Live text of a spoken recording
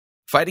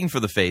Fighting for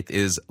the Faith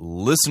is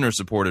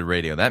listener-supported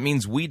radio. That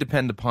means we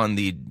depend upon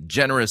the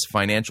generous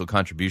financial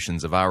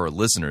contributions of our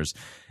listeners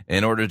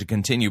in order to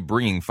continue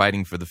bringing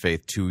Fighting for the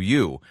Faith to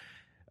you.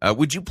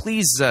 Would you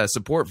please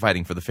support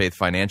Fighting for the Faith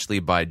financially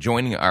by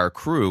joining our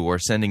crew or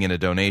sending in a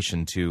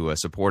donation to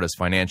support us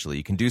financially?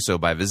 You can do so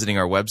by visiting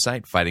our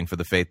website,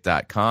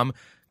 fightingforthefaith.com.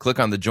 Click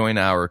on the Join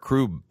Our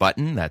Crew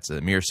button. That's a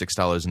mere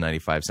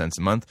 $6.95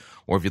 a month.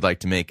 Or if you'd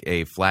like to make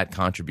a flat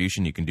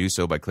contribution, you can do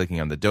so by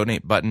clicking on the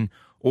Donate button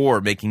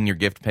or making your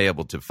gift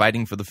payable to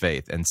Fighting for the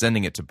Faith and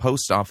sending it to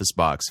Post Office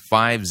Box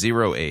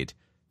 508,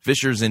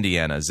 Fishers,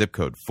 Indiana, zip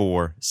code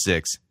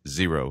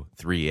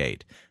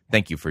 46038.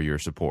 Thank you for your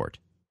support.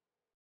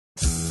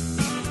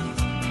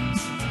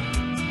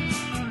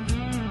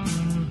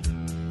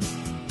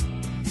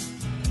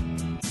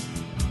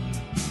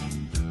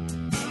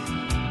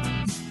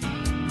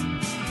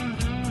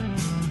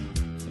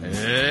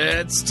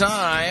 It's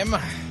time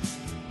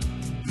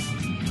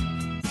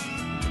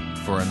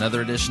for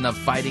another edition of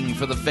Fighting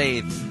for the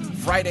Faith,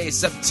 Friday,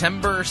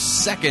 September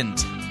 2nd,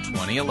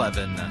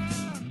 2011.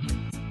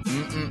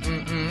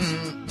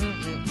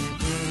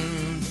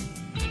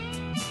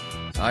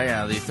 Oh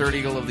yeah, the Third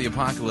Eagle of the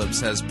Apocalypse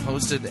has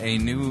posted a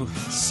new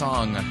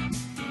song.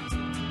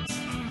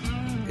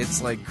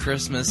 It's like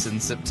Christmas in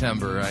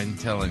September, I'm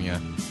telling you.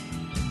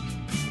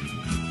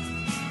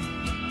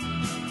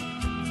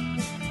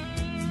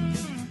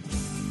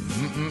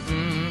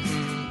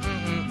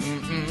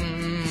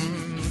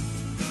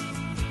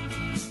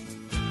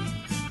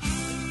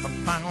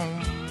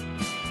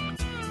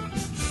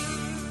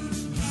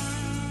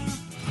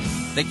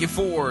 Thank you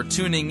for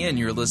tuning in.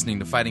 You're listening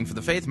to Fighting for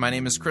the Faith. My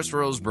name is Chris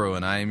Rosebrough,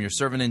 and I am your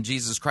servant in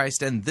Jesus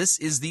Christ, and this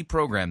is the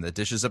program that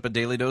dishes up a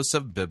daily dose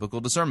of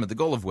biblical discernment, the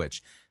goal of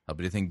which, help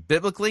you to think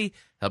biblically,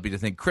 help you to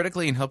think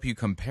critically, and help you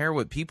compare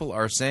what people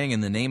are saying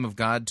in the name of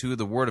God to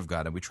the Word of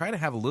God. And we try to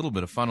have a little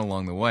bit of fun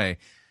along the way,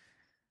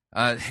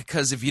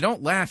 because if you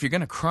don't laugh, you're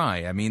going to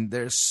cry. I mean,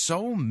 there's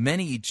so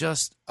many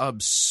just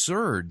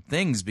absurd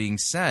things being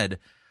said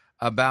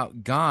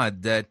about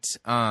God that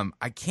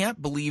I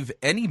can't believe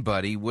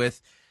anybody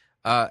with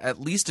at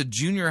least a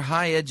junior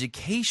high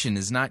education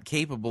is not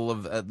capable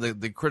of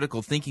the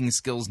critical thinking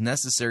skills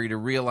necessary to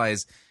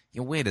realize,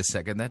 wait a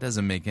second, that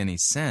doesn't make any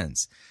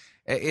sense.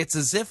 It's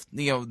as if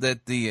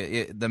that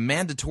the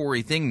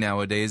mandatory thing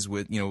nowadays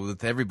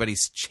with everybody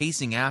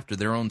chasing after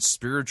their own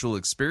spiritual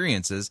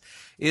experiences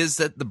is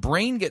that the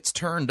brain gets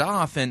turned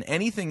off, and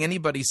anything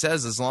anybody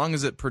says, as long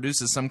as it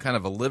produces some kind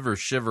of a liver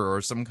shiver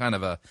or some kind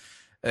of a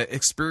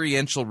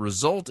experiential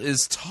result,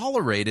 is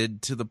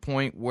tolerated to the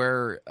point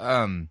where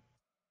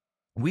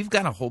we've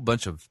got a whole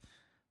bunch of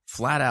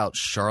flat-out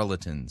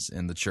charlatans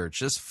in the church,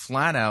 just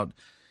flat-out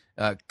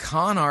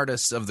con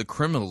artists of the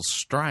criminal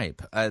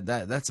stripe.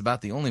 That's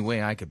about the only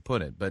way I could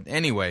put it. But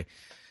anyway,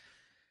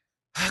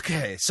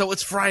 okay, so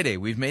it's Friday.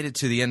 We've made it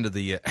to the end of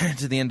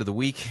the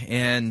week,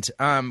 and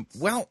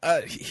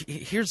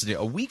here's the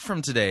deal. A week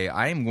from today,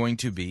 I am going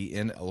to be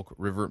in Elk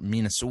River,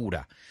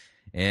 Minnesota,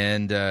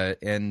 and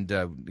going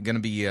to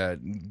be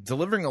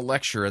delivering a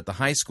lecture at the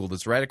high school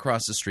that's right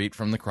across the street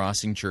from the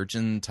Crossing Church,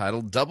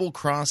 entitled "Double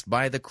Crossed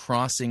by the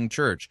Crossing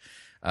Church."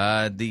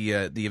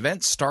 The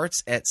event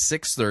starts at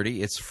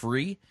 6:30. It's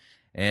free,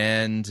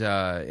 and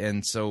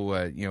so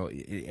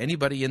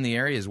anybody in the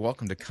area is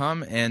welcome to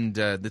come. And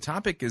the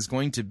topic is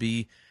going to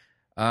be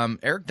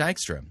Eric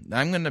Dykstra.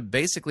 I'm going to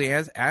basically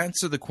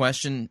answer the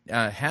question: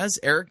 has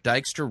Eric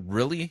Dykstra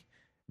really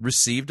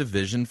received a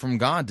vision from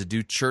God to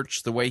do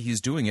church the way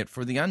he's doing it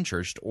for the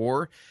unchurched,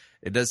 or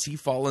does he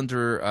fall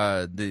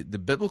under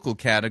the biblical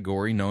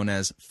category known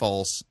as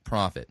false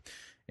prophet?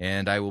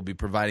 And I will be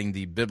providing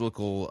the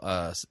biblical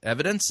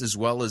evidence as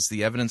well as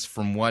the evidence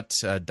from what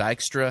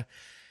Dykstra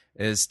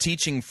is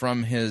teaching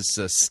from his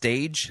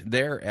stage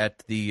there at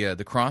the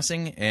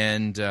crossing,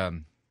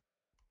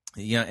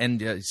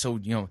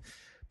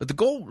 but the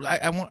goal,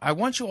 I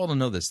want you all to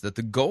know this, that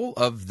the goal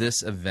of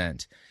this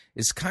event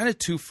is kind of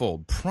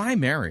twofold.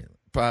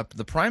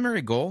 The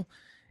primary goal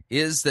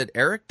is that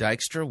Eric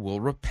Dykstra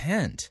will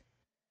repent.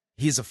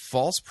 He's a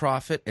false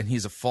prophet and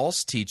he's a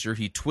false teacher.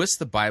 He twists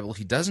the Bible.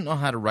 He doesn't know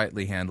how to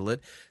rightly handle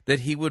it.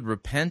 That he would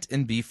repent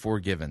and be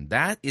forgiven.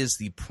 That is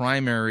the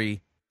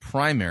primary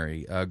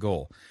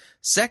goal.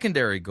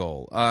 Secondary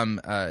goal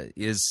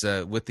is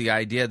with the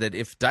idea that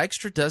if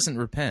Dykstra doesn't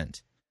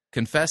repent,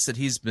 confess that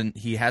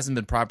he hasn't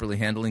been properly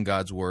handling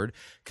God's word,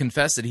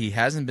 confess that he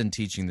hasn't been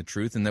teaching the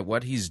truth, and that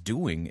what he's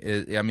doing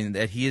is,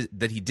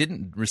 that he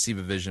didn't receive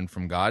a vision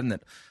from God, and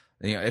that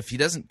if he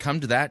doesn't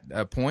come to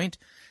that point,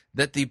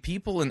 that the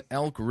people in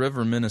Elk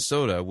River,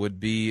 Minnesota would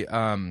be,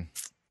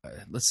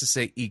 let's just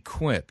say,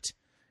 equipped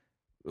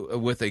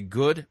with a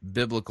good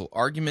biblical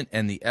argument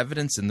and the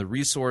evidence and the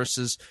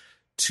resources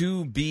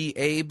to be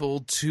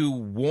able to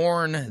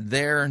warn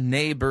their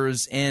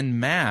neighbors en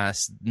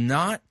masse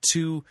not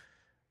to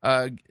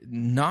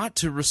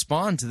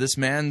respond to this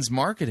man's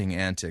marketing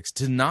antics,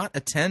 to not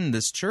attend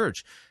this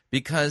church,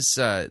 because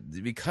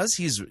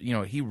he's,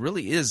 he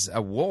really is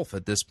a wolf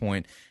at this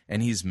point,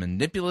 and he's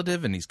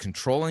manipulative and he's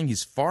controlling.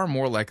 He's far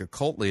more like a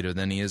cult leader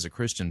than he is a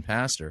Christian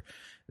pastor.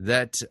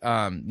 That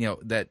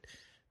that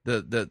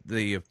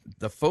the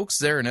folks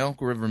there in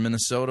Elk River,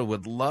 Minnesota,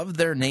 would love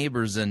their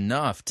neighbors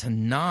enough to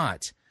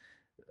not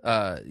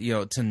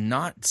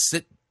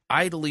sit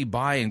idly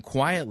by and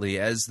quietly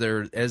as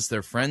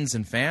their friends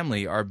and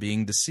family are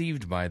being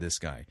deceived by this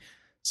guy.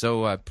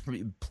 So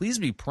please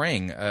be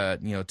praying,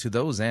 to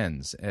those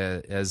ends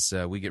as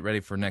we get ready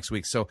for next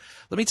week. So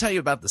let me tell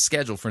you about the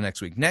schedule for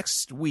next week.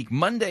 Next week,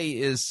 Monday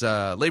is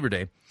Labor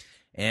Day,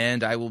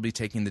 and I will be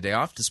taking the day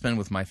off to spend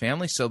with my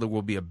family. So there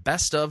will be a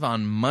best of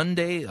on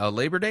Monday,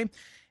 Labor Day,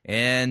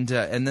 and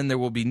then there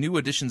will be new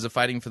editions of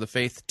Fighting for the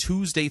Faith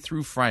Tuesday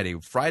through Friday.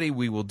 Friday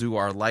we will do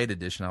our light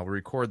edition. I'll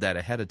record that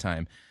ahead of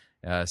time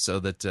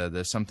so that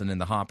there's something in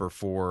the hopper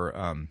for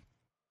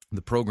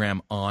the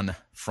program on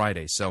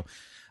Friday. So.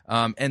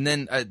 And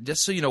then,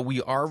 just so you know,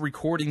 we are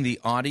recording the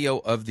audio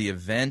of the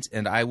event,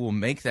 and I will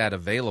make that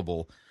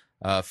available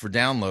for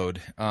download,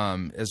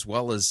 as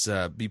well as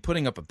be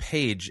putting up a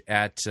page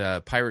at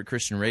Pirate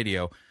Christian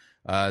Radio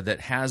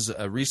that has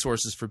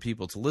resources for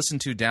people to listen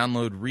to,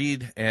 download,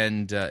 read,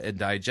 and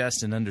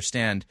digest and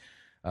understand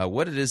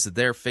what it is that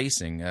they're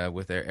facing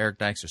with their Eric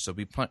Dykstra. So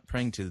be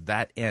praying to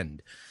that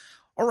end.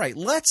 All right,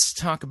 let's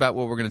talk about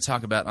what we're going to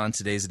talk about on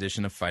today's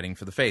edition of Fighting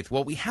for the Faith.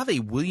 Well, we have a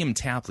William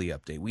Tapley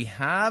update.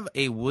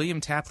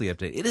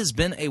 It has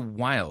been a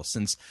while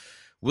since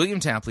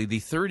William Tapley, the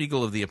third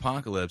eagle of the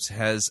apocalypse,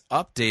 has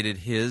updated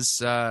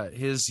his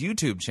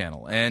YouTube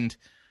channel. And,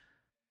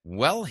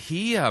 well,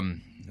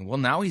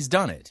 now he's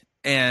done it.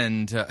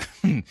 And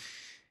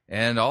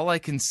and all I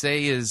can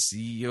say is,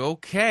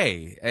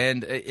 okay.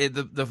 And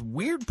the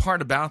weird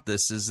part about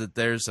this is that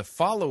there's a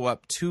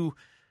follow-up to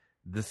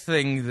the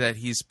thing that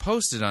he's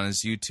posted on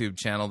his YouTube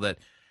channel that,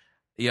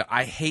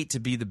 I hate to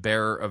be the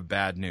bearer of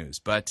bad news,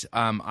 but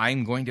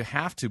I'm going to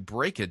have to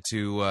break it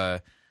to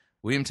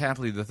William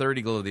Tapley, the third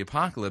eagle of the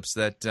apocalypse,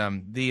 that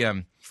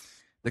the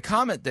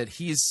comet that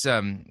he's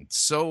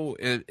so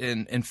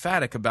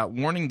emphatic about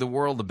warning the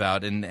world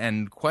about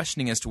and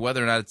questioning as to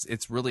whether or not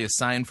it's really a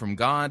sign from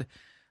God,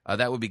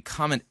 that would be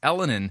Comet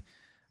Elenin.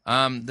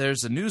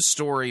 There's a news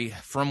story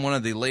from one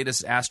of the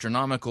latest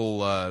astronomical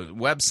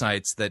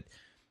websites that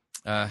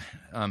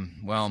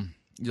well,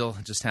 you'll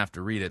just have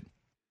to read it.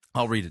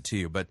 I'll read it to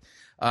you. But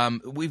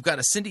we've got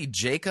a Cindy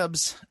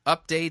Jacobs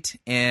update,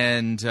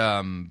 and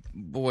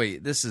boy,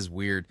 this is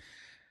weird.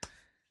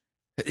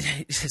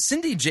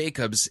 Cindy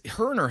Jacobs,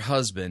 her and her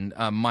husband,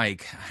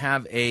 Mike,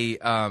 have a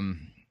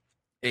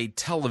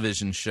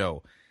television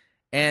show.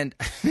 And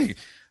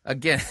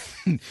again,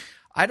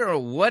 I don't know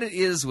what it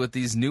is with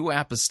these new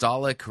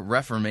apostolic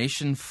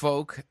Reformation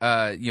folk,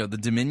 the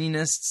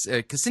Dominionists,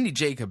 because Cindy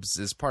Jacobs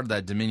is part of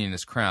that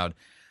Dominionist crowd.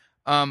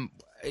 I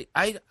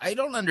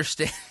don't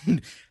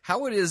understand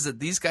how it is that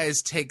these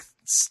guys take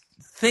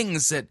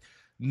things that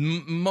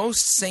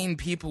most sane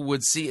people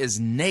would see as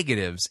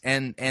negatives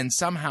and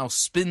somehow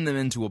spin them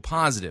into a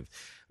positive.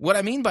 What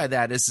I mean by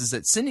that is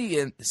that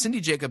Cindy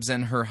Jacobs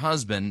and her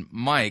husband,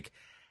 Mike,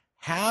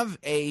 have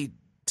a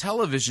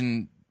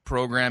television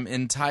program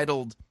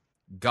entitled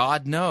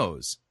God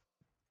Knows.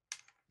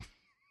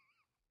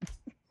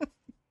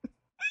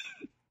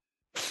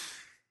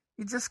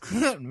 You just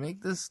can't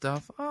make this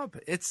stuff up.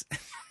 It's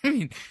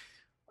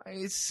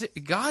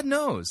God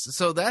Knows.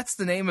 So that's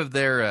the name of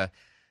their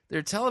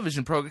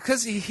television program.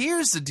 Because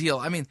here's the deal.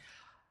 I mean,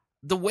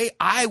 the way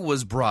I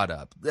was brought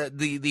up,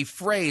 the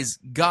phrase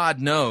 "God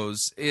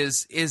knows"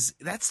 is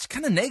that's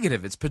kind of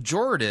negative. It's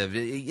pejorative.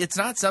 It's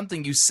not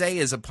something you say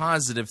as a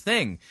positive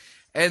thing.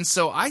 And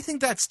so I think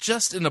that's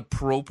just an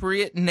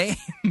appropriate name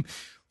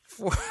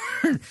for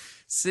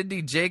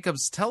Cindy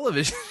Jacobs'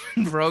 television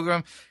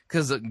program,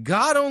 because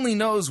God only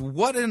knows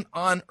what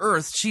on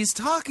earth she's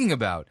talking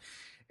about.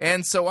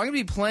 And so I'm going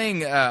to be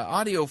playing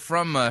audio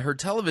from her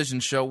television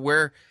show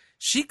where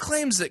she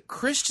claims that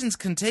Christians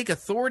can take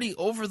authority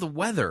over the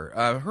weather.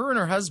 Her and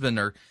her husband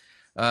are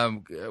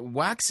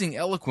waxing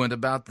eloquent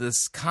about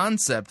this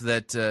concept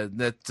that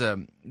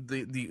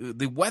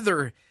the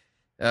weather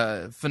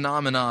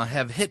phenomena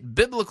have hit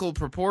biblical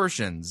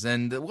proportions.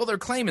 And, well, their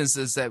claim is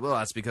that, well,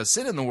 that's because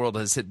sin in the world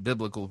has hit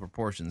biblical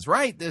proportions,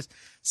 right? There's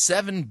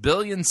 7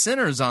 billion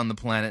sinners on the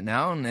planet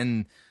now,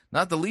 and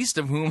not the least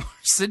of whom are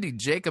Cindy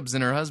Jacobs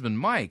and her husband,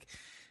 Mike.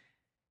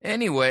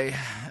 Anyway,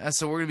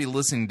 so we're going to be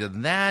listening to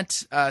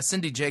that.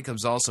 Cindy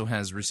Jacobs also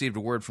has received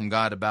a word from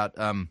God about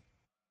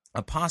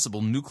a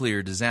possible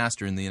nuclear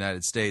disaster in the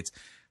United States.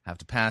 Have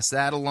to pass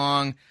that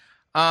along.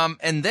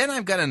 And then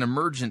I've got an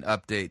emergent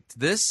update.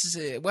 This,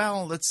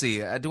 well, let's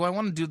see. Do I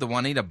want to do the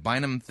Juanita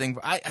Bynum thing?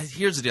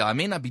 Here's the deal. I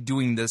may not be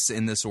doing this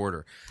in this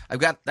order. I've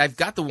got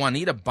the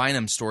Juanita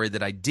Bynum story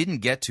that I didn't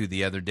get to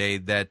the other day,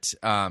 that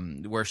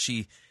where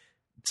she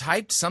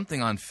typed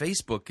something on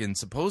Facebook in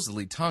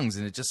supposedly tongues,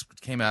 and it just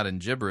came out in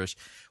gibberish,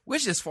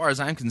 which, as far as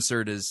I'm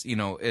concerned,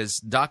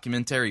 is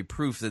documentary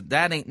proof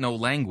that ain't no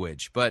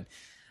language. But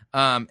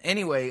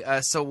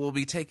Anyway, so we'll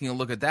be taking a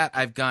look at that.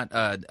 I've got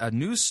a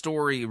news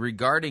story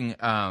regarding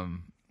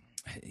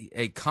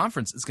a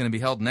conference that's going to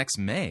be held next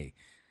May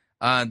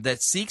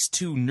that seeks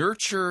to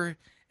nurture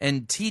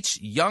and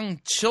teach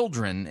young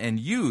children and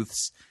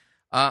youths,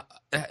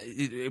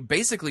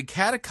 basically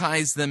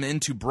catechize them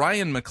into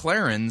Brian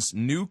McLaren's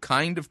new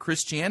kind of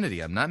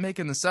Christianity. I'm not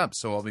making this up,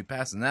 so I'll be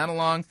passing that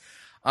along.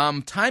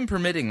 Time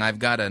permitting, I've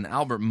got an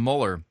Albert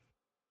Mueller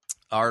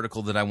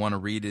article that I want to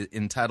read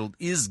entitled,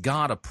 "Is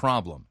God a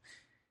Problem?"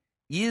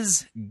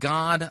 Is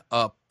God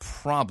a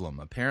problem?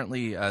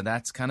 Apparently,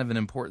 that's kind of an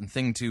important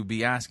thing to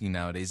be asking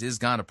nowadays. Is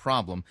God a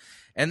problem?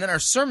 And then our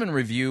sermon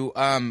review,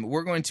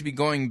 we're going to be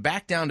going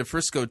back down to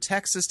Frisco,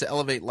 Texas to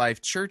Elevate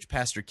Life Church.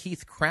 Pastor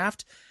Keith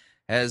Kraft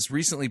has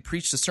recently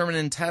preached a sermon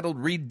entitled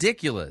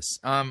Ridiculous.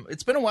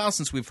 It's been a while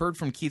since we've heard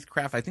from Keith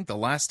Kraft. I think the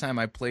last time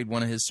I played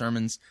one of his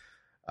sermons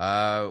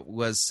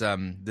was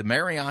the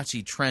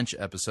Mariachi Trench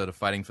episode of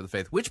Fighting for the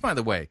Faith, which, by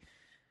the way,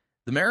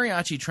 the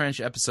Mariachi Trench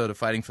episode of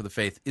Fighting for the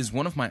Faith is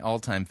one of my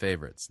all-time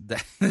favorites.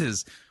 That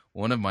is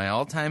one of my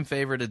all-time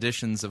favorite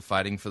editions of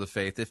Fighting for the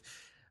Faith.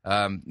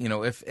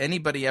 If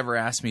anybody ever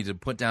asked me to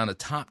put down a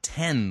top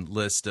 10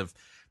 list of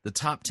the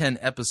top 10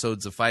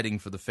 episodes of Fighting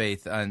for the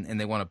Faith, and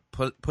they want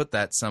to put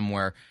that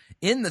somewhere,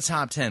 in the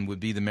top 10 would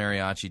be the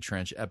Mariachi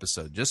Trench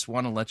episode. Just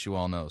want to let you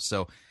all know.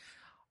 So,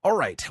 all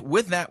right,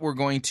 with that, we're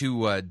going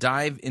to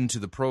dive into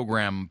the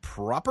program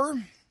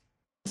proper.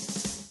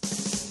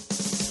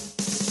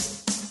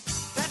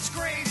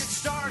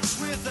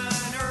 With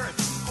an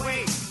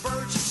earthquake,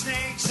 birds and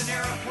snakes, an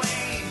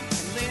airplane,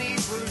 and Lenny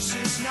Bruce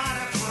is not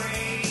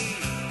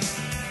afraid.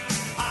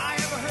 I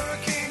have a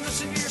hurricane,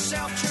 listen to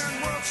yourself, churn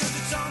world serves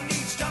its own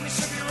needs, dummy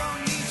serve your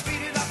own needs,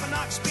 beat it up an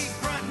ox, speak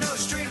grunt, no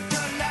strength,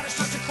 done ladder,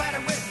 start to clatter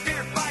with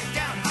fear, bite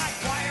down, high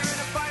choir, and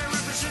a fire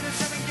represented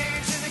 7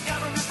 games in the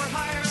government for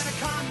hire and a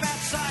combat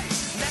site.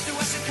 Left to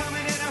us and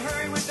coming in a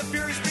hurry with the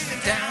furies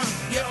breathing down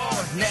your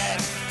neck.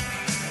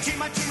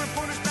 Team by team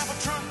reporters babble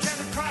Trump,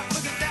 Kevin Crop,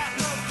 look at that,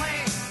 no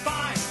pain.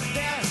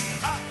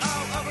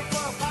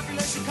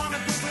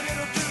 Common proof what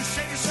it'll do.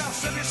 Save yourself,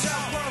 serve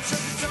yourself. World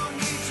serves its own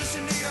needs.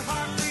 Listen to your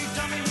heart, free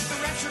dummy with the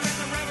rapture and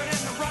the reverend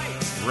and the right.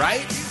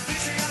 Right? You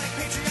patriotic,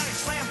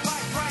 slam,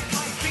 fight, right,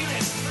 like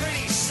feeling,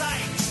 pretty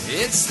sight.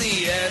 It's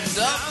the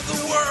end of the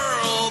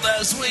world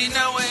as we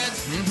know it.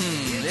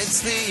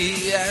 It's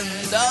the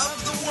end of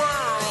the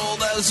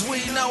world as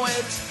we know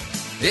it.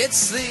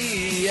 It's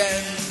the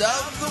end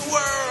of the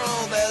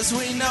world as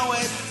we know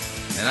it.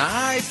 And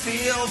I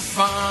feel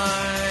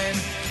fine.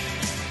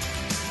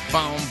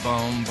 Boom,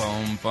 boom,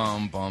 boom,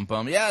 boom, boom,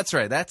 boom. Yeah, that's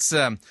right. That's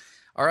our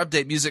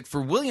update music for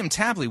William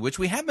Tapley, which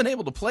we have been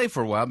able to play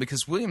for a while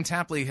because William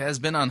Tapley has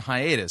been on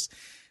hiatus.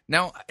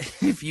 Now,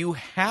 if you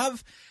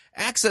have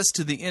access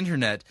to the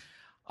internet,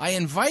 I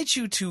invite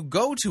you to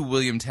go to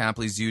William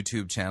Tapley's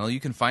YouTube channel. You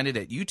can find it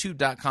at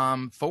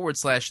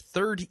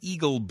youtube.com/Third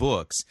Eagle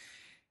Books.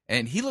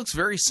 And he looks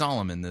very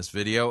solemn in this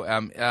video.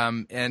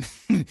 And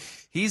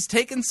he's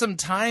taken some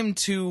time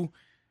to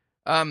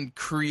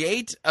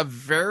create a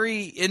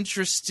very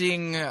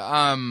interesting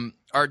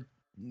art.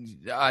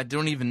 I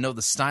don't even know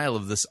the style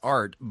of this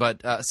art,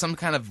 but some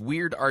kind of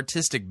weird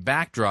artistic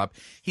backdrop.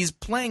 He's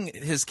playing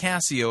his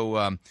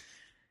Casio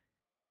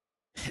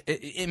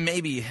in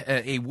maybe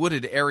a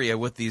wooded area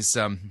with these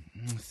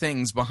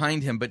things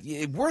behind him, but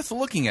worth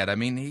looking at. I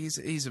mean,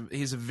 he's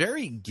a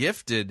very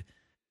gifted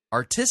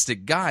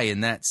artistic guy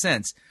in that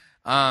sense.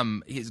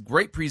 He's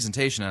great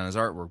presentation on his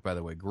artwork, by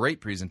the way.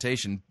 Great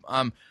presentation.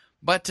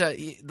 But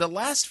the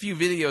last few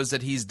videos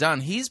that he's done,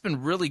 he's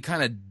been really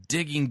kind of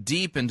digging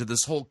deep into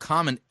this whole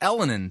Comet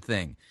Elenin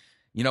thing.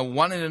 You know,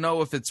 wanting to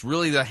know if it's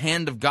really the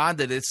hand of God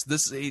that it's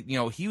this. You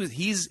know,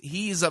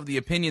 he's of the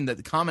opinion that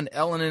the Comet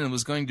Elenin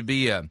was going to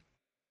be a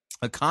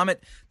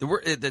comet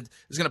that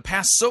is going to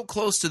pass so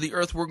close to the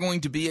Earth we're going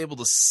to be able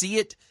to see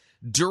it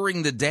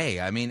during the day.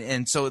 I mean,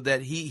 and so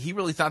that he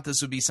really thought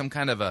this would be some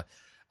kind of a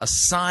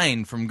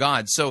sign from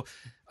God. So.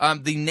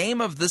 The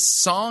name of this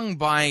song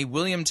by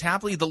William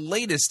Tapley, the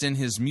latest in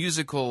his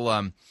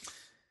musical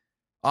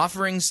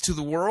offerings to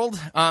the world,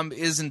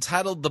 is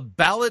entitled "The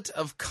Ballad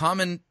of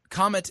Comet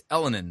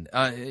Elenin."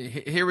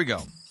 Here we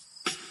go.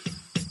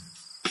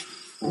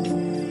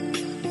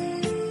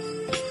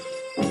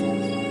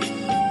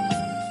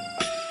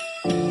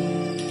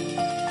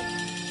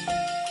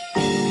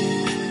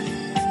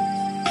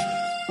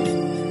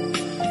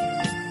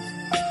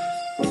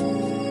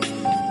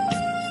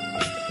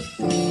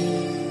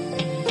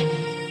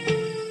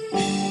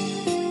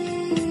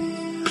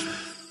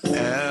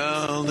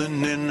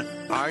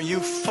 Are you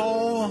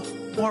foe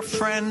or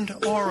friend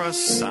or a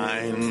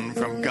sign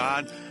from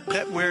God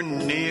that we're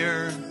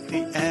near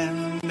the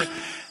end?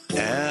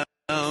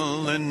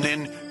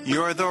 Elenin,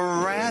 you're the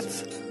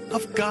wrath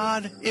of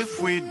God. If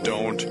we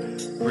don't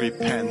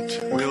repent,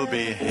 we'll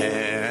be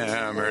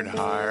hammered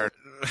hard.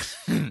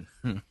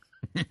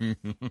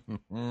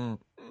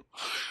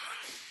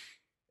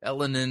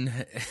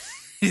 Elenin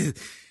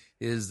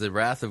is the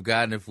wrath of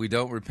God, and if we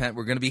don't repent,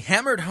 we're going to be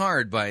hammered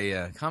hard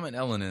by Comet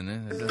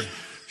Elenin.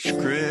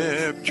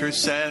 Scripture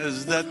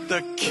says that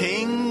the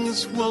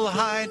kings will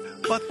hide,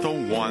 but the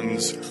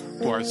ones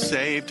who are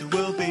saved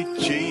will be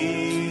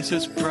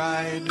Jesus'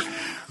 bride.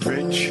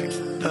 Rich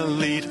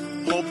elite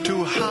hope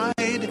to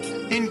hide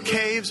in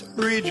caves.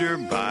 Read your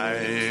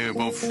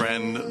Bible,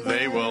 friend,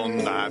 they will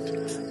not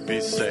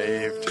be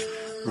saved.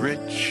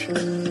 Rich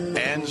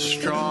and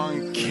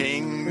strong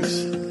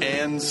kings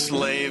and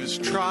slaves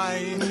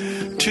try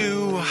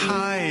to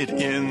hide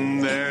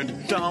in their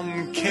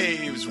dumb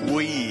caves.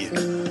 We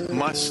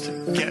must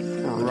get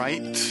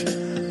right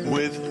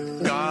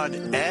with God.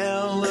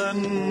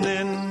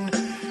 Elenin,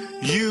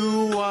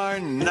 you are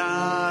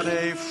not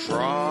a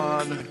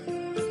fraud.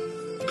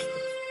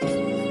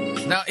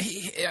 Now,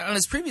 on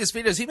his previous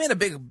videos, he made a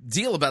big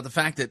deal about the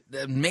fact that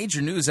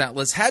major news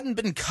outlets hadn't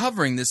been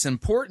covering this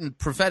important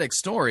prophetic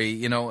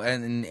story,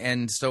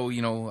 and so,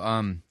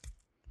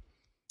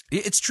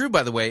 it's true,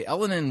 by the way.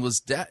 Elenin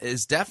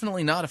is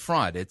definitely not a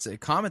fraud. It's a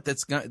comet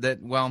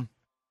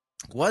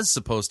was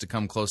supposed to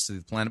come close to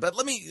the planet. But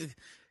let me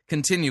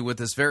continue with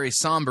this very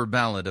somber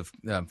ballad of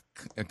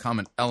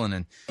Comet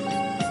Elenin.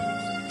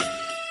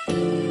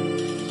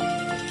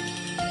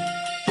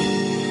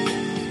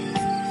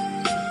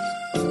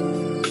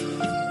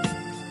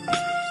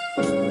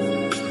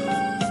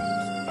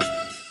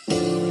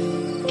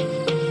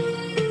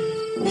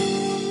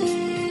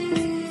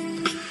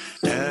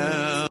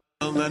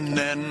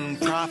 Elenin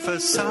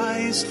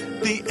prophesies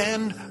the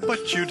end,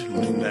 but you'd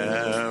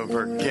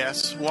never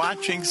guess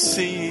watching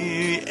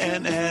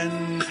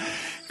CNN.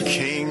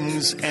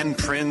 Kings and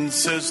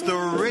princes, the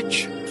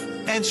rich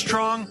and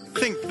strong,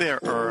 think they're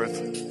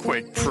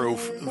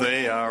earthquake-proof.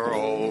 They are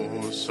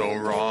oh so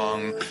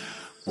wrong.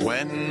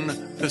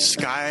 When the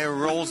sky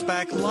rolls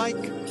back like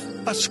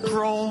a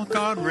scroll,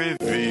 God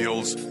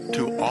reveals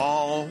to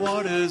all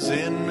what is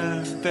in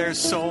their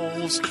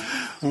souls.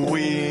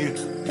 We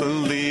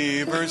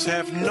believers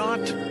have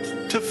naught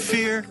to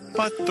fear,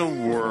 but the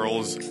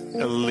world's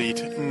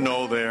elite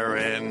know their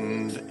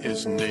end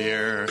is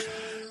near.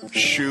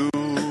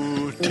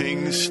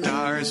 Shooting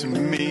stars,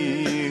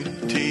 meteors,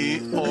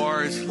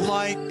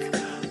 like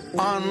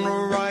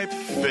unripe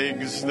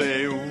figs,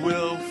 they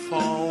will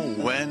fall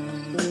when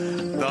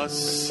the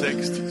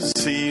sixth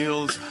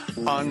seal's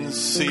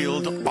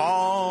unsealed.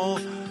 All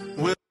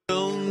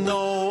will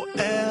know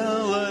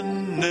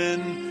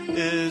Elenin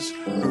is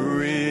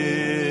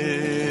real.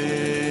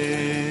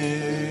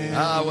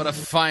 Ah, what a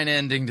fine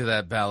ending to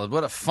that ballad.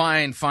 What a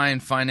fine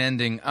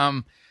ending.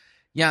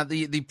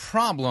 The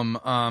problem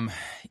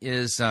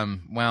is,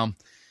 from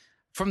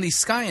the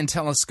Sky and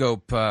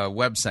Telescope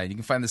website, you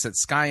can find this at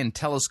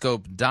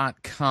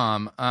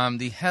skyandtelescope.com.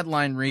 The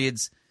headline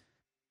reads,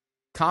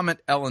 Comet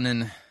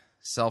Elenin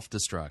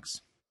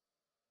self-destructs.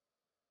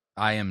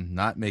 I am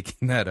not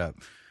making that up.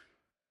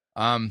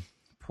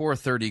 Poor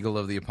Third Eagle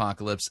of the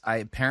Apocalypse.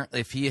 Apparently,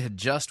 if he had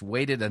just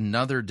waited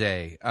another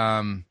day,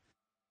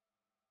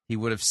 he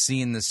would have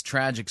seen this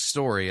tragic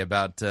story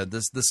about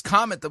this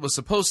comet that was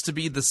supposed to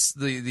be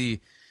the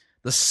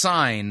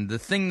sign, the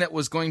thing that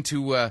was going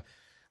to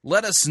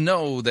let us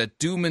know that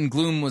doom and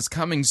gloom was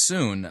coming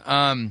soon.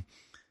 The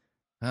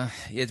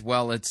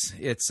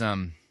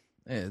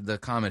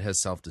comet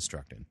has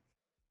self-destructed.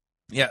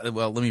 Yeah,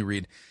 well, let me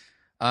read.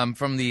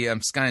 From the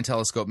Sky and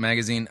Telescope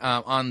magazine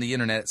on the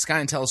internet,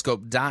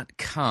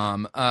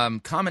 skyandtelescope.com,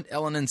 Comet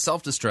Elenin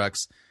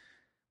self-destructs.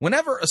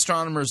 Whenever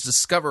astronomers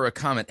discover a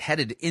comet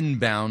headed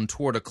inbound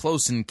toward a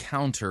close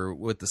encounter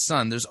with the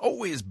sun, there's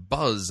always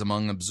buzz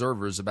among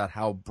observers about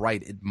how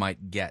bright it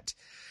might get.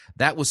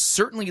 That was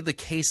certainly the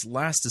case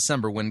last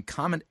December when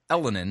Comet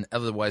Elenin,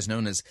 otherwise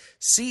known as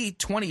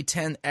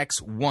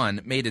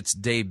C2010X1, made its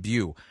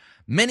debut.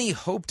 Many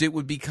hoped it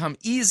would become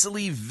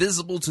easily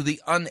visible to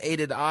the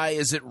unaided eye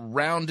as it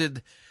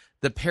rounded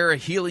the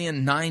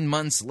perihelion 9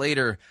 months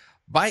later.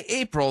 By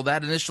April,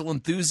 that initial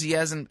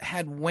enthusiasm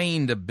had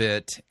waned a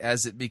bit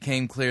as it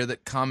became clear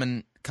that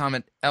Comet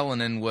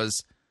Elenin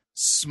was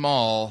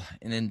small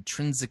and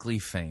intrinsically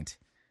faint.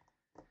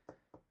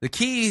 The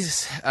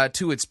keys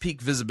to its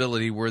peak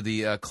visibility were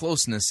the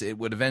closeness it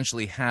would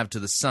eventually have to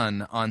the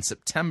sun on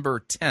September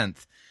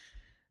 10th,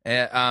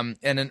 and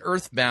an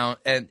earthbound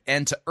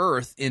and to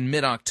Earth in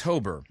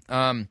mid-October.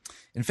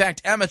 In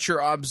fact, amateur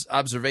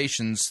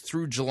observations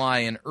through July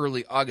and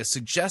early August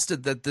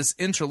suggested that this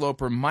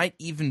interloper might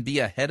even be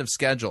ahead of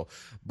schedule.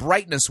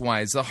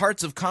 Brightness-wise, the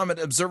hearts of comet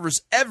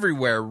observers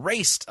everywhere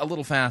raced a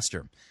little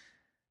faster.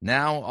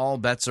 Now all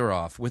bets are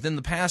off. Within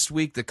the past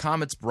week, the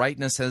comet's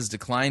brightness has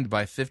declined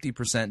by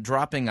 50%,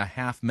 dropping a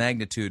half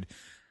magnitude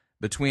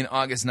between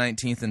August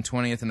 19th and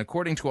 20th. And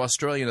according to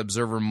Australian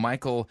observer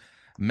Michael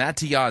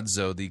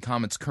Mattiazzo, the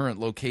comet's current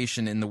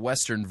location in the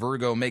western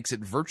Virgo makes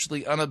it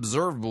virtually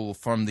unobservable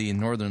from the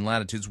northern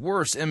latitudes.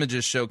 Worse,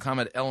 images show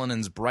Comet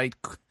Elenin's bright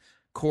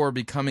core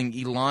becoming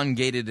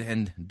elongated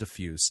and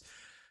diffuse.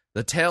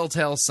 The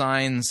telltale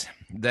signs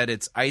that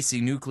its icy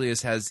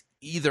nucleus has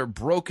either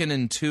broken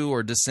in two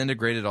or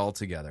disintegrated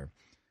altogether.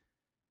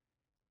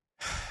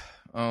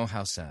 Oh,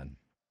 how sad.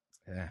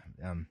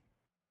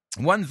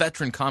 One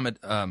veteran Comet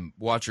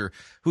watcher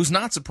who's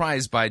not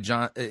surprised by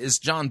is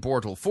John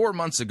Bortle. 4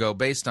 months ago,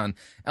 based on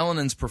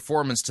Elenin's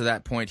performance to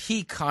that point,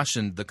 he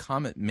cautioned the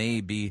Comet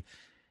may be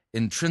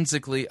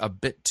intrinsically a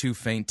bit too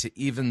faint to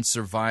even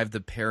survive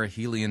the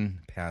perihelion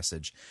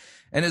passage.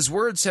 And his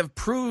words have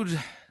proved,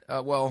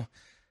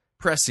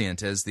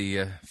 prescient as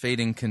the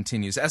fading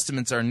continues.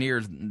 Estimates are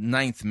near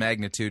 9th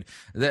magnitude.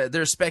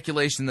 There's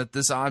speculation that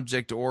this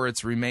object or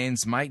its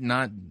remains might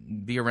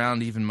not be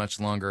around even much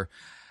longer.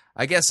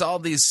 I guess all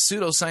these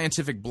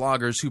pseudoscientific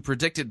bloggers who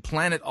predicted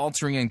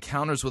planet-altering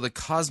encounters with a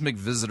cosmic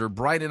visitor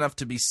bright enough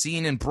to be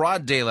seen in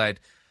broad daylight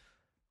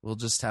will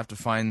just have to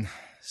find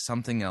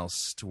something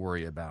else to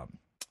worry about.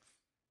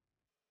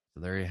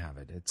 So there you have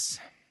it. It's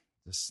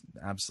just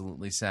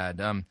absolutely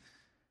sad.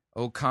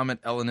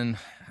 Comet Elenin,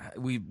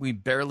 we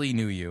barely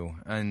knew you,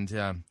 and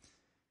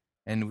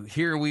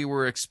here we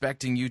were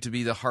expecting you to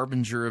be the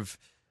harbinger of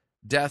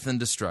death and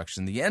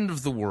destruction, the end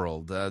of the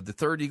world. The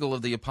third eagle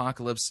of the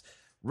apocalypse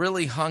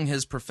really hung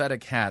his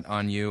prophetic hat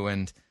on you,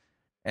 and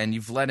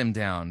you've let him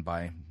down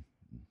by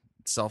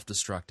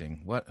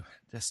self-destructing. What?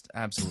 Just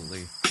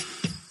absolutely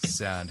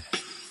sad.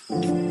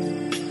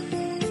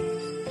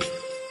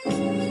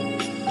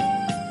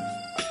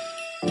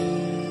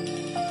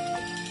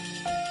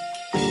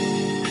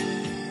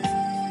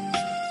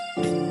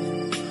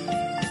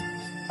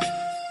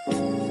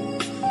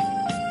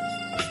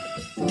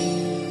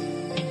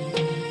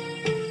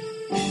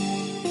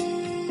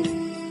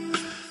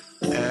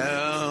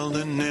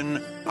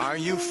 Are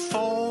you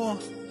foe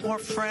or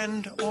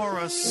friend or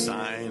a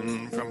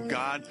sign from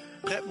God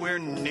that we're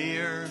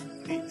near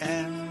the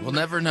end? We'll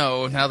never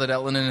know now that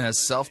Elenin has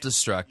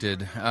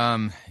self-destructed.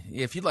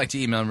 If you'd like to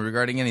email me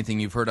regarding anything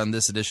you've heard on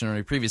this edition or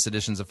any previous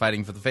editions of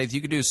Fighting for the Faith,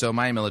 you can do so.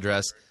 My email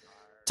address,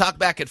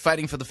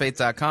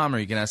 talkback@fightingforthefaith.com, or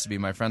you can ask to be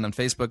my friend on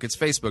Facebook. It's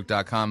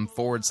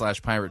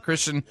facebook.com/Pirate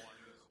Christian.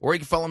 Or you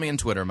can follow me on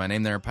Twitter. My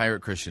name there,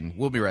 Pirate Christian.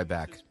 We'll be right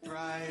back.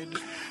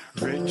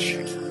 Rich,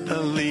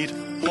 elite,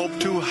 hope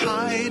to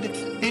hide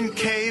in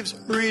caves.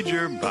 Read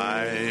your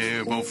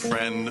Bible,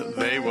 friend.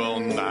 They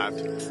will not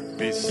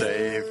be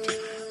saved.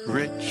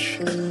 Rich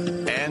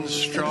and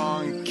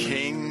strong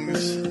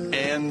kings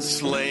and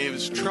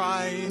slaves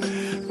try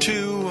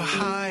to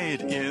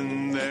hide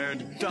in their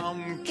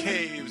dumb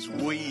caves.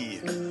 We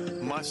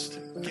must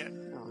get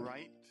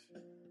right.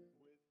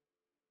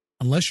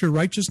 Unless your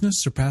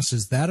righteousness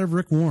surpasses that of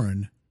Rick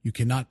Warren, you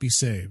cannot be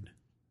saved.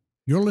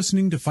 You're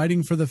listening to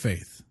Fighting for the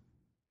Faith.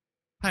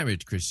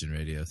 Pirate Christian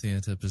Radio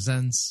Theater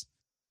presents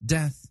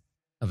Death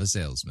of a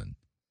Salesman.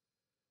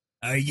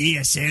 Are ye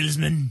a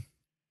salesman?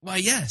 Why,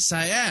 yes,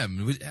 I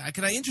am.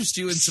 Can I interest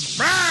you in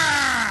some...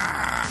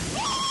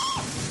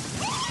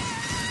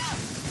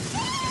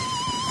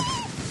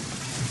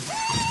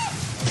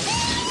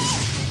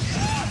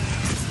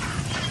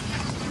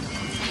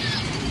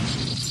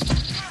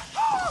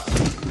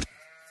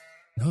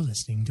 You're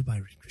listening to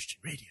Pirate Christian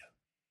Radio.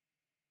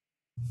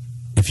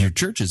 If your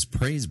church's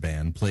praise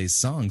band plays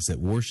songs that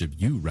worship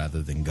you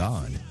rather than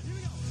God,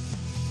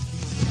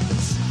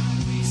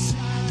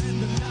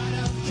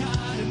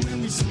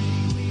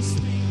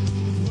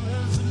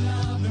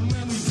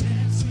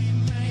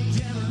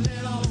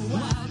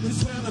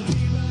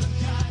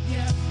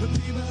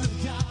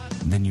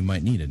 then you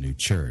might need a new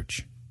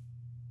church.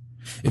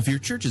 If your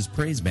church's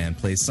praise band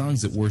plays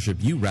songs that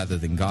worship you rather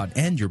than God,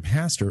 and your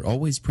pastor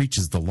always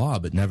preaches the law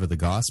but never the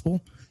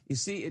gospel, you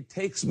see, it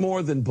takes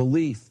more than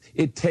belief.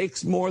 It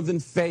takes more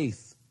than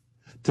faith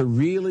to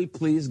really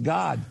please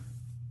God.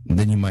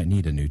 then you might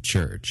need a new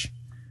church.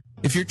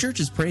 If your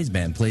church's praise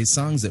band plays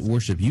songs that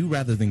worship you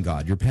rather than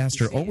God, your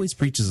pastor always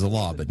preaches the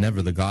law but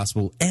never the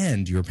gospel,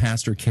 and your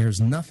pastor cares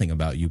nothing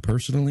about you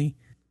personally,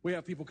 we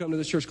have people come to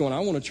this church going, I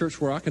want a church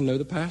where I can know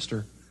the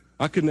pastor.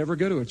 I could never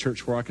go to a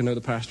church where I can know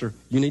the pastor.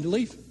 You need to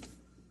leave.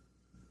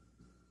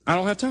 I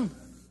don't have time.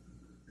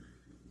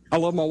 I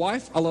love my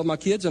wife, I love my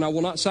kids, and I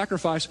will not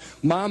sacrifice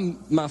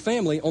my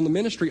family on the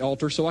ministry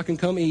altar so I can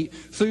come eat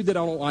food that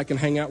I don't like and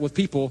hang out with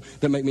people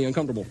that make me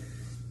uncomfortable.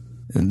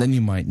 and then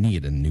you might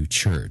need a new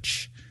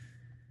church.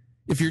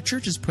 If your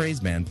church's praise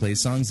band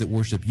plays songs that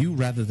worship you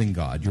rather than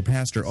God, your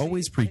pastor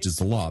always preaches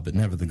the law but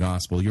never the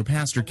gospel, your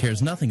pastor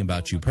cares nothing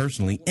about you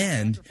personally,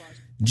 and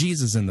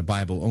Jesus and the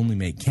Bible only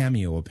make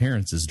cameo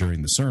appearances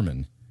during the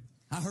sermon.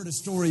 I heard a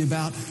story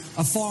about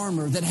a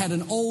farmer that had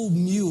an old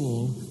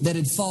mule that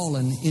had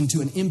fallen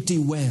into an empty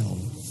well.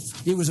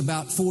 It was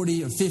about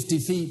 40 or 50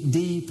 feet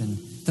deep, and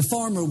the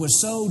farmer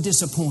was so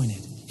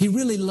disappointed. He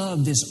really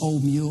loved this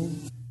old mule.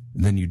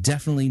 Then you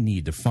definitely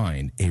need to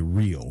find a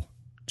real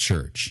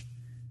church.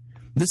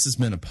 This has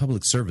been a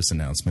public service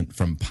announcement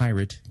from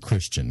Pirate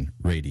Christian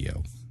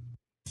Radio.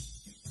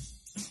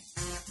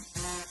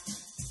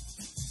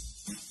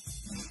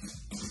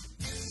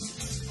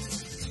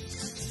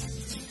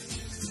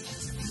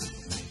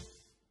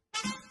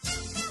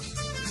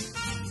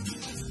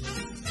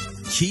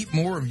 Keep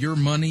more of your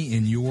money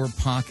in your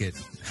pocket.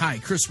 Hi,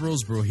 Chris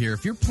Roseborough here.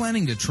 If you're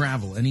planning to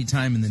travel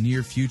anytime in the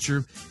near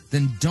future,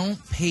 then don't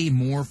pay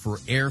more for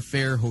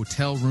airfare,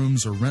 hotel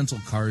rooms, or rental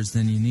cars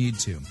than you need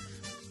to.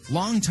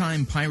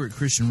 Longtime Pirate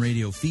Christian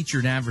Radio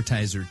featured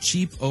advertiser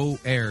Cheap O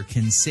Air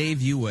can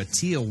save you a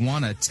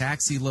Tijuana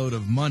taxi load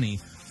of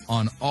money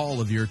on all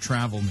of your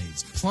travel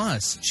needs.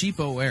 Plus, Cheap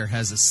O Air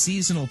has a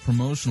seasonal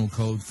promotional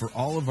code for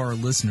all of our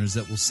listeners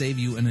that will save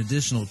you an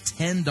additional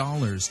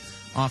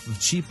 $10 off of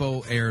Cheap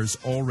O Air's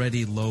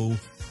already low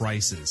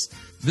prices.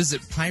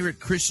 Visit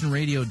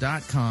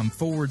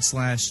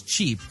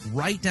piratechristianradio.com/cheap,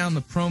 write down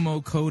the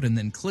promo code, and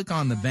then click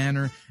on the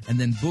banner, and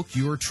then book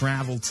your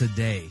travel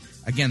today.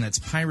 Again, that's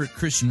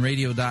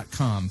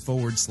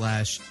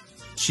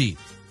piratechristianradio.com/cheap.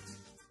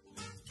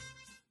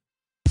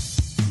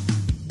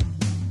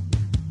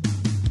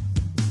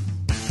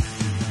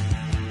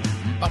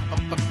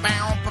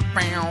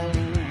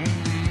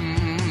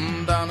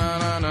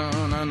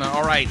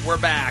 All right, we're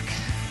back.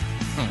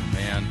 Oh,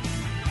 man.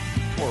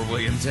 Poor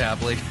William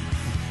Tapley.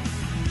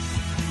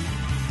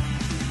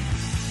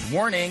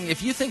 Warning,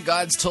 if you think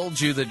God's told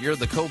you that you're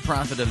the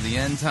co-prophet of the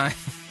end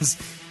times,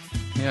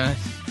 yeah,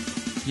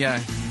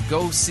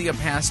 go see a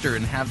pastor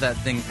and have that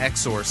thing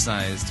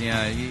exorcised.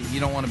 Yeah, you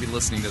don't want to be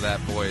listening to that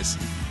voice.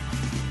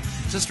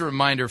 Just a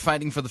reminder,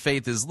 Fighting for the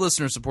Faith is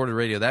listener-supported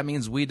radio. That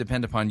means we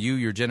depend upon you,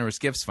 your generous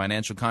gifts,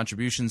 financial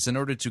contributions, in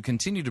order to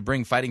continue to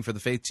bring Fighting for the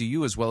Faith to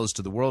you as well as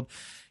to the world.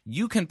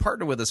 You can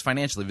partner with us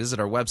financially. Visit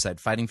our website,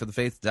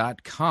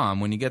 fightingforthefaith.com.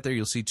 When you get there,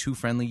 you'll see two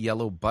friendly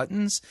yellow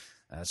buttons.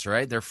 That's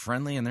right, they're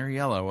friendly and they're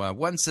yellow.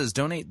 One says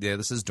donate. Yeah,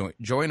 this is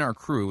join our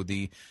crew.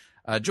 The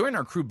join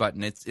our crew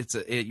button.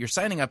 You're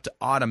signing up to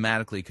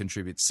automatically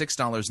contribute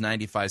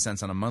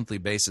 $6.95 on a monthly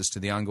basis to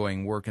the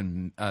ongoing work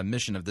and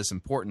mission of this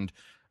important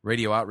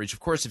radio outreach.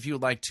 Of course, if you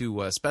would like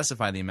to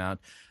specify the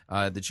amount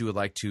that you would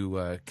like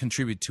to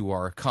contribute to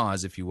our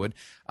cause, if you would,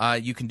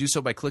 you can do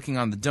so by clicking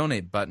on the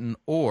donate button,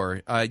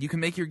 or you can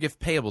make your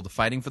gift payable to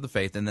Fighting for the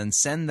Faith and then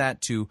send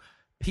that to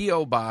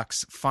P.O.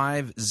 Box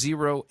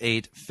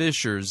 508,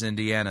 Fishers,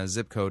 Indiana,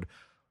 zip code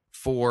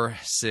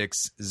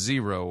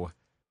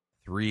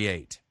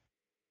 46038.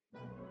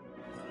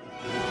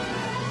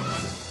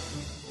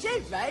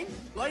 Chief, mate,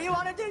 what do you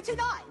want to do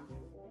tonight?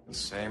 The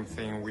same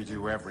thing we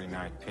do every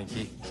night,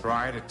 Pinky.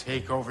 Try to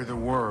take over the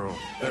world.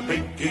 The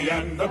Pinky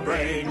and the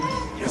Brain.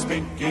 Yes,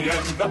 Pinky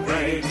and the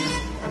Brain.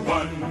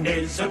 One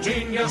is a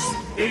genius,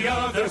 the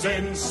other's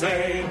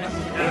insane.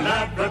 They're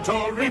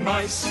laboratory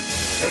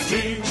mice. Their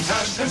genes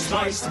have been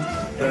spliced.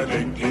 They're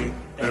Pinky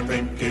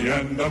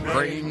and the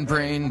Brain.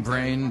 Brain.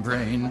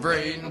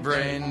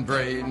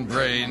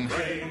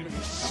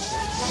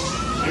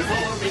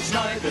 Before each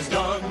night is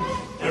done,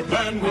 their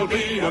plan will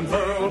be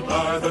unfurled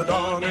by the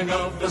dawning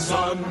of the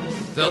sun.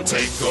 They'll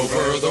take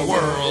over the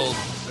world.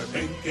 The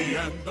Pinky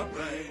and the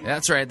Brain.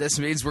 That's right. This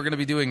means we're going to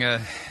be doing a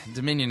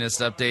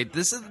Dominionist update.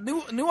 This is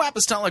New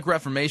Apostolic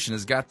Reformation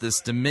has got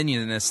this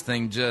Dominionist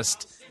thing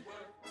just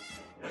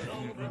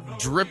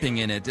dripping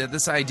in it.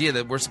 This idea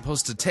that we're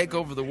supposed to take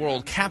over the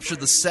world, capture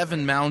the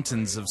 7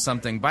 mountains of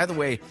something. By the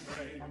way,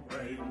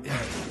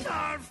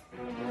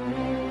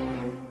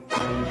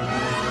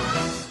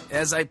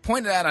 as I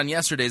pointed out on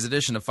yesterday's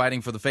edition of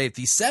Fighting for the Faith,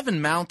 the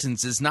 7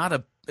 mountains is not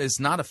a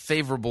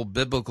favorable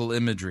biblical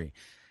imagery.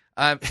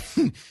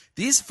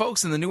 These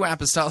folks in the New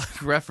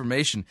Apostolic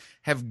Reformation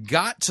have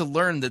got to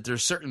learn that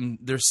there's certain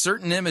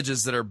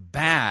images that are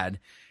bad,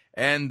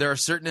 and there are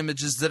certain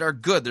images that are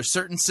good. There's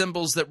certain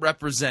symbols that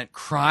represent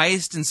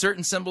Christ and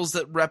certain symbols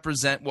that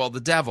represent, well, the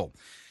devil.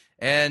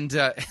 And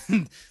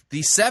the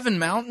 7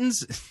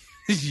 mountains,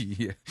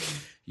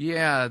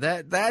 yeah,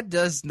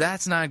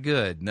 that's not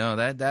good. No,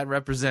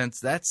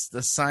 that's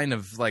the sign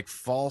of like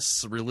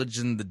false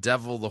religion, the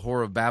devil, the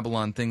whore of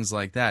Babylon, things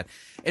like that.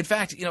 In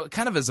fact,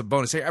 kind of as a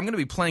bonus here, I'm going to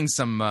be playing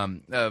some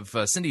of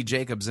Cindy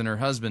Jacobs and her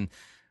husband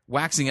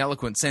waxing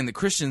eloquent, saying that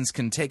Christians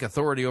can take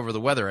authority over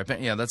the weather.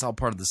 That's all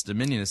part of this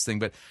Dominionist thing.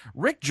 But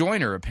Rick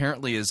Joyner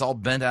apparently is all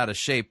bent out of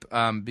shape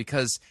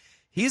because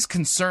he's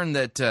concerned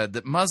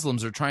that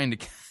Muslims are trying to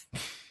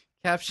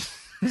capture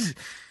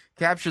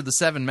the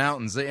 7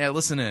 mountains. Yeah,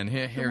 listen in.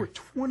 Here. There were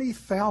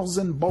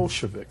 20,000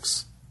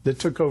 Bolsheviks that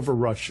took over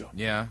Russia.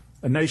 Yeah.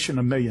 A nation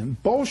of millions.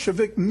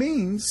 Bolshevik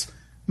means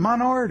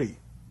minority.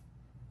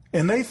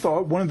 And they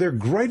thought one of their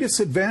greatest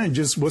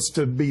advantages was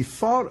to be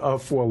thought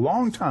of for a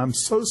long time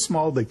so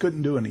small they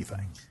couldn't do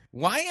anything.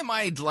 Why am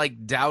I,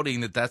 doubting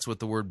that that's what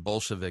the word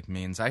Bolshevik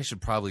means? I should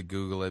probably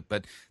Google it,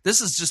 but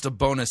this is just a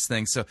bonus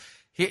thing. So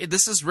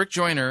this is Rick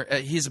Joyner.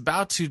 He's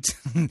about to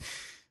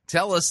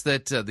tell us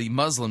that the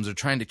Muslims are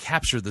trying to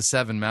capture the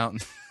 7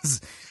 mountains.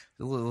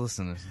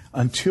 Listen.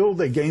 Until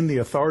they gain the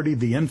authority,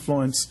 the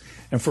influence.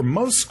 And for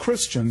most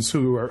Christians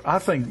who are, I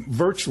think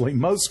virtually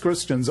most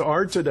Christians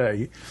are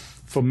today,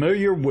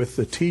 familiar with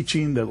the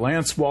teaching that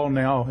Lance Wall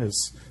now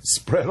has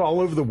spread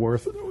all over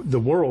the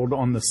world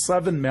on the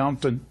 7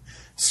 mountain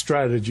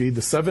strategy,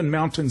 the 7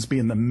 mountains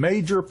being the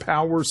major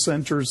power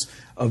centers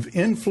of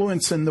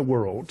influence in the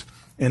world.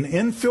 And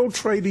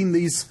infiltrating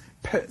these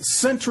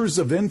centers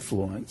of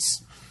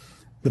influence,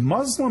 the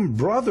Muslim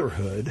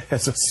Brotherhood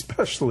has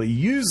especially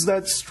used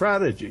that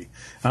strategy.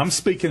 I'm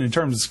speaking in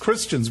terms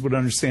Christians would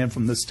understand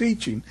from this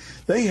teaching.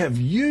 They have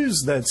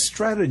used that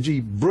strategy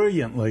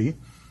brilliantly,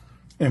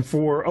 and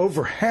for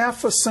over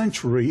half a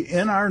century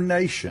in our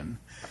nation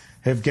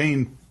have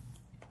gained,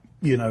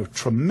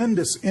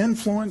 tremendous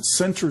influence.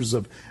 Centers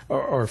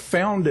are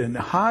found in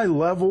high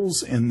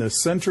levels in the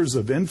centers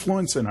of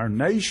influence in our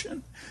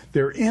nation.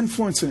 They're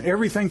influencing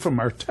everything from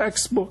our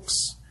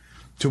textbooks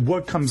to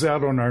what comes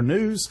out on our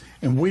news,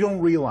 and we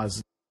don't realize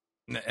it.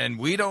 And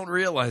we don't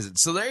realize it.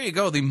 So there you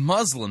go. The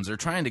Muslims are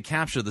trying to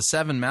capture the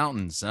 7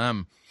 mountains.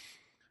 Let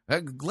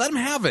them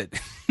have it.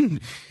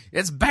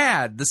 It's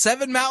bad. The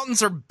 7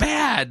 mountains are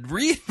bad.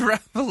 Read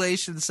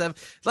Revelation 7.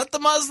 Let the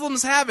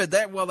Muslims have it.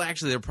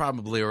 Actually, they're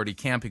probably already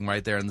camping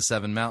right there in the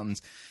 7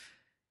 mountains.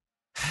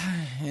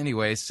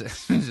 Anyways,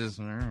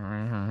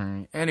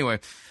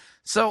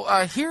 so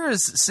here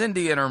is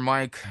Cindy and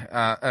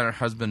her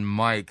husband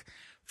Mike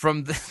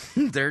from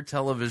their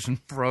television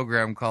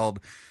program called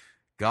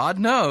God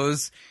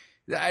Knows.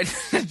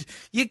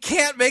 You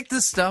can't make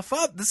this stuff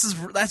up.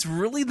 That's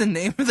really the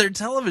name of their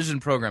television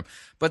program.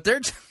 But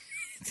they're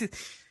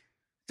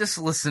just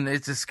listen.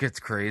 It just gets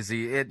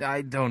crazy.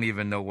 I don't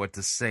even know what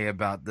to say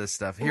about this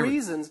stuff.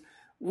 Reasons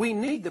we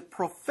need the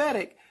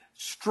prophetic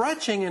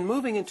stretching and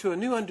moving into a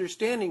new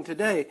understanding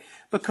today,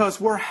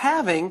 because we're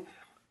having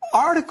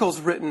articles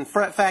written.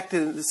 For fact,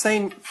 at the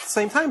same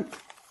time,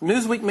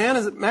 Newsweek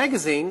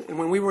magazine, and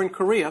when we were in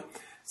Korea,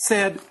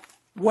 said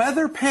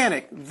weather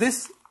panic.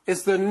 This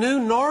is the new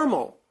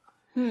normal.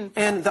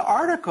 And the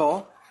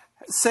article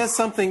says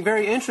something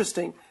very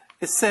interesting.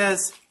 It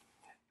says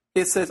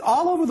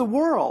all over the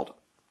world,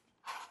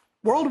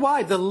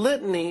 worldwide, the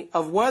litany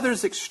of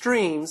weather's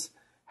extremes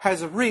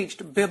has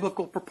reached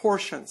biblical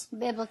proportions.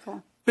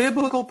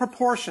 Biblical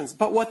proportions.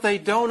 But what they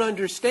don't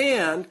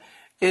understand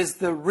is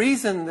the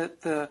reason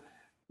that the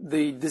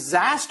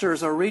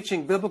disasters are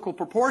reaching biblical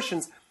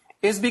proportions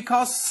is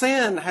because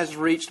sin has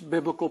reached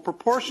biblical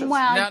proportions.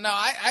 Now,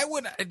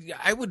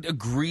 I would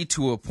agree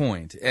to a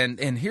point, and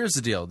here's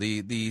the deal: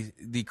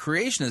 the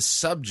creation is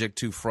subject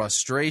to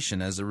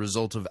frustration as a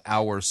result of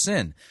our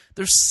sin.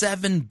 There's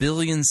 7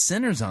 billion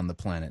sinners on the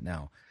planet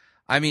now.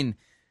 I mean,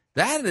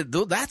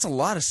 that's a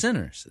lot of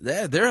sinners.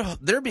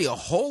 There'd be a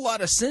whole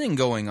lot of sinning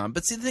going on.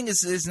 But see, the thing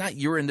is, it's not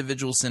your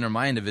individual sin or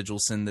my individual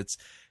sin that's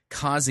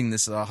causing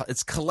this.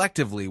 It's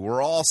collectively,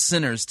 we're all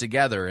sinners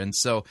together, and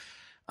so.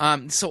 I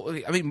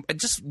mean,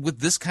 just with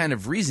this kind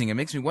of reasoning, it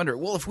makes me wonder.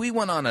 Well, if we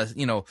went on a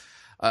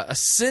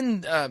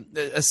sin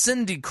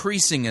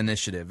decreasing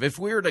initiative, if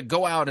we were to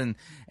go out and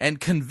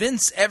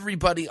convince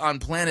everybody on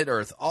planet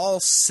Earth, all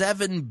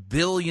 7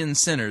 billion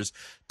sinners,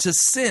 to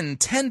sin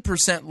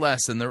 10%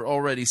 less than they're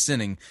already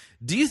sinning,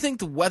 do you think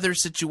the weather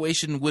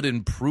situation would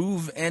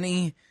improve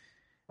any?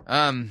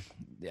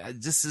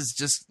 This is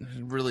just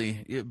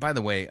really. By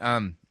the way,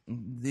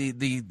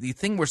 the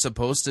thing we're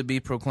supposed to be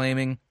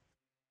proclaiming.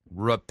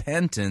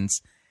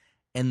 Repentance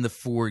and the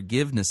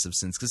forgiveness of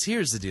sins. Because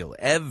here's the deal.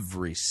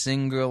 Every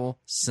single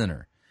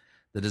sinner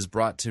that is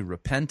brought to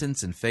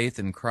repentance and faith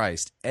in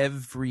Christ,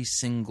 every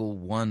single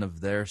one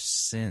of their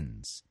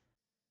sins,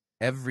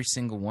 every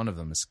single one of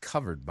them is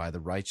covered by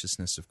the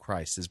righteousness of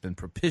Christ, has been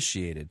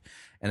propitiated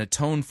and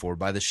atoned for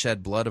by the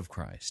shed blood of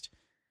Christ.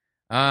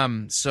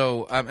 But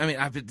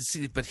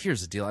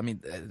here's the deal. I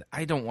mean,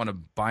 I don't want to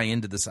buy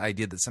into this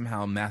idea that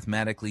somehow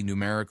mathematically,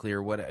 numerically,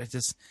 or what.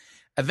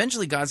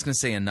 Eventually, God's going to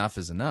say enough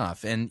is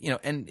enough, and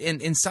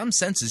in some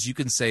senses, you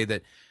can say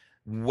that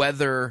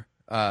weather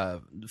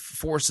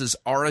forces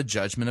are a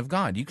judgment of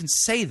God. You can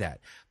say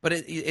that, but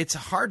it's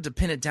hard to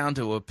pin it down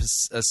to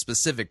a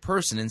specific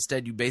person.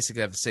 Instead, you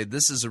basically have to say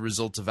this is a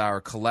result of our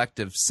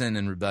collective sin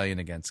and rebellion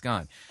against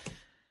God.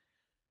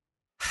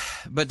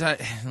 But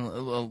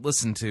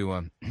listen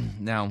to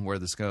now where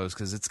this goes,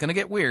 because it's going to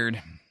get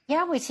weird.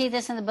 Yeah, we see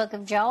this in the book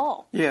of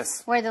Joel.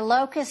 Yes. Where the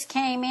locusts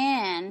came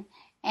in,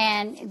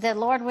 and the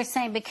Lord was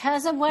saying,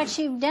 because of what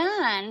you've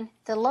done,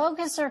 the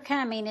locusts are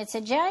coming. It's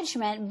a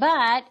judgment,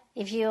 but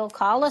if you'll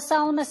call a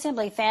solemn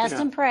assembly, fast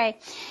and pray,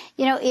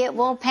 it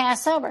will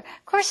pass over.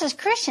 Of course, as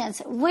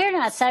Christians, we're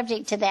not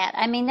subject to that.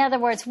 I mean, in other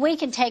words, we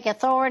can take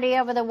authority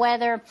over the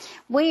weather.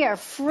 We are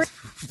free.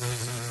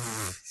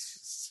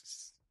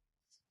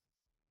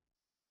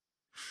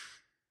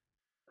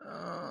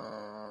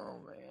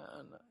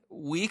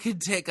 We could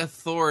take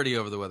authority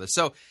over the weather.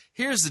 So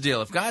here's the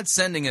deal: if God's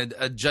sending a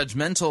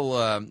judgmental,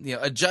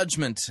 a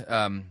judgment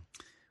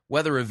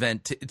weather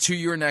event to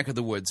your neck of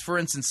the woods, for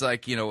instance,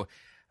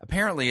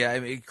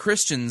 apparently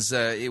Christians,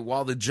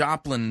 while the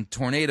Joplin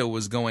tornado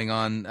was going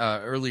on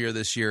earlier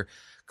this year,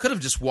 could have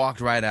just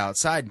walked right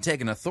outside and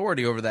taken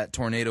authority over that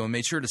tornado and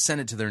made sure to send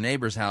it to their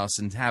neighbor's house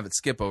and have it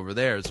skip over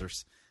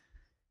theirs.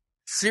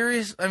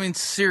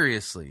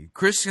 Seriously,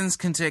 Christians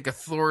can take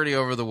authority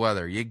over the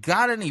weather. You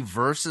got any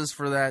verses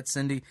for that,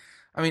 Cindy?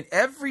 I mean,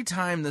 every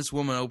time this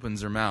woman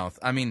opens her mouth,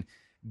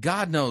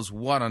 God knows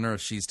what on earth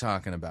she's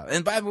talking about.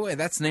 And by the way,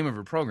 that's the name of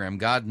her program,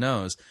 God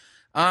Knows.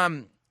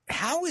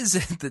 How is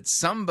it that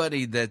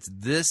somebody that's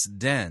this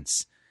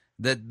dense,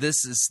 that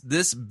this is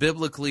this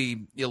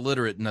biblically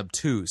illiterate and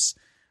obtuse,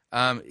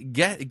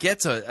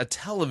 gets a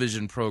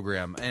television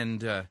program?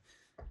 And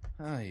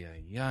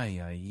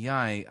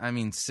I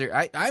mean,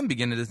 I'm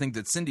beginning to think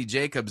that Cindy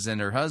Jacobs and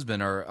her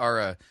husband are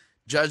a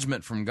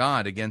judgment from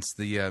God against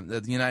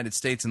the United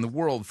States and the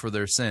world for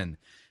their sin.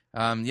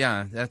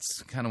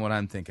 That's kind of what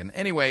I'm thinking.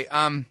 Anyway,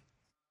 and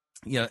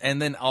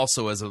then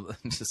also as a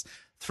just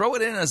throw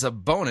it in as a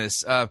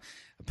bonus.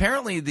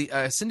 Apparently,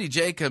 the Cindy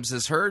Jacobs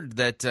has heard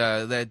that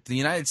the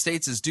United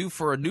States is due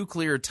for a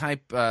nuclear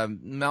type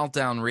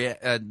meltdown,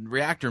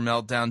 reactor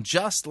meltdown,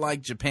 just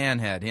like Japan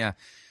had. Yeah.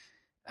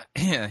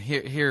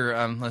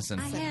 Here, listen.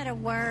 I had a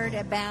word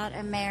about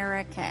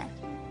America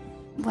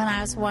when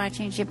I was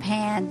watching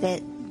Japan,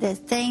 that the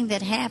thing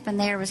that happened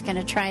there was going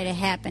to try to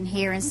happen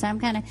here in some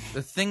kind of...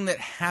 The thing that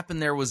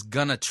happened there was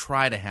going to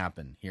try to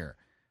happen here.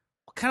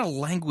 What kind of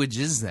language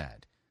is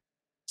that?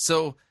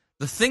 So,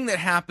 the thing that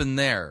happened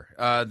there,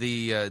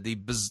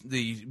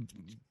 the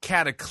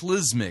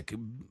cataclysmic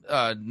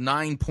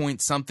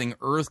 9-point-something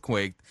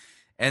earthquake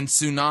and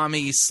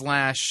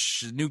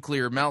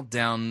tsunami/nuclear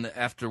meltdown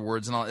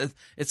afterwards and all,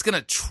 it's going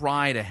to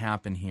try to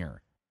happen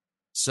here.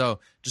 So,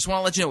 just want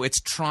to let you know,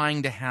 it's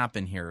trying to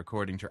happen here,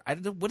 according to her.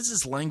 What does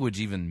this language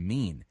even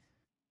mean?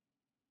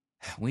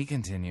 We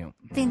continue.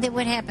 I think that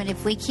would happen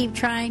if we keep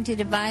trying to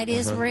divide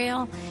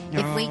Israel,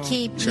 if we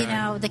keep,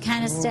 the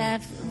kind of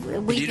stuff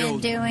we've been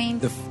doing,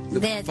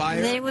 that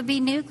there would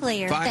be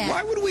nuclear.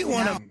 Why would we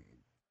want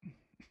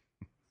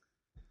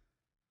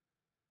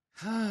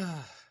to...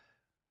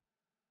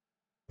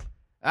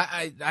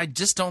 I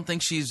just don't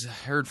think she's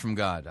heard from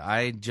God.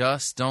 I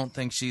just don't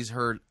think she's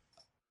heard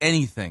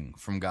anything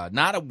from God.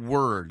 Not a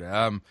word.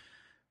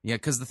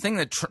 Because the thing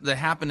that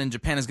happened in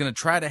Japan is going to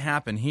try to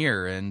happen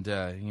here, and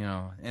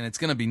and it's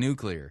going to be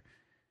nuclear.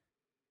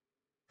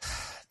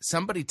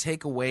 Somebody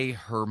take away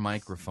her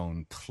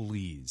microphone,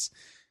 please.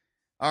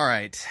 All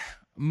right,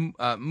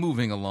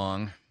 moving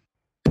along.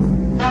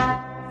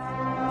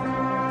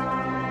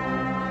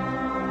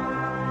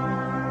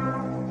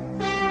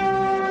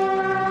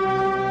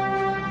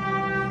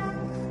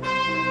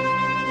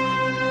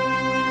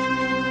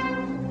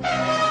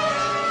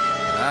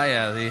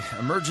 The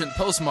emergent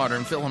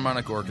postmodern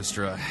Philharmonic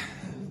Orchestra.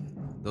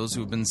 Those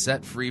who have been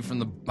set free from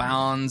the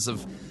bounds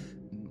of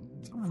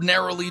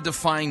narrowly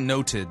defined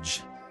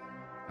notage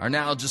are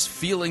now just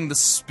feeling the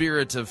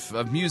spirit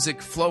of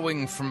music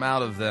flowing from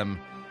out of them.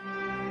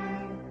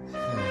 Oh,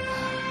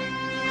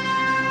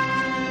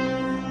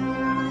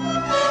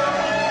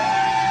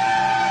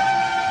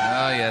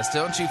 yes.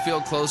 Don't you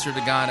feel closer to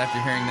God after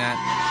hearing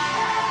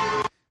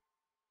that?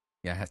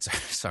 Yeah,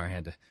 sorry, I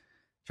had to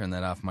turn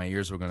that off. My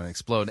ears were going to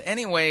explode.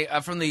 Anyway,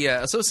 from the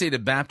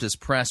Associated Baptist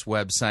Press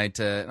website,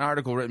 an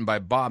article written by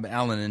Bob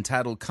Allen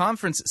entitled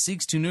 "Conference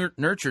Seeks to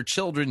Nurture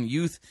Children,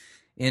 Youth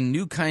in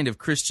New Kind of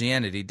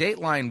Christianity."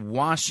 Dateline,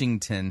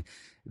 Washington.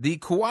 The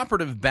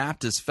Cooperative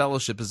Baptist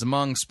Fellowship is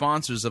among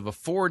sponsors of a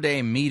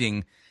 4-day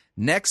meeting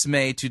next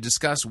May to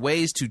discuss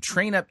ways to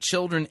train up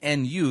children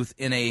and youth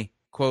in a,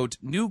 quote,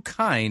 new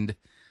kind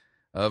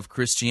of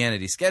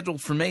Christianity,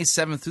 scheduled for May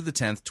 7th through the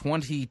 10th,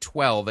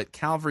 2012, at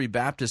Calvary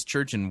Baptist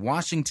Church in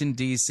Washington,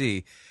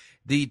 D.C.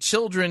 The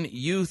Children,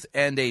 Youth,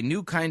 and a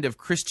New Kind of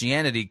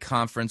Christianity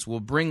Conference will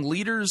bring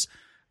leaders,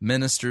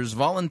 ministers,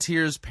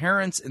 volunteers,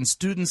 parents, and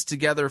students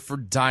together for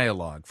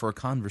dialogue, for a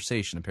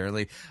conversation,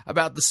 apparently,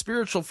 about the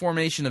spiritual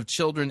formation of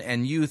children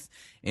and youth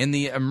in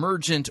the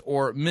emergent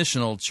or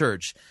missional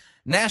church.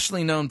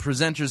 Nationally known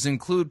presenters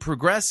include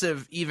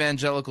progressive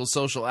evangelical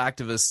social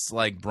activists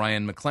like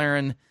Brian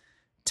McLaren,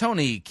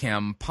 Tony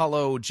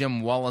Campolo,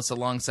 Jim Wallace,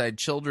 alongside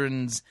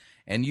children's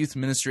and youth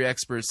ministry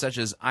experts such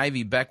as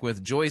Ivy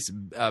Beckwith, Joyce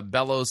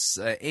Bellos,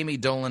 Amy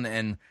Dolan,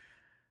 and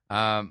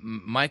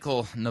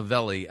Michael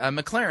Novelli.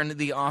 McLaren,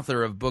 the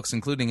author of books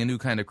including A New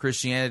Kind of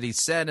Christianity,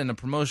 said in a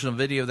promotional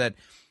video that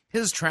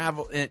in his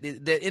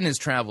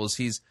travels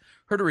he's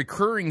heard a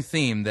recurring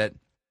theme that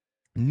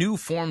new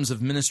forms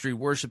of ministry,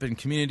 worship, and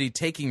community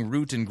taking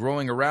root and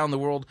growing around the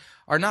world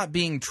are not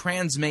being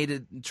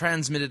transmitted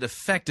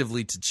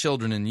effectively to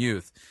children and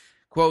youth.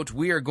 Quote,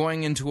 "We are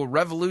going into a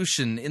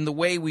revolution in the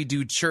way we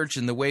do church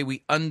and the way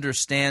we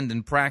understand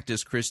and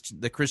practice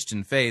the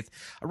Christian faith,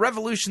 a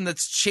revolution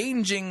that's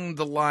changing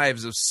the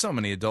lives of so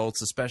many adults,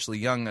 especially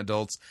young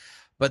adults.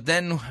 But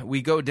then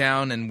we go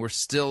down and we're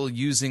still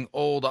using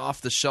old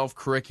off-the-shelf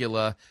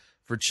curricula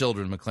for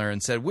children," McLaren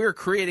said. "We're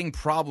creating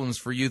problems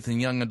for youth and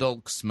young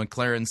adults,"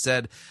 McLaren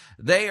said.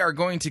 "They are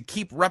going to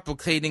keep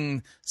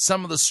replicating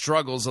some of the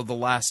struggles of the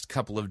last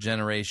couple of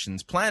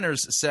generations."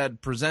 Planners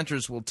said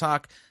presenters will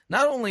talk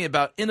not only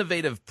about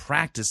innovative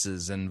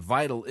practices and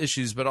vital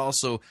issues, but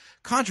also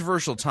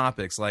controversial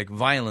topics like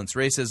violence,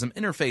 racism,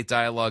 interfaith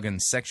dialogue,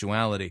 and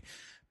sexuality.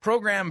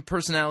 Program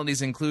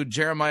personalities include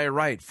Jeremiah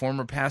Wright,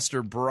 former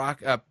pastor to Barack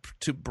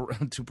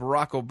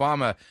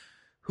Obama,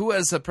 who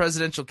as a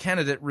presidential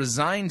candidate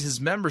resigned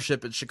his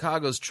membership at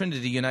Chicago's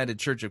Trinity United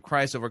Church of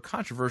Christ over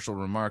controversial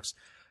remarks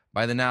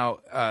by the now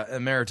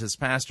emeritus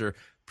pastor.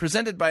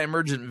 Presented by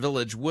Emergent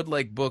Village,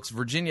 Woodlake Books,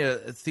 Virginia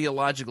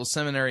Theological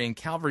Seminary, and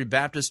Calvary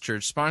Baptist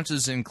Church,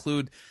 sponsors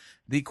include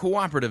The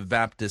Cooperative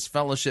Baptist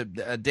Fellowship,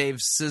 Dave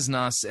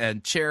Cisnos,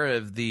 and chair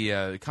of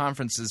the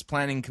conference's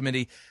planning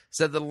committee,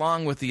 said that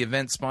along with the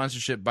event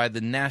sponsorship by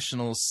the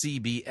National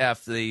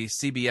CBF, the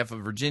CBF of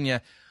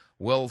Virginia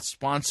will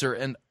sponsor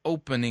an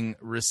opening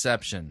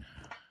reception.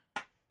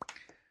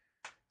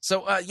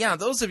 So,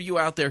 those of you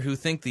out there who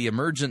think the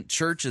emergent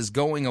church is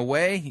going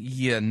away,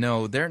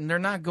 no, they're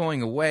not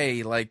going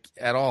away, like,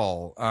 at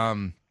all.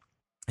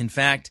 In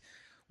fact,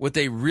 what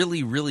they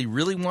really, really,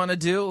 really want to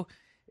do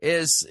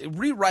is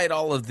rewrite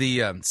all of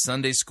the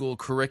Sunday school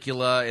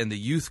curricula and the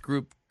youth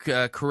group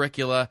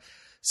curricula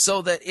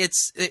so that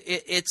it's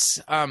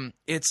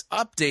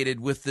updated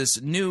with this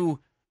new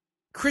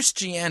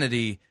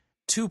Christianity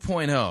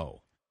 2.0.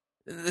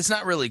 It's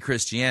not really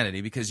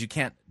Christianity because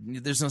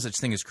there's no such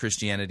thing as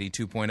Christianity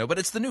 2.0, but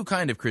it's the new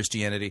kind of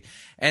Christianity.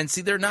 And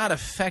see, they're not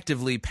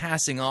effectively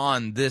passing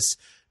on this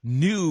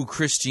new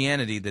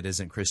Christianity that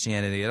isn't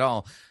Christianity at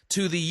all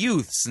to the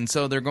youths. And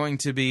so they're going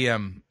to be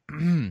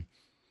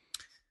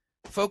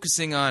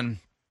focusing on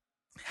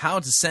how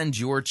to send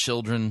your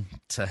children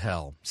to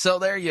hell. So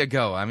there you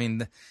go. I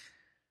mean,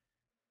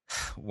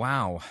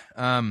 wow.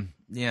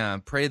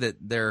 Pray that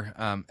their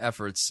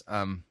efforts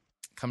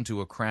come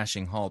to a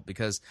crashing halt,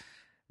 because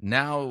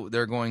now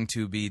they're going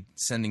to be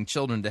sending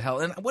children to hell.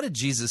 And what did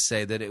Jesus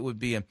say? That it would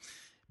be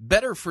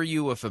better for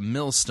you if a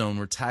millstone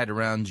were tied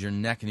around your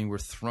neck and you were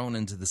thrown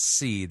into the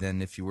sea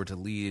than if you were to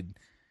lead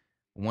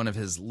one of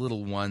his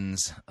little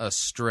ones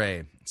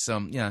astray.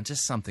 So,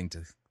 just something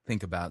to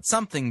think about,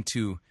 something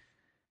to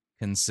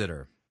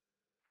consider.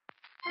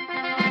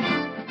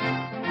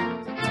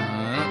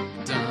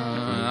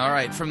 All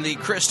right, from the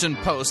Christian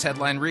Post,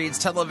 headline reads,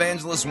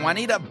 Televangelist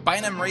Juanita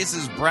Bynum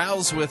raises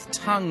brows with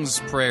tongues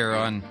prayer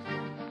on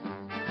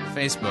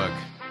Facebook.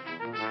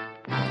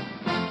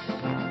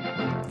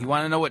 You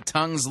want to know what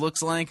tongues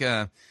looks like?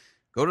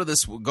 Go to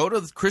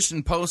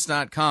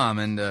ChristianPost.com,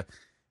 and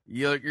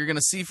you're going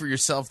to see for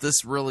yourself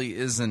this really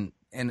isn't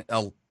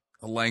a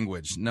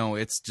language. No,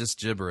 it's just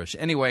gibberish.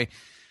 Anyway,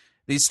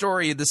 the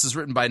story, this is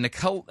written by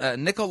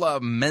Nicola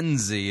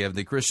Menzi of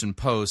the Christian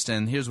Post,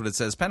 and here's what it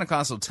says.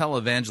 Pentecostal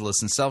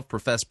televangelist and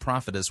self-professed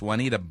prophetess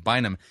Juanita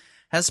Bynum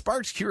has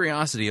sparked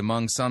curiosity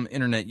among some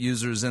internet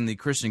users in the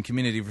Christian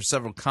community for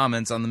several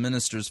comments on the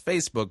minister's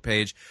Facebook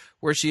page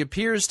where she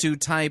appears to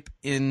type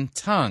in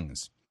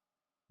tongues.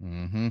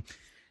 In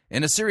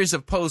a series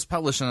of posts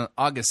published on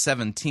August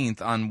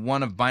 17th on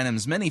one of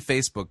Bynum's many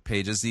Facebook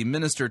pages, the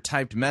minister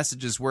typed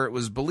messages where it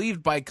was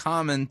believed by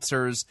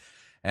commenters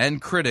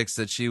and critics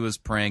that she was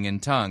praying in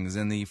tongues.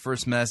 In the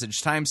first message,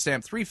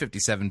 timestamped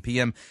 3:57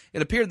 p.m.,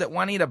 it appeared that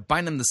Juanita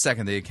Bynum II,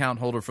 the account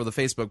holder for the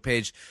Facebook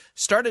page,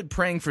 started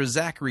praying for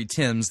Zachary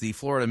Timms, the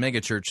Florida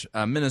megachurch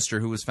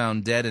minister who was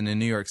found dead in a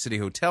New York City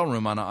hotel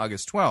room on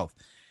August 12th.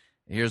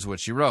 Here's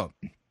what she wrote.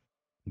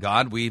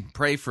 God, we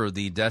pray for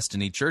the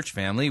Destiny Church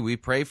family. We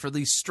pray for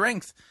the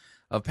strength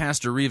of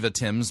Pastor Reva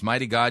Timms.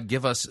 Mighty God,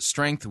 give us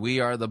strength. We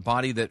are the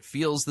body that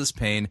feels this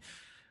pain.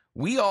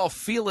 We all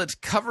feel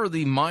it. Cover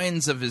the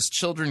minds of his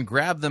children.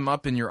 Grab them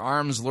up in your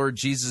arms, Lord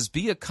Jesus.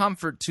 Be a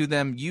comfort to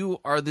them. You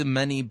are the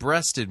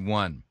many-breasted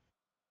one.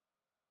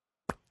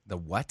 The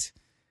what?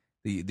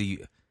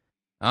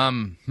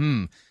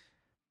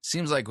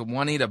 Seems like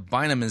Juanita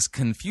Bynum is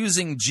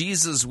confusing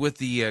Jesus with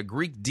the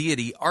Greek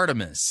deity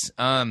Artemis.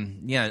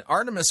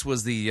 Artemis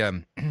was the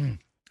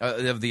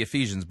of the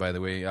Ephesians, by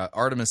the way.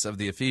 Artemis of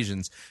the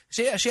Ephesians.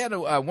 She had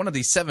one of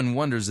the seven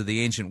wonders of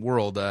the ancient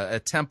world, a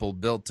temple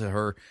built to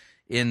her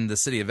in the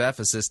city of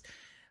Ephesus.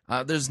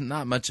 There's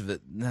not much of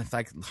it, in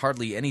fact,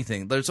 hardly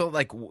anything. There's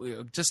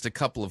just a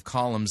couple of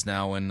columns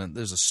now, and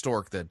there's a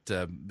stork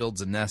that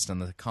builds a nest on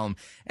the column.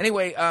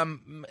 Anyway,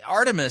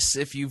 Artemis,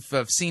 if you've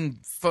seen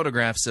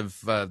photographs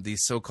of the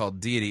so-called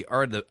deity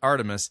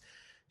Artemis,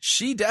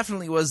 she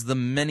definitely was the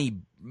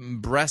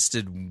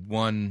many-breasted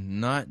one,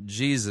 not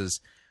Jesus.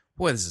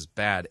 Boy, this is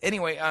bad.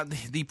 Anyway,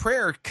 the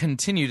prayer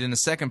continued in a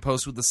second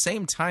post with the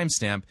same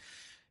timestamp.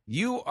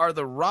 You are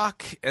the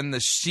rock and the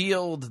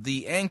shield,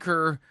 the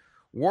anchor.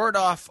 Ward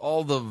off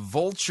all the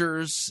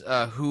vultures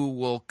who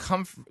will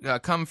come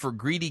for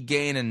greedy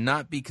gain and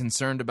not be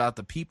concerned about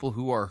the people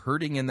who are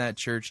hurting in that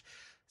church.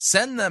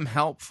 Send them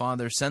help,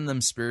 Father. Send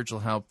them spiritual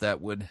help that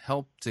would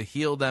help to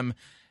heal them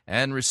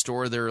and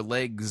restore their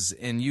legs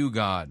in you,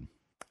 God.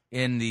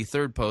 In the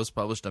third post,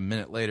 published a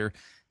minute later,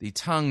 the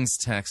tongues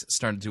text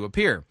started to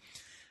appear.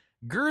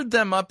 Gird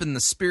them up in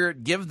the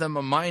Spirit. Give them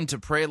a mind to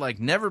pray like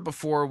never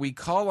before. We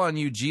call on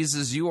you,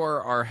 Jesus. You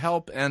are our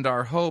help and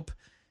our hope.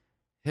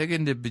 You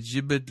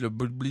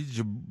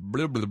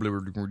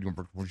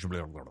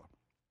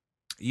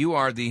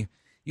are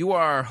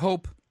our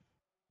hope.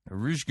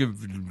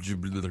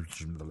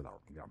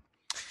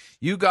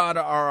 You, God,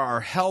 are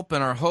our help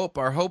and our hope.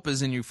 Our hope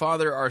is in you,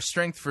 Father, our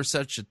strength for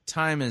such a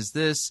time as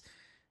this.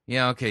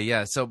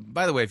 So,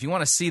 by the way, if you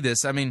want to see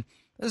this, I mean,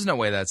 there's no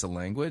way that's a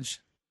language.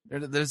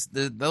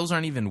 Those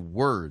aren't even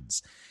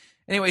words.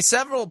 Anyway,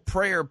 several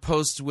prayer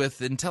posts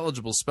with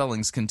intelligible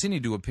spellings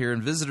continued to appear,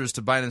 and visitors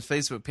to Bynum's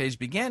Facebook page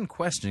began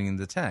questioning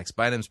the text.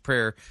 Bynum's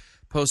prayer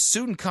post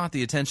soon caught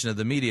the attention of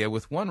the media,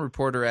 with one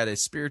reporter at a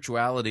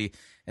spirituality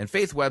and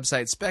faith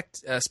website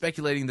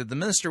speculating that the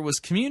minister was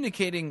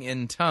communicating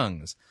in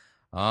tongues.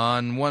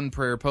 On one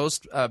prayer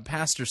post,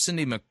 Visitor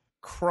Cindy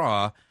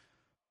McCraw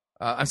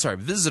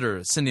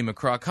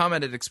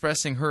commented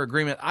expressing her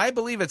agreement. "I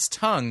believe it's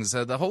tongues,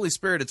 the Holy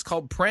Spirit. It's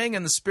called praying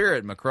in the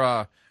Spirit,"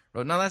 McCraw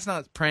wrote. No, that's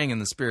not praying in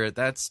the Spirit.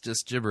 That's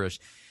just gibberish.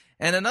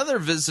 And another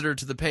visitor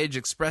to the page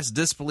expressed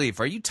disbelief.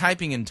 "Are you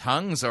typing in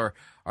tongues, or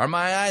are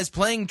my eyes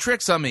playing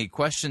tricks on me?"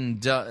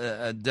 questioned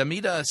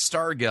Damita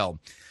Stargell.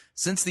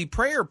 Since the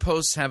prayer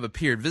posts have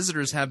appeared,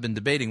 visitors have been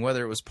debating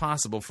whether it was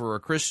possible for a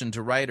Christian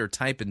to write or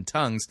type in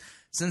tongues,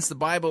 since the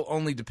Bible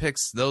only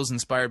depicts those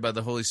inspired by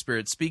the Holy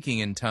Spirit speaking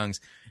in tongues.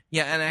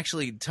 Yeah, and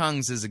actually,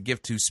 tongues is a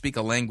gift to speak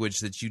a language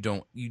that you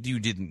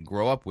didn't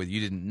grow up with, you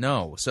didn't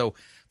know. So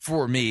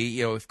for me,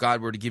 if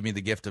God were to give me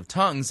the gift of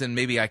tongues, then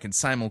maybe I could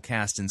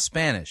simulcast in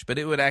Spanish, but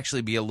it would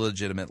actually be a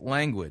legitimate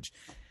language.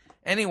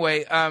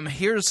 Anyway,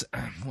 here's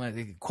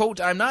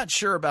quote: "I'm not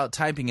sure about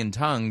typing in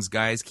tongues,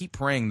 guys. Keep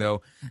praying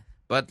though,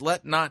 but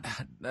let's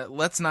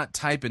not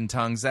type in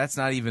tongues. That's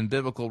not even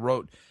biblical,"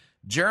 wrote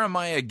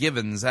Jeremiah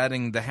Givens,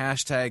 adding the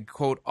hashtag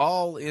quote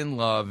 "all in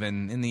love,"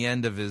 and at the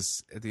end of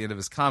his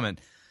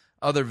comment.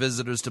 Other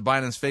visitors to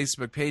Bynum's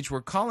Facebook page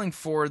were calling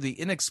for the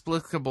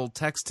inexplicable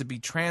text to be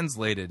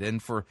translated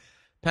and for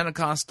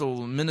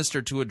Pentecostal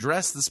minister to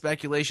address the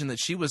speculation that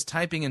she was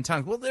typing in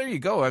tongues. Well, there you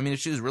go. I mean,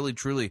 if she was really,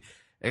 truly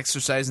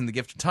exercising the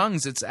gift of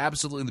tongues, it's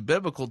absolutely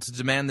biblical to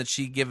demand that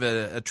she give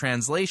a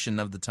translation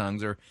of the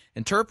tongues or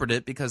interpret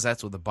it, because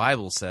that's what the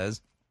Bible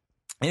says.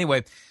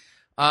 Anyway,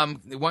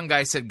 one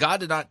guy said,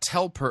 "God did not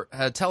tell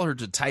her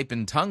to type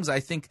in tongues.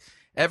 I think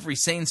every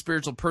sane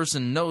spiritual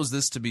person knows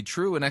this to be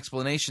true. An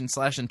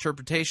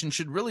explanation/interpretation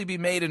should really be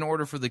made in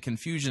order for the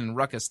confusion and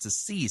ruckus to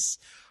cease,"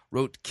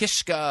 wrote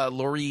Kishka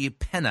Lori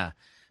Penna.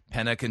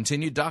 Penna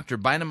continued, "Dr.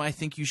 Bynum, I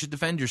think you should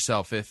defend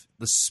yourself. If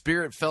the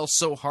Spirit fell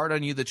so hard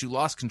on you that you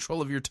lost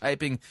control of your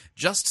typing,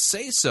 just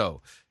say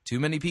so. Too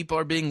many people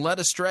are being led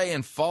astray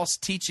in false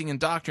teaching and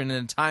doctrine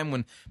in a time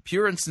when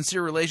pure and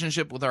sincere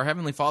relationship with our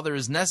Heavenly Father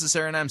is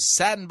necessary, and I'm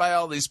saddened by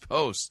all these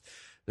posts."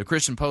 The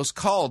Christian Post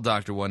called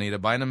Dr. Juanita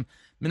Bynum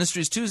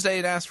Ministries Tuesday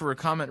and asked for a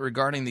comment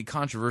regarding the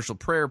controversial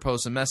prayer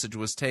post. A message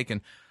was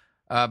taken,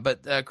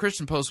 but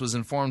Christian Post was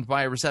informed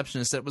by a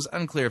receptionist that it was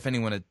unclear if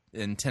anyone had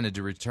intended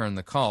to return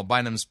the call.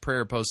 Bynum's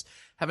prayer posts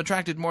have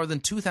attracted more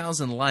than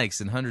 2,000 likes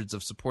and hundreds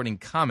of supporting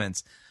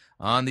comments.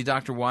 On the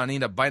Dr.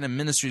 Juanita Bynum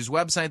Ministries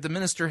website, the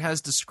minister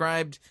is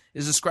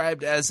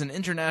described as an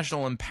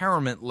international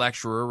empowerment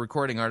lecturer,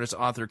 recording artist,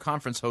 author,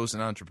 conference host,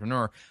 and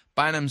entrepreneur.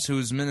 Bynum's,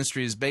 whose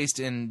ministry is based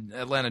in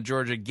Atlanta,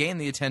 Georgia, gained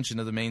the attention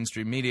of the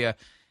mainstream media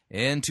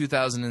in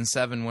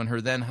 2007 when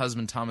her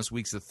then-husband Thomas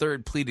Weeks III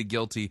pleaded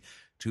guilty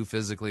to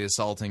physically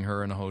assaulting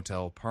her in a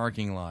hotel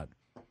parking lot.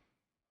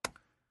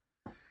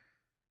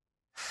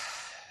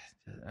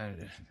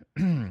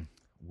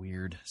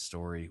 Weird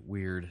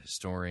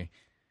story.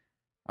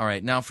 All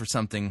right, now for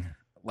something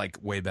like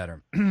way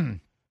better.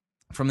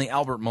 From the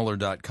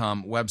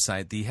AlbertMuller.com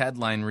website, the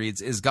headline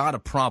reads, "Is God a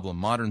Problem?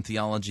 Modern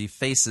Theology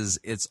Faces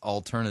Its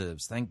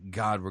Alternatives." Thank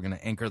God we're going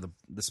to anchor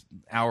this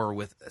hour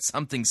with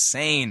something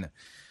sane.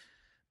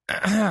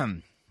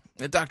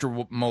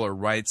 Dr. Muller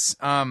writes,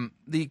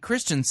 "The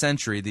Christian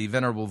Century, the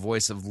venerable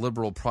voice of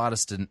liberal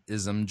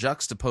Protestantism,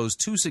 juxtaposed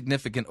two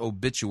significant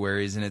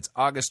obituaries in its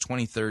August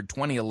 23,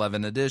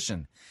 2011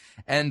 edition.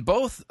 And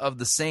both on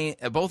the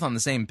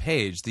same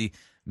page, the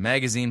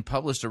magazine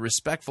published a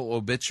respectful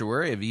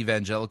obituary of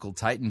evangelical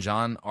titan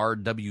John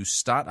R.W.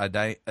 Stott,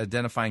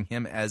 identifying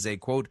him as a,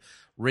 quote,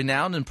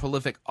 renowned and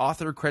prolific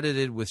author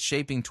credited with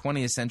shaping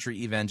 20th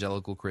century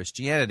evangelical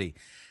Christianity.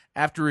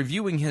 After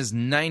reviewing his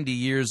 90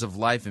 years of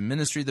life and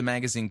ministry, the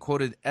magazine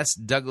quoted S.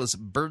 Douglas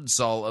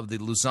Birdsall of the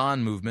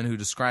Lausanne movement, who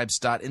described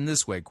Stott in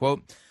this way,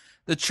 quote,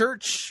 "The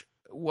church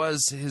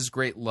was his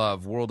great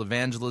love. World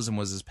evangelism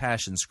was his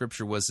passion.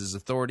 Scripture was his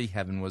authority.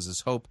 Heaven was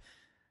his hope.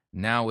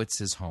 Now it's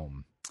his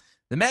home."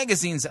 The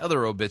magazine's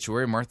other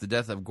obituary marked the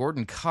death of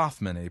Gordon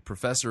Kaufman, a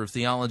professor of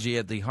theology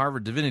at the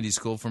Harvard Divinity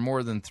School for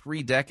more than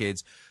 3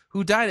 decades,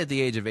 who died at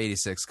the age of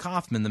 86.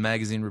 Kaufman, the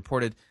magazine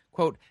reported,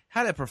 quote,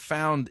 had a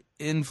profound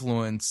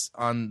influence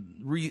on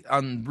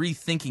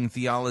rethinking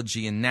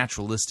theology in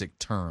naturalistic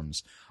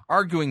terms,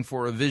 arguing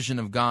for a vision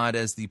of God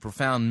as the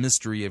profound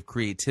mystery of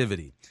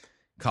creativity.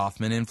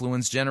 Kaufman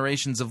influenced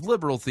generations of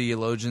liberal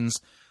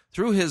theologians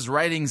through his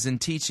writings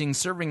and teaching,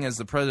 serving as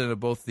the president of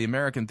both the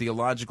American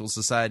Theological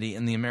Society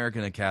and the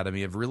American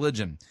Academy of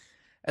Religion.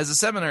 As a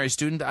seminary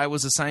student, I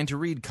was assigned to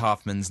read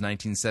Kaufman's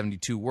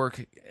 1972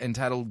 work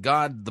entitled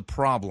God the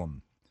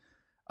Problem,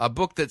 a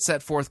book that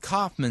set forth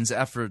Kaufman's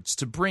efforts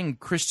to bring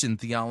Christian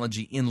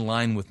theology in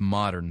line with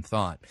modern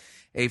thought.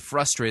 A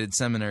frustrated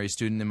seminary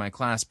student in my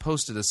class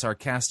posted a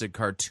sarcastic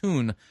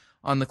cartoon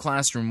on the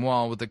classroom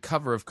wall with the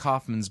cover of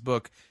Kaufman's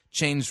book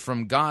changed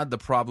from God the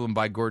Problem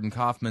by Gordon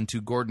Kaufman to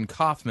Gordon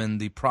Kaufman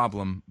the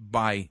Problem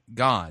by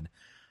God.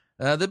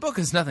 The book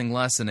is nothing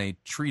less than a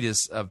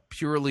treatise of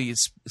purely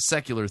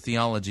secular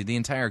theology. The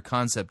entire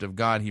concept of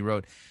God, he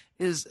wrote,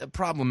 is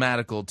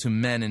problematical to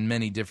men in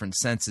many different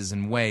senses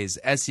and ways.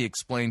 As he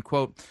explained,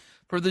 quote,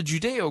 "For the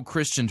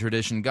Judeo-Christian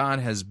tradition, God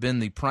has been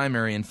the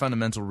primary and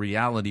fundamental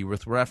reality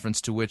with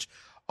reference to which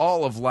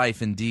all of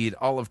life, indeed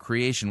all of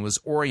creation, was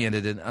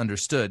oriented and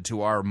understood.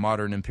 To our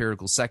modern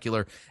empirical,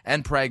 secular,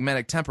 and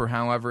pragmatic temper,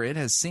 however, it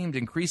has seemed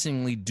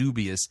increasingly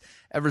dubious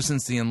ever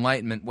since the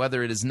Enlightenment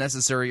whether it is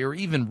necessary or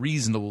even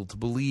reasonable to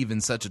believe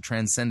in such a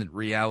transcendent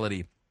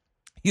reality.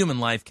 Human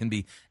life can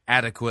be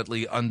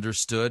adequately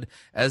understood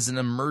as an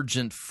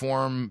emergent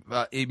from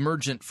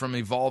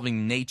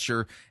evolving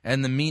nature,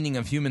 and the meaning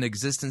of human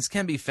existence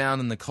can be found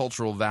in the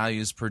cultural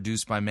values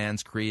produced by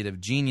man's creative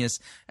genius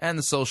and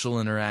the social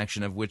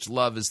interaction of which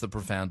love is the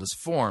profoundest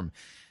form.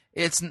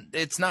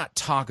 It's not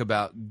talk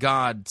about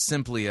God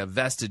simply a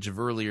vestige of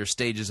earlier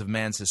stages of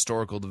man's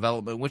historical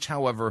development, which,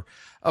 however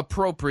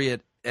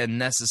appropriate and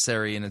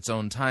necessary in its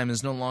own time,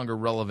 is no longer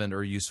relevant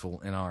or useful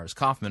in ours."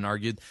 Kaufman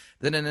argued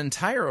that an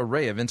entire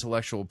array of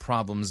intellectual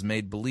problems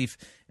made belief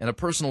in a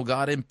personal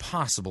God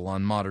impossible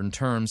on modern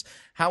terms.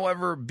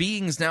 However,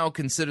 beings now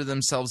consider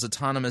themselves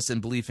autonomous, and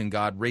belief in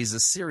God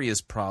raises serious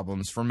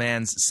problems for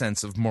man's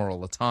sense of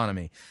moral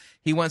autonomy.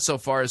 He went so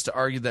far as to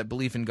argue that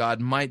belief in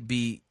God might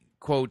be,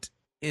 quote,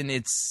 "in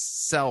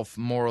itself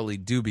morally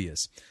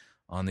dubious."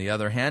 On the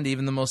other hand,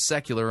 even the most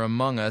secular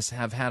among us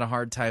have had a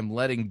hard time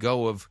letting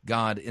go of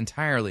God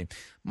entirely.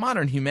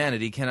 Modern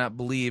humanity cannot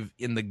believe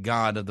in the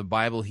God of the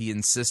Bible, he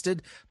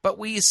insisted, but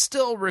we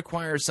still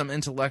require some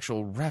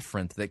intellectual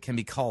referent that can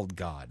be called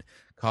God.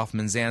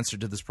 Kaufman's answer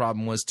to this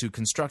problem was to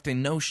construct a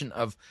notion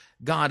of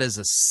God as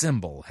a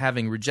symbol,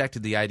 having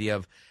rejected the idea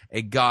of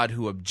a God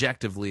who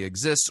objectively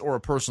exists or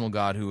a personal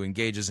God who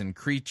engages his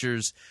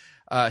creatures.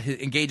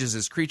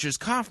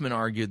 Kaufman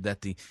argued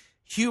that the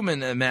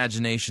human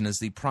imagination is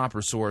the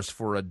proper source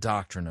for a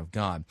doctrine of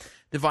God.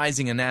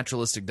 Devising a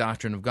naturalistic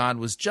doctrine of God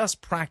was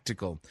just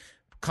practical,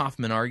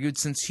 Kaufman argued,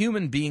 since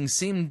human beings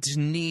seem to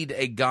need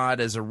a God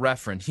as a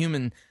referent.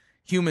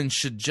 Humans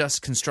should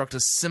just construct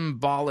a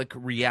symbolic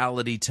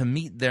reality to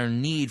meet their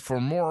need for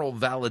moral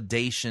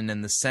validation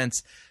and the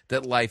sense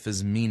that life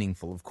is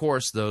meaningful. Of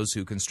course, those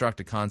who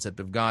construct a concept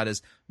of God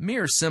as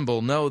mere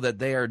symbol know that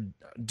they are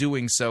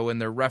doing so,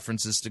 and their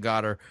references to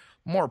God are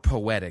more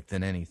poetic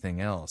than anything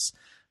else.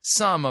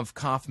 Some of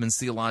Kaufman's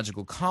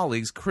theological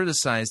colleagues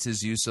criticized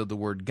his use of the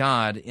word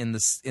God in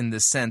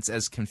this sense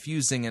as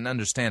confusing, and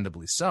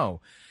understandably so.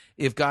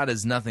 If God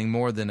is nothing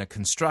more than a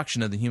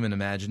construction of the human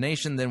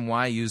imagination, then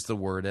why use the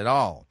word at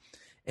all?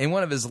 In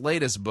one of his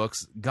latest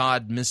books,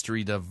 God,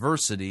 Mystery,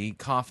 Diversity,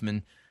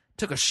 Kaufman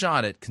took a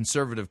shot at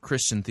conservative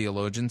Christian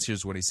theologians.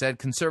 Here's what he said: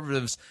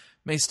 "Conservatives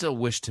may still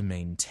wish to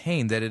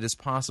maintain that it is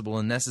possible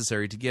and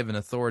necessary to give an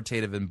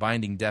authoritative and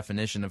binding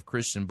definition of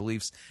Christian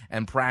beliefs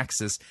and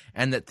praxis,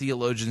 and that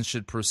theologians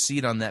should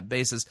proceed on that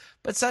basis,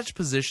 but such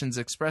positions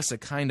express a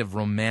kind of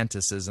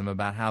romanticism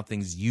about how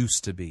things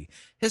used to be.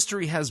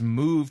 History has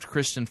moved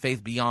Christian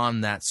faith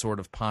beyond that sort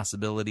of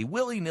possibility.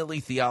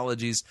 Willy-nilly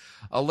theologies,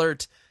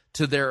 alert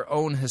to their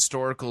own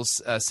historical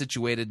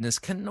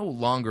situatedness, can no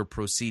longer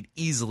proceed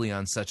easily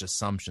on such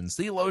assumptions.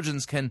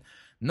 Theologians can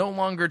no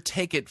longer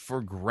take it for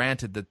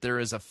granted that there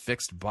is a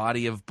fixed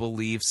body of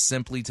beliefs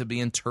simply to be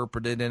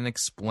interpreted and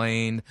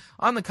explained.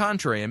 On the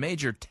contrary, a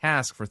major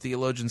task for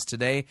theologians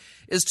today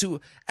is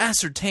to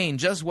ascertain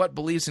just what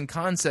beliefs and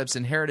concepts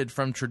inherited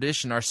from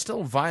tradition are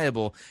still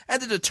viable,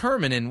 and to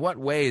determine in what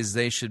ways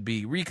they should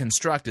be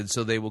reconstructed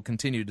so they will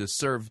continue to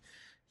serve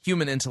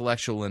human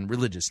intellectual and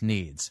religious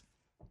needs."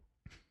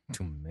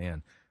 Oh,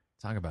 man,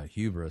 talk about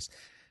hubris.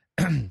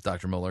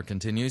 Dr. Muller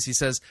continues. He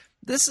says,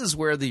 "This is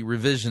where the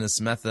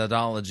revisionist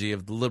methodology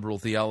of the liberal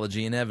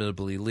theology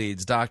inevitably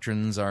leads.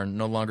 Doctrines are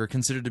no longer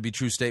considered to be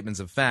true statements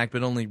of fact,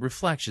 but only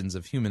reflections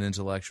of human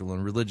intellectual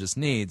and religious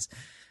needs.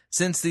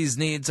 Since these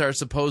needs are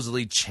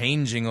supposedly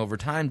changing over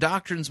time,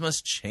 doctrines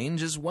must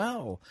change as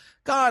well.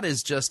 God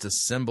is just a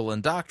symbol,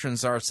 and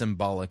doctrines are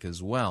symbolic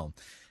as well."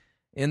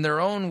 In their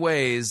own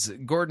ways,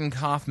 Gordon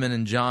Kaufman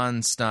and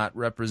John Stott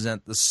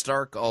represent the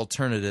stark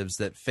alternatives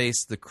that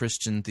face the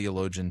Christian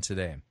theologian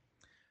today.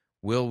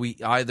 Will we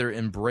either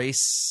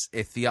embrace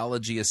a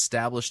theology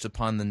established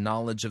upon the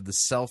knowledge of the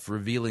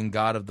self-revealing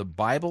God of the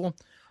Bible,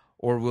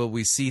 or will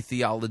we see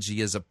theology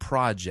as a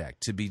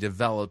project to be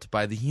developed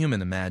by the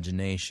human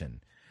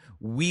imagination?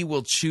 We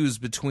will choose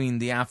between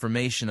the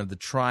affirmation of the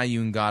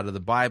triune God of the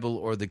Bible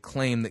or the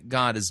claim that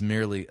God is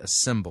merely a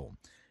symbol.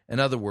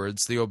 In other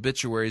words, the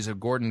obituaries of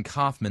Gordon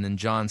Kaufman and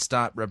John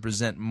Stott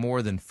represent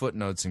more than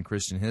footnotes in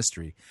Christian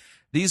history.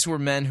 These were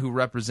men who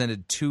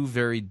represented two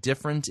very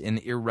different and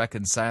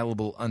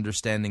irreconcilable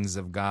understandings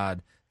of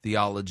God,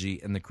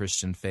 theology, and the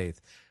Christian faith.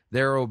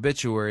 Their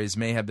obituaries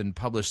may have been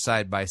published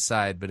side by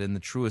side, but in the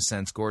truest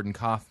sense, Gordon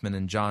Kaufman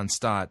and John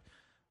Stott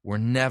were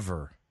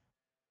never,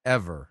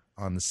 ever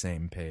on the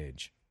same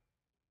page.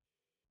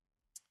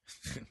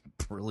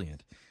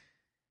 Brilliant.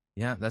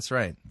 Yeah, that's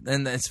right.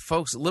 And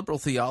folks, liberal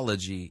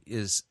theology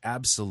is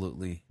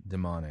absolutely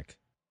demonic.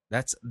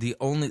 That's the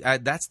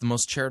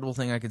most charitable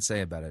thing I could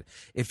say about it.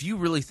 If you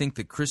really think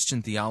that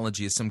Christian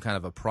theology is some kind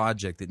of a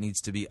project that needs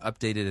to be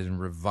updated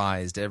and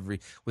revised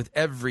with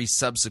every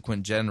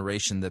subsequent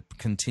generation that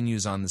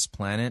continues on this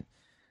planet,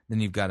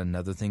 then you've got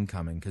another thing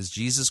coming. Because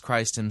Jesus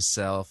Christ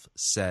himself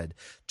said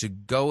to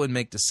go and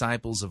make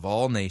disciples of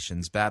all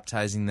nations,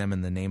 baptizing them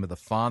in the name of the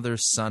Father,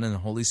 Son, and the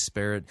Holy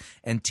Spirit,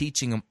 and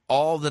teaching them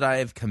all that I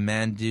have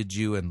commanded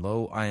you, and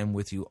lo, I am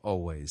with you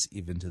always,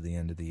 even to the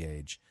end of the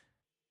age.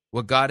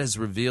 What God has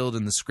revealed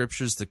in the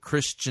Scriptures, the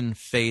Christian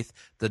faith,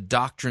 the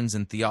doctrines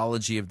and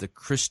theology of the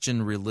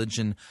Christian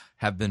religion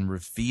have been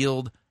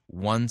revealed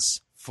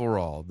once for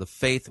all. The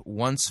faith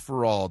once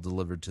for all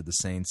delivered to the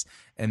saints.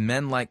 And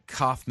men like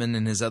Kaufman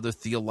and his other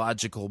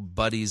theological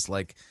buddies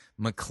like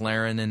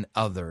McLaren and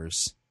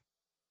others,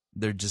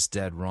 they're just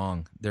dead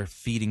wrong. They're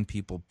feeding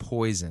people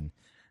poison.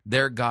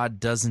 Their God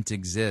doesn't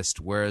exist,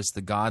 whereas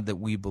the God that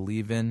we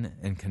believe in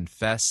and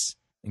confess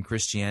in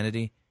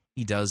Christianity,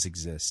 he does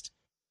exist.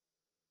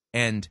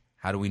 And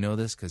how do we know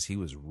this? Because he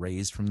was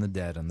raised from the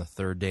dead on the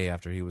third day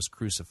after he was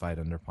crucified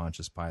under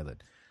Pontius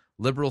Pilate.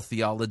 Liberal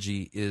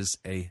theology is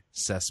a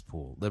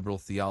cesspool. Liberal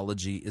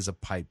theology is a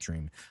pipe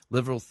dream.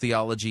 Liberal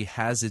theology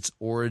has its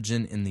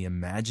origin in the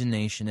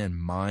imagination and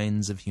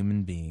minds of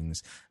human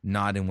beings,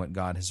 not in what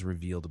God has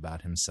revealed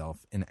about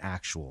himself in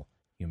actual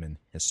human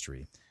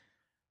history.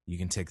 You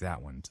can take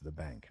that one to the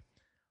bank.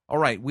 All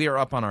right, we are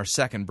up on our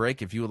second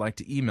break. If you would like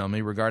to email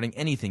me regarding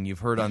anything you've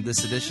heard on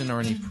this edition or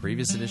any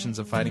previous editions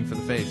of Fighting for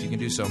the Faith, you can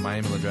do so. My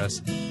email address,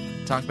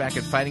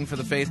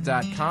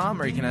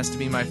 talkback@fightingforthefaith.com, or you can ask to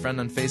be my friend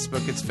on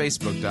Facebook. It's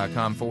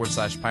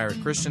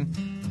facebook.com/Pirate Christian,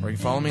 or you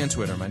can follow me on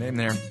Twitter. My name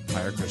there,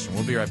 Pirate Christian.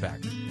 We'll be right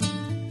back.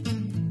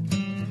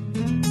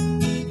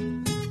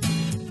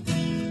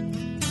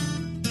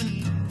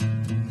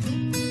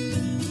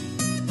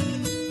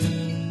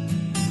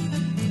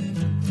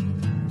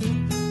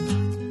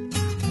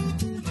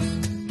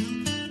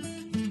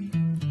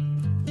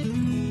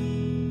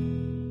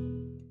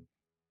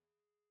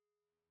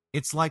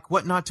 It's like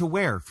what not to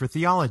wear for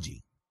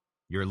theology.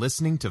 You're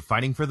listening to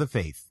Fighting for the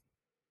Faith.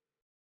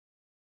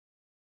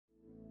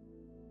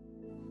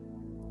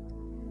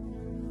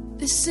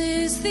 This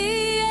is the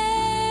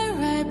air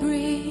I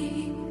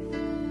breathe.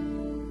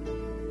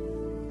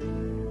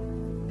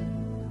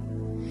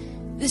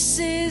 This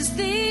is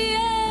the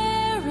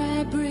air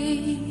I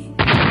breathe.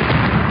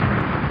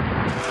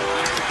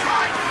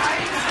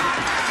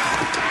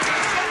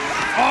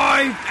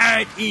 I've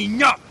had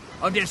enough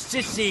of this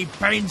sissy,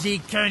 pansy,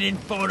 cannon,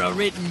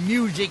 photo-written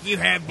music you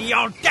have the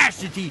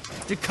audacity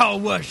to call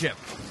worship.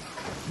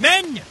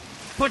 Men,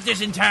 put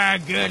this entire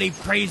girly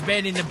praise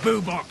band in the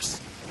boo box.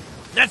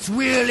 Let's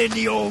wheel in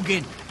the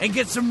organ and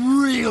get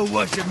some real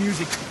worship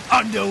music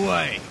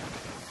underway.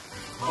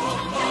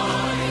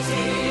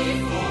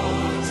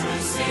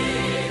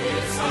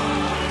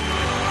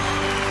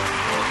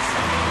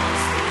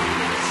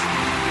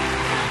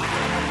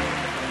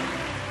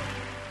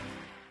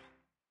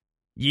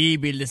 Ye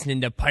be listening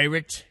to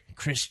Pirate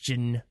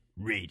Christian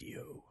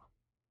Radio.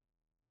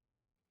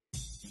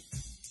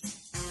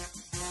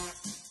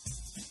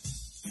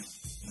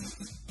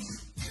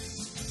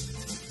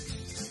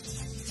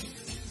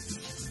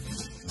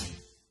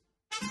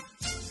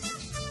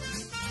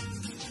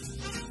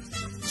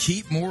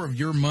 Keep more of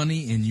your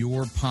money in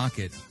your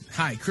pocket.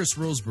 Hi, Chris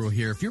Roseborough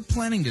here. If you're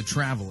planning to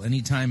travel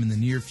anytime in the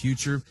near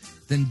future,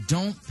 then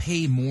don't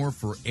pay more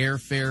for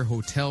airfare,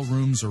 hotel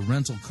rooms, or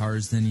rental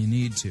cars than you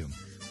need to.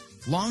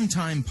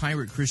 Longtime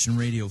Pirate Christian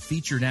Radio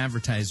featured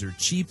advertiser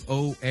Cheap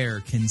O Air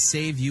can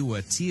save you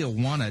a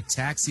Tijuana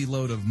taxi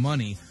load of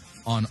money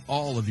on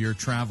all of your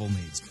travel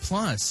needs.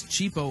 Plus,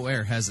 Cheap O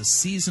Air has a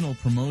seasonal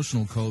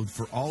promotional code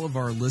for all of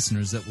our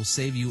listeners that will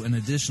save you an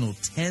additional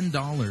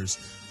 $10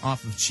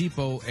 off of Cheap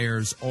O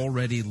Air's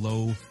already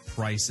low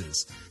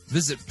prices.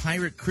 Visit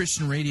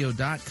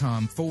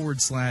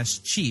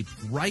piratechristianradio.com/cheap.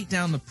 Write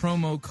down the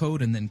promo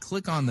code and then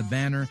click on the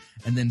banner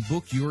and then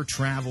book your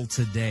travel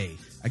today.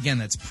 Again,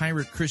 that's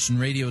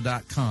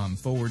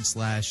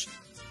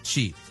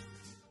piratechristianradio.com/cheap.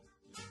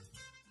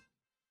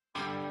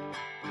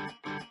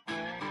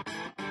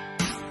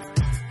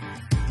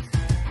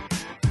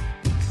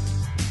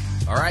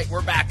 All right,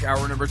 we're back.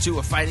 Hour number 2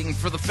 of Fighting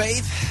for the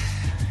Faith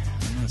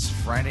on this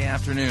Friday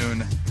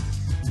afternoon.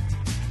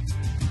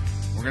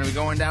 We're going to be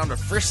going down to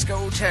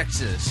Frisco,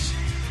 Texas.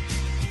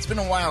 It's been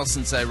a while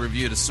since I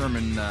reviewed a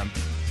sermon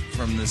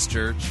from this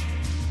church.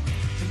 I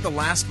think the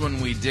last one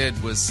we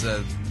did was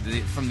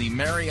from the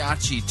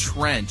Mariachi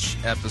Trench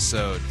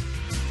episode.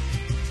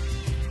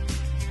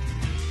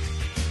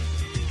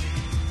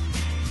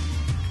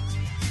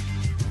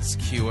 Let's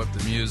cue up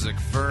the music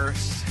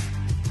first.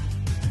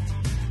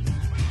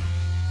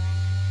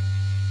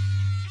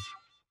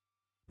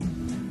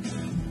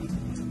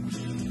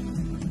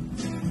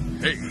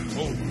 Hey,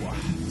 ho.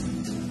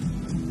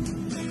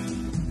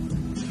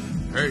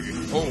 Hey,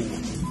 ho.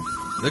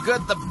 The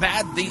good, the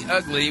bad, the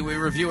ugly. We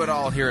review it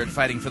all here at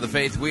Fighting for the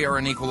Faith. We are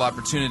an equal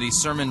opportunity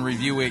sermon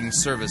reviewing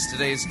service.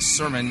 Today's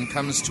sermon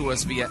comes to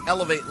us via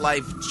Elevate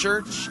Life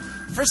Church,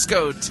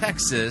 Frisco,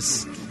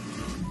 Texas.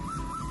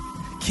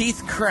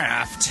 Keith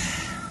Kraft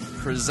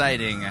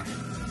presiding.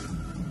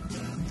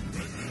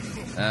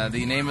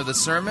 The name of the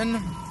sermon?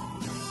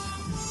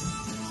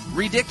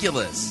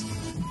 Ridiculous.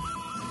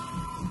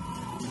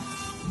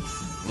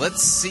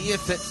 Let's see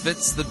if it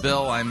fits the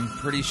bill. I'm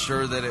pretty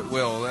sure that it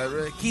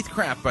will. Keith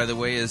Kraft, by the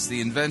way, is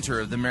the inventor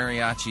of the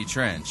mariachi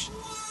trench.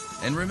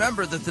 And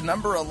remember that the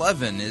number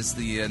 11 is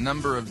the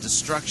number of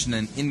destruction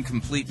and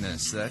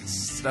incompleteness. That's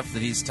stuff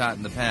that he's taught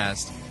in the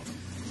past.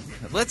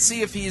 Let's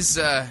see if he's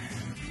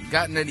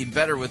gotten any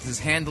better with his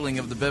handling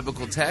of the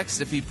biblical text,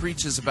 if he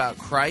preaches about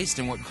Christ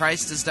and what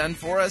Christ has done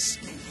for us,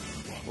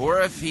 or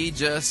if he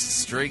just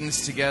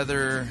strings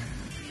together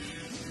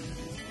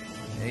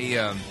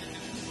a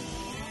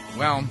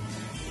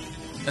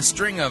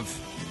string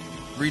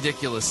of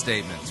ridiculous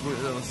statements.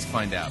 Let's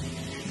find out.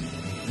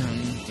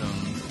 Dun, dun,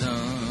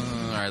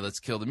 dun. All right, let's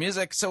kill the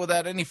music. So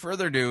without any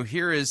further ado,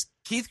 here is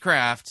Keith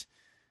Kraft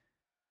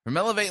from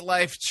Elevate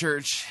Life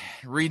Church,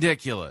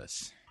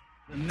 Ridiculous.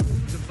 The new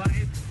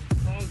device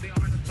called the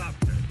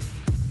ornithopter.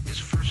 His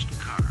first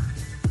car,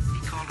 he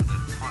called it a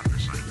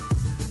quadricycle.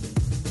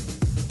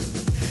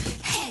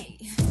 Hey!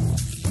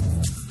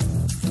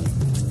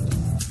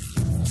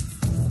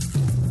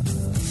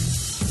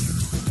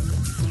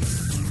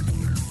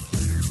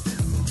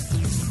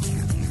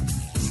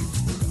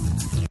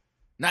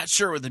 Not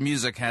sure what the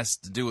music has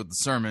to do with the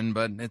sermon,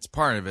 but it's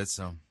part of it,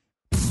 so.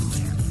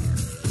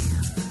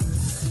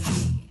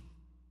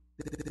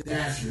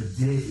 That's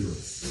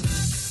ridiculous.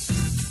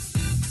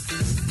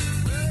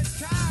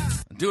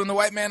 Doing the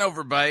white man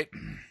overbite.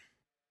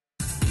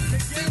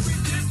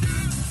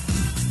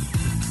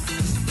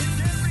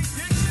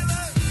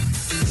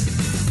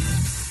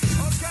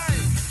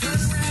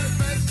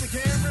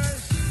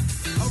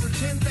 Over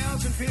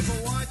 10,000 people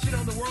watching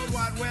on the World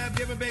Wide Web.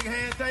 Give a big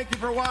hand. Thank you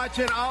for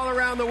watching all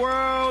around the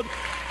world.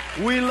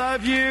 We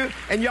love you.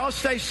 And y'all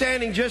stay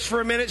standing just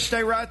for a minute.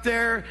 Stay right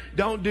there.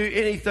 Don't do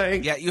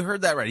anything. Yeah, you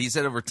heard that right. He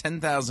said over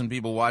 10,000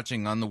 people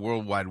watching on the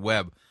World Wide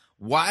Web.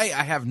 Why?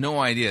 I have no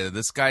idea.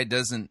 This guy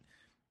doesn't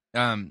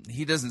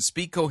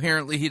speak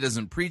coherently. He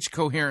doesn't preach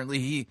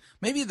coherently.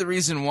 Maybe the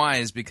reason why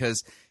is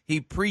because he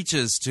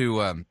preaches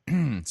to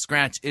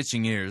scratch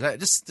itching ears.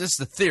 Just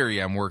the theory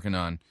I'm working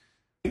on.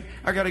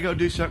 I got to go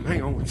do something.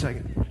 Hang on one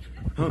second.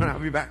 Hold on, I'll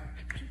be back.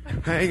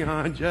 Hang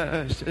on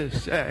just a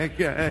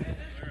second.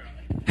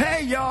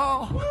 Hey,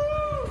 y'all.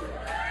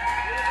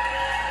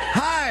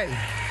 Hi.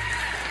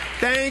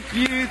 Thank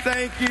you,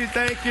 thank you,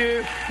 thank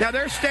you. Now,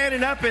 they're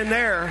standing up in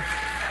there.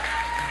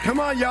 Come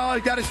on, y'all.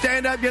 You got to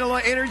stand up, get a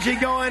little energy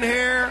going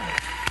here.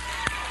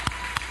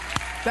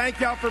 Thank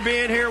y'all for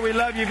being here. We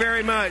love you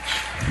very much.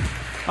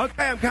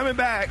 Okay, I'm coming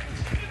back.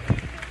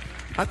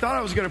 I thought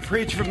I was going to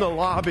preach from the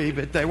lobby,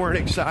 but they weren't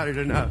excited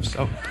enough,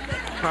 so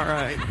all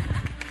right.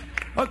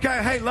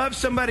 Okay, hey, love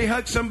somebody,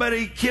 hug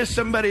somebody, kiss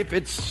somebody if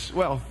it's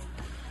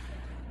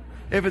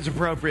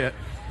appropriate.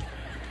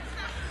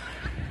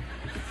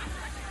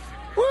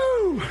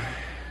 Woo!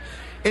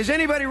 Is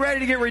anybody ready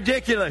to get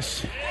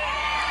ridiculous?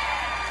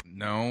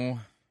 No.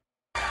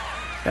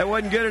 That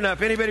wasn't good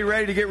enough. Anybody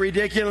ready to get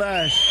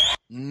ridiculous?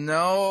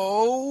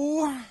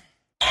 No.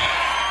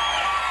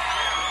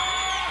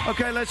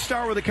 Okay, let's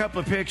start with a couple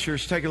of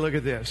pictures. Take a look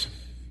at this.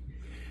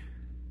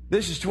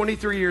 This is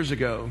 23 years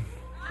ago.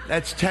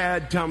 That's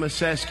Tad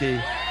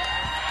Tomaseski.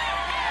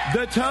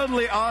 The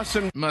totally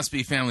awesome... Must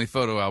be family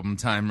photo album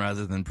time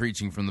rather than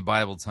preaching from the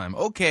Bible time.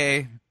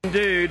 Okay.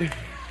 Dude,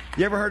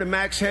 you ever heard of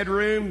Max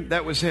Headroom?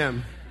 That was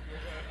him.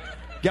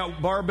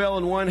 Got barbell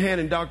in one hand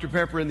and Dr.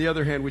 Pepper in the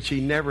other hand, which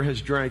he never has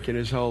drank in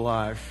his whole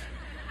life.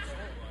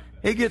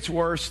 It gets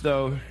worse,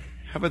 though.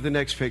 How about the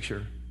next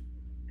picture?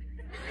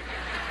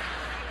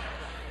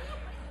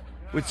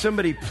 Would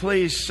somebody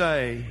please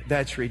say,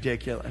 that's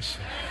ridiculous?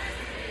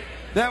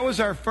 That was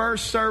our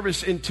first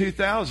service in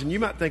 2000. You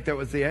might think that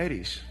was the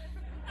 80s.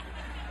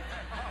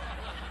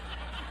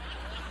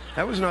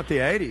 That was not the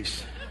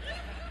 80s.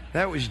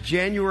 That was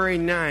January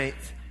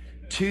 9th,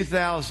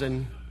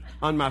 2000,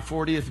 on my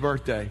 40th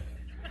birthday.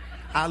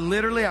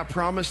 I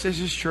promise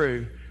this is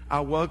true. I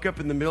woke up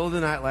in the middle of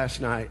the night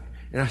last night,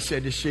 and I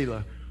said to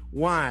Sheila,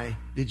 why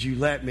did you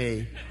let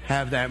me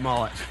have that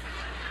mullet?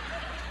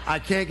 I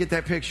can't get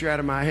that picture out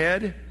of my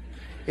head.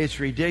 It's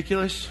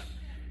ridiculous,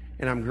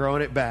 and I'm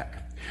growing it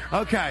back.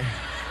 Okay.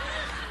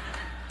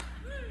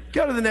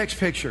 Go to the next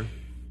picture.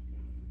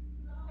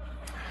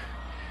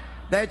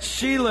 That's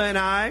Sheila and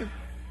I.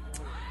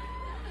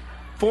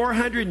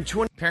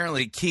 420.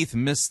 Apparently, Keith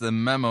missed the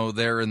memo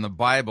there in the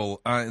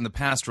Bible, in the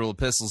pastoral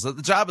epistles. That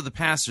the job of the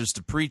pastor is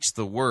to preach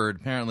the word.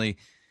 Apparently,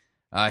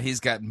 he's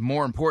got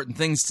more important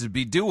things to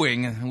be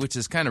doing, which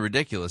is kind of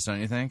ridiculous,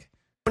 don't you think?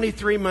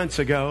 23 months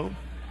ago,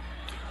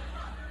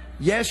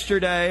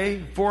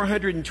 yesterday,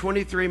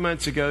 423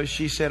 months ago,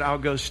 she said, I'll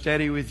go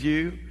steady with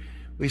you.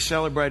 We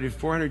celebrated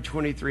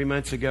 423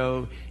 months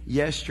ago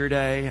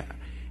yesterday,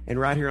 and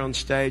right here on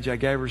stage, I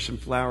gave her some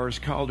flowers,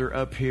 called her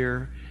up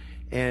here,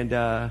 and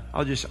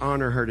I'll just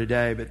honor her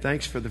today. But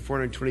thanks for the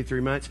 423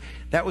 months.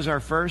 That was our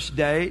first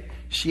date.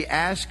 She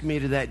asked me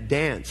to that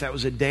dance. That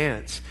was a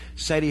dance,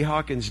 Sadie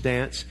Hawkins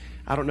dance.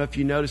 I don't know if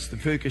you noticed the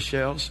puka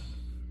shells.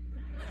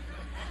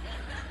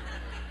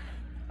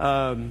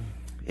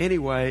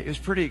 Anyway, it was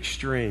pretty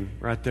extreme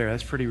right there.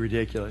 That's pretty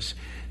ridiculous.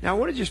 Now, I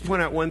want to just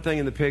point out one thing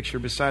in the picture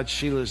besides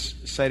Sheila's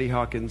Sadie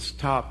Hawkins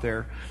top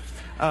there.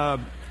 I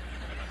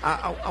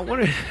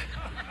wanted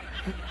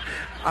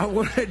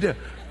to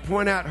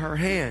point out her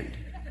hand.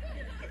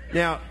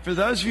 Now, for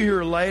those of you who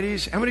are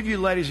ladies, how many of you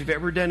ladies have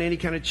ever done any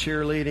kind of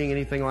cheerleading,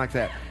 anything like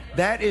that?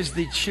 That is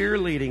the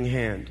cheerleading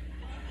hand.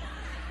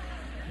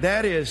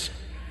 That is,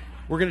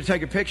 we're going to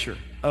take a picture.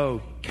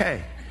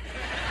 Okay.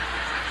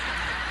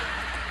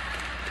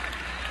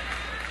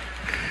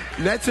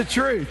 And that's the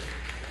truth.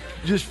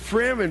 Just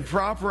prim and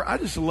proper. I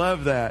just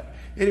love that.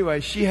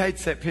 Anyway, she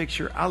hates that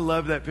picture. I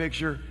love that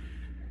picture.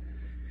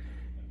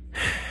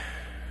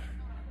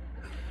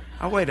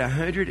 I weighed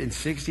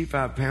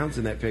 165 pounds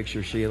in that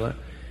picture, Sheila.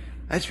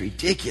 That's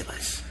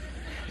ridiculous.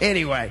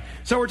 Anyway,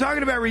 so we're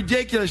talking about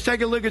ridiculous.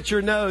 Take a look at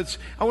your notes.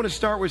 I want to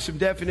start with some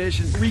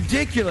definitions.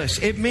 Ridiculous.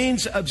 It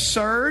means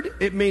absurd.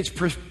 It means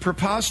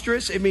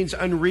preposterous. It means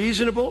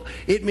unreasonable.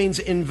 It means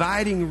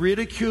inviting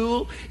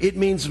ridicule. It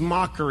means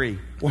mockery.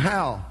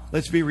 Wow.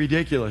 Let's be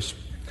ridiculous.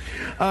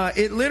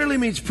 It literally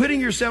means putting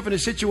yourself in a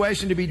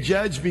situation to be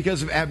judged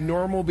because of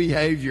abnormal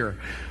behavior.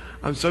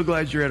 I'm so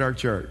glad you're at our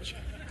church.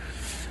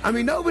 I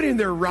mean, nobody in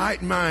their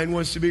right mind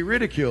wants to be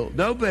ridiculed.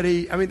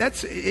 Nobody, I mean,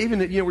 that's even,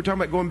 we're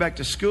talking about going back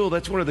to school.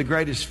 That's one of the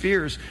greatest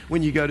fears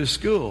when you go to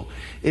school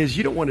is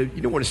you don't want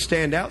to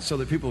stand out so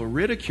that people will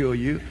ridicule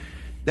you.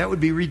 That would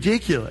be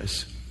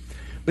ridiculous.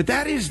 But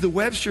that is the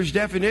Webster's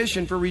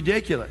definition for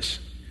ridiculous.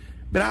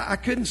 But I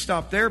couldn't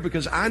stop there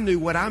because I knew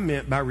what I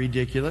meant by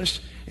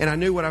ridiculous, and I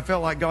knew what I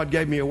felt like God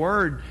gave me a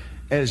word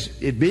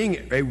as it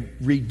being a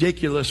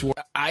ridiculous word.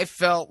 I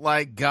felt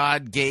like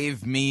God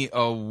gave me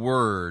a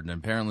word.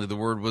 Apparently the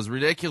word was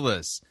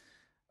ridiculous.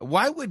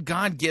 Why would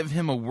God give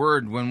him a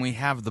word when we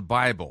have the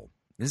Bible?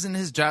 Isn't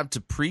his job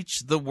to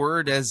preach the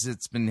word as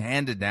it's been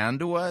handed down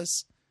to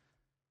us?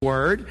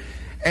 Word.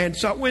 And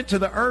so I went to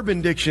the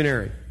Urban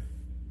Dictionary.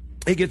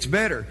 It gets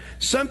better.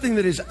 Something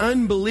that is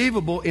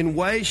unbelievable in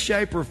way,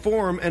 shape, or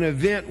form, an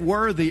event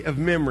worthy of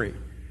memory.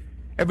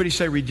 Everybody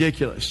say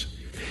ridiculous.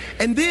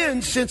 And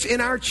then, since in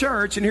our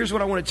church, and here's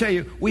what I want to tell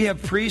you, we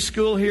have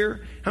preschool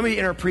here. How many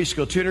in our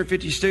preschool?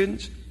 250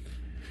 students?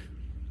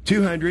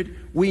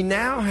 200. We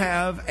now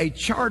have a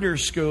charter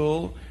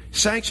school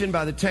sanctioned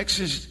by the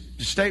Texas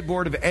State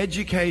Board of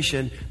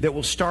Education that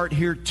will start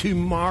here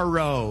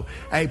tomorrow.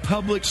 A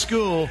public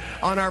school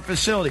on our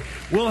facility.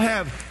 We'll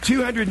have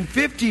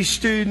 250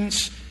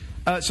 students.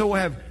 So we'll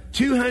have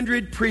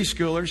 200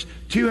 preschoolers,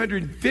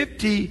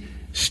 250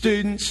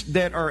 students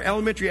that are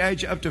elementary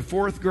age up to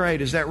 4th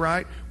grade. Is that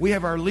right? We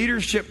have our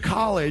leadership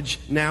college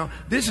now.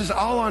 This is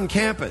all on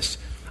campus.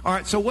 All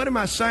right, so what am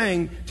I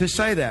saying to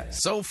say that?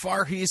 So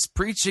far, he's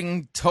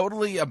preaching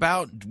totally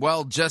about,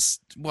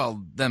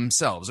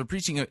 themselves.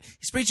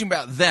 He's preaching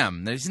about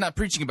them. He's not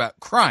preaching about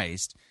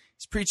Christ.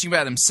 He's preaching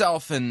about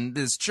himself and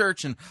his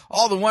church and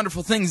all the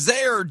wonderful things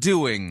they're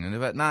doing,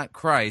 but not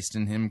Christ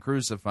and him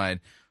crucified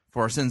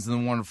for our sins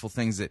and the wonderful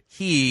things that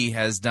he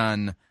has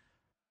done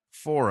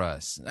for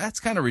us. That's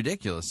kind of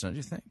ridiculous, don't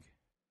you think?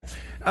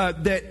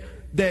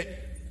 That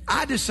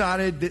I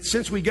decided that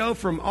since we go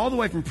all the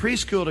way from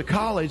preschool to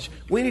college,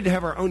 we need to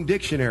have our own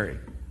dictionary.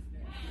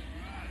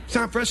 It's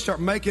time for us to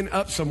start making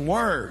up some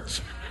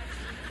words,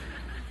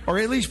 or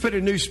at least put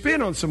a new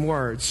spin on some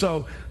words.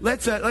 So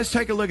let's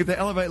take a look at the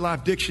Elevate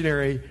Life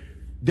Dictionary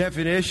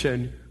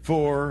definition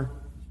for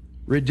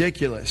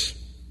ridiculous.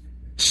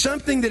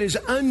 Something that is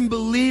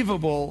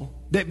unbelievable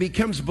that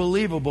becomes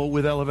believable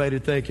with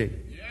elevated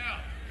thinking.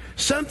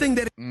 Something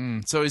that...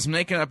 So he's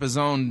making up his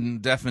own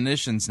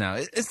definitions now.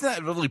 Isn't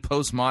that really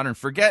postmodern?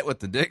 Forget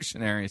what the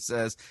dictionary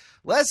says.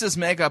 Let's just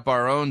make up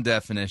our own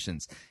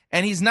definitions.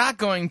 And he's not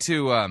going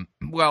to,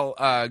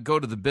 go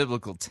to the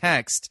biblical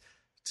text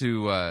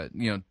to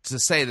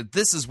say that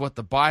this is what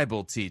the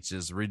Bible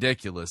teaches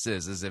ridiculous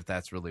is, as if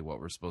that's really what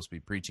we're supposed to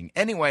be preaching.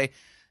 Anyway,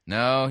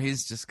 no,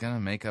 he's just going to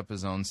make up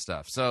his own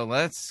stuff. So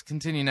let's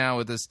continue now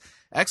with this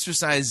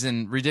exercise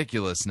in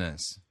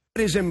ridiculousness.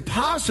 It is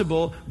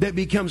impossible that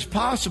becomes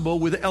possible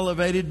with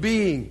elevated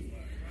being.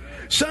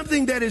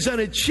 Something that is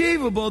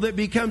unachievable that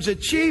becomes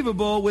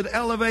achievable with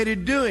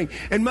elevated doing.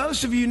 And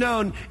most of you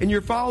know, and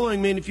you're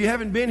following me, and if you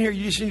haven't been here,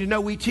 you just need to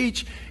know we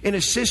teach in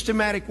a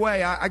systematic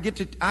way. I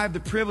have the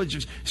privilege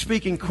of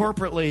speaking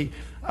corporately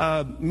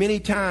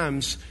many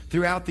times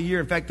throughout the year.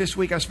 In fact, this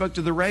week I spoke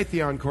to the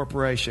Raytheon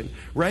Corporation.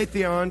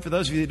 Raytheon, for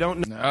those of you that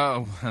don't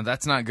know... Oh,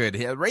 that's not good.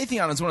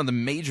 Raytheon is one of the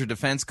major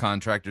defense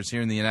contractors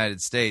here in the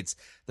United States.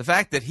 The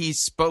fact that he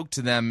spoke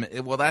to them,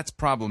 that's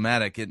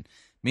problematic. It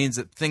means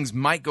that things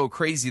might go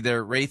crazy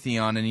there at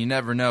Raytheon, and you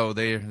never know.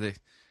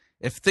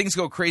 if things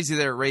go crazy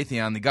there at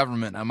Raytheon, the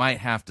government might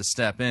have to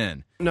step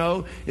in.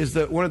 No, is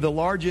one of the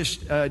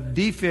largest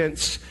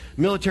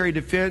military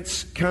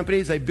defense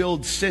companies. They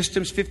build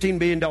systems, $15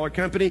 billion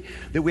company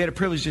that we had a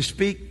privilege to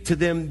speak to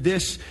them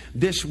this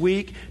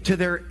week, to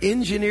their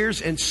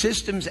engineers and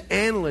systems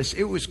analysts.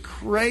 It was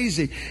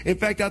crazy. In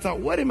fact, I thought,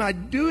 what am I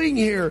doing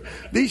here?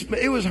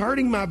 It was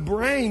hurting my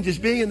brain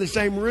just being in the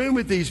same room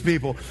with these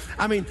people.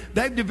 I mean,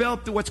 they've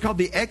developed what's called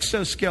the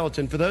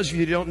exoskeleton. For those of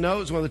you who don't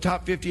know, it's one of the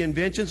top 50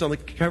 inventions on the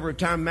cover of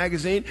Time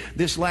magazine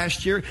this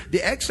last year.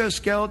 The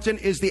exoskeleton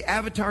is the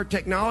avatar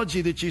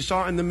technology that you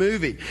saw in the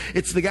movie.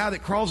 It's the guy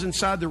that crawls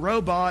inside the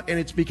robot and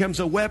it becomes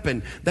a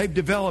weapon. They've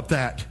developed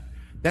that.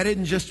 That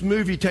isn't just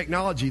movie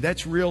technology.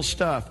 That's real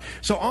stuff.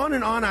 So on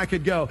and on I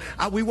could go.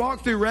 We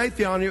walked through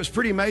Raytheon, and it was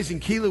pretty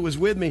amazing. Keela was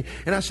with me,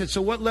 and I said,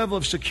 so what level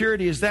of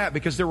security is that?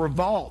 Because there were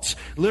vaults.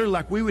 Literally,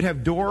 like we would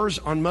have doors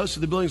on most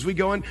of the buildings we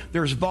go in.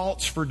 There's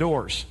vaults for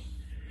doors.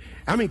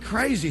 I mean,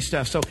 crazy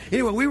stuff. So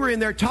anyway, we were in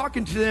there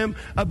talking to them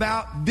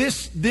about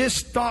this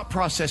thought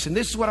process, and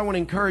this is what I want to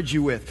encourage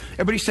you with.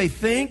 Everybody say,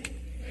 think,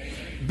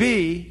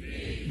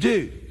 be,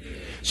 do.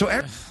 So,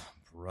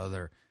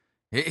 brother.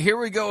 Here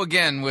we go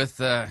again with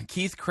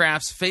Keith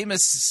Craft's famous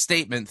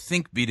statement,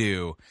 think, be,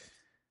 do,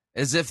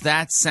 as if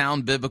that's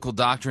sound biblical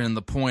doctrine and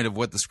the point of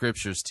what the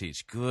scriptures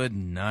teach. Good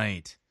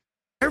night.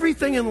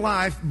 Everything in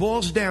life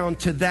boils down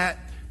to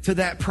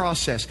that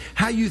process.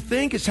 How you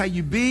think is how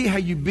you be. How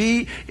you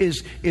be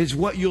is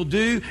what you'll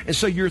do. And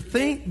so your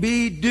think,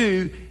 be,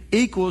 do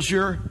equals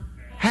your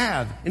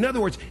have. In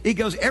other words, it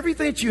goes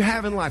everything that you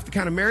have in life, the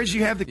kind of marriage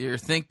you have. Your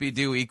think, be,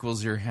 do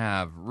equals your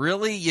have.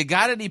 Really? You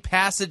got any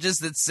passages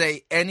that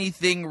say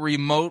anything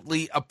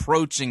remotely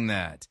approaching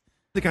that?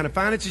 The kind of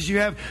finances you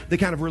have, the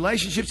kind of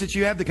relationships that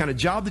you have, the kind of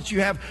job that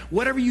you have,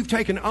 whatever you've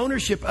taken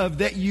ownership of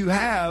that you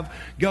have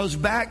goes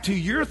back to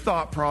your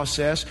thought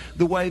process,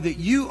 the way that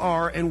you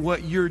are and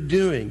what you're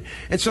doing.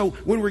 And so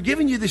when we're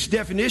giving you this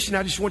definition,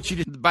 I just want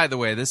you to... By the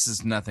way, this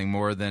is nothing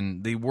more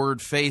than the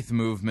word faith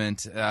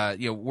movement,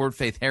 word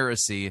faith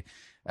heresy,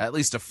 at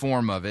least a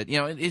form of it.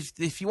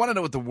 If you want to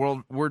know what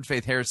the word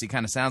faith heresy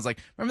kind of sounds like,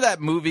 remember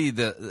that movie,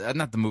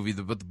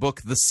 but the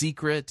book, The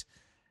Secret?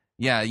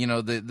 Yeah,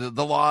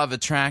 the law of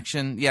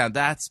attraction. Yeah,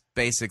 that's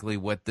basically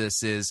what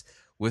this is,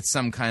 with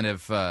some kind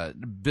of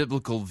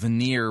biblical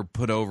veneer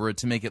put over it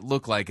to make it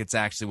look like it's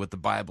actually what the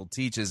Bible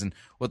teaches and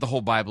what the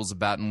whole Bible's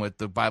about and what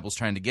the Bible's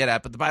trying to get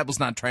at. But the Bible's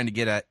not trying to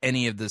get at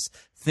any of this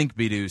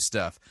think-be-do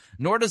stuff.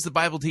 Nor does the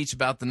Bible teach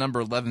about the number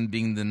 11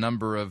 being the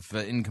number of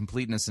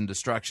incompleteness and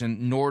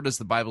destruction, nor does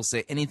the Bible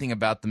say anything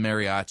about the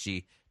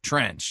Mariachi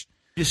Trench.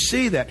 You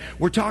see that.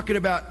 We're talking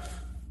about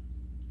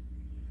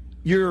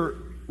you're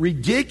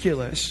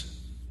ridiculous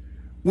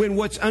when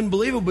what's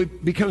unbelievable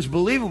becomes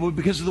believable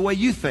because of the way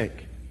you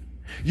think.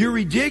 You're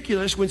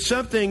ridiculous when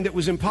something that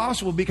was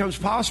impossible becomes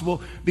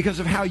possible because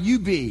of how you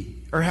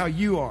be or how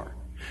you are.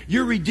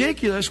 You're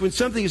ridiculous when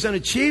something is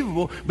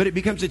unachievable, but it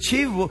becomes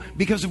achievable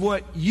because of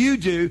what you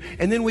do.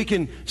 And then we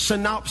can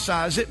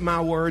synopsize it, my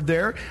word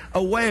there,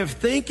 a way of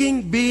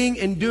thinking, being,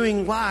 and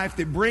doing life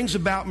that brings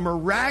about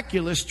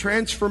miraculous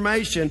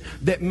transformation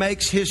that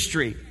makes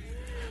history.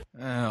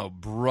 Oh,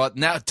 bro!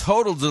 Now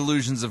total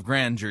delusions of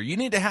grandeur. You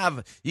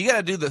got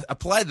to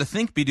apply the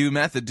think, be, do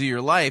method to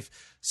your life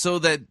so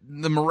that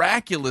the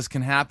miraculous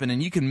can happen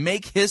and you can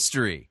make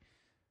history.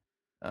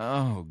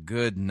 Oh,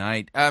 good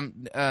night.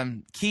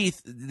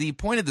 Keith, the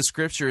point of the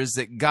scripture is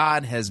that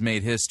God has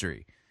made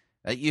history.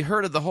 You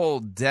heard of the whole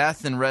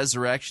death and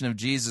resurrection of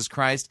Jesus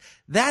Christ?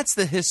 That's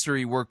the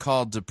history we're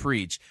called to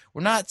preach.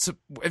 We're not.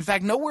 In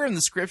fact, nowhere in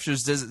the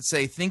scriptures does it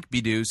say think, be,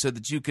 do so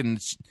that you can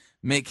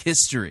make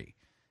history.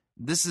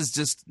 This is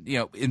just,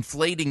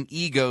 inflating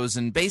egos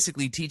and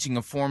basically teaching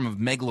a form of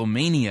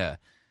megalomania,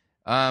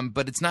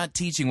 but it's not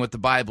teaching what the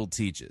Bible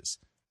teaches.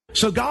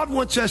 So God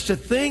wants us to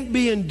think,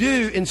 be, and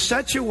do in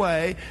such a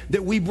way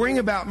that we bring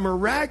about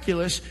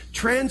miraculous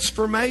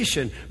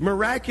transformation,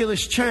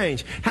 miraculous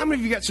change. How many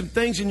of you got some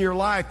things in your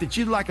life that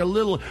you'd like a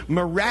little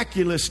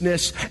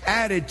miraculousness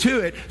added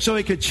to it so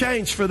it could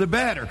change for the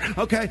better?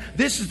 Okay,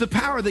 this is the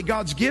power that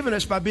God's given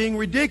us by being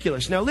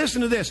ridiculous. Now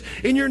listen to this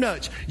in your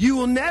notes. You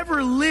will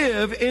never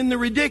live in the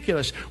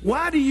ridiculous.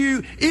 Why do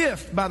you,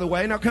 by the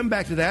way, and I'll come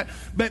back to that,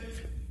 but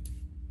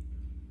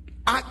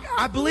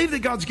I believe that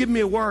God's given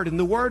me a word, and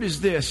the word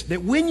is this,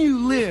 that when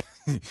you live...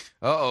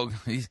 Uh-oh,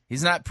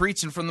 he's not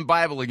preaching from the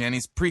Bible again.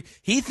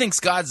 He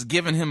thinks God's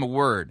given him a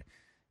word.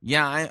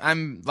 Yeah,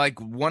 I'm like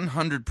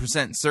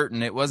 100%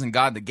 certain it wasn't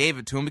God that gave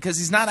it to him because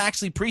he's not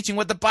actually preaching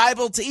what the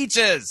Bible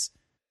teaches.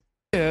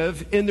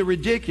 Live in the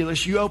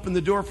ridiculous, you open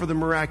the door for the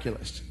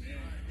miraculous.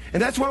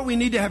 And that's why we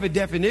need to have a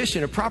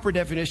definition, a proper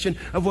definition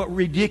of what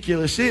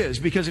ridiculous is.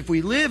 Because if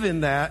we live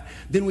in that,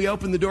 then we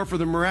open the door for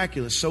the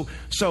miraculous. So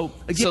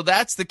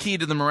that's the key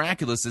to the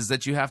miraculous, is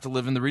that you have to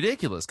live in the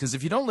ridiculous. Because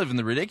if you don't live in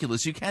the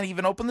ridiculous, you can't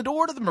even open the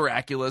door to the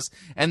miraculous,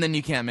 and then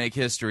you can't make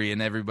history, and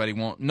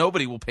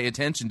nobody will pay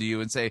attention to you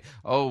and say,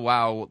 oh,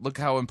 wow, look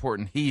how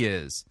important he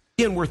is.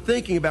 Again, we're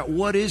thinking about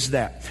what is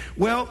that?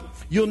 Well,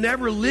 you'll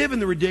never live in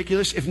the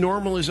ridiculous if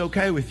normal is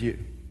okay with you.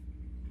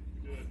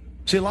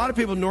 See, a lot of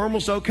people,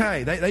 normal's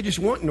okay. They just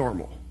want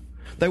normal.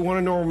 They want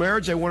a normal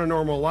marriage. They want a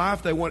normal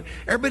life.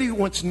 Everybody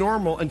wants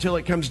normal until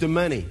it comes to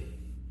money.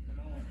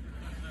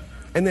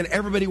 And then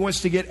everybody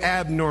wants to get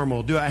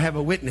abnormal. Do I have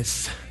a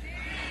witness?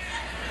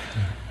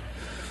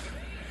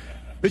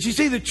 But you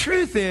see, the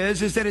truth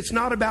is that it's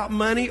not about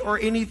money or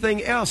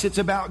anything else. It's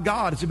about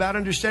God. It's about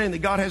understanding that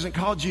God hasn't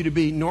called you to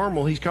be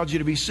normal. He's called you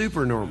to be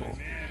super normal.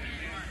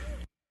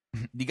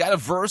 You got a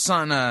verse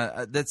on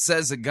that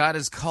says that God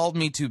has called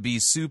me to be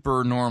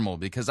super normal,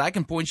 because I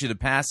can point you to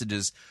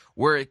passages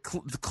where it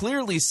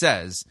clearly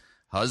says,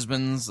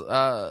 husbands,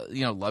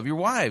 love your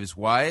wives.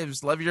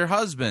 Wives, love your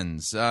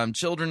husbands.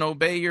 Children,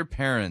 obey your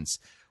parents.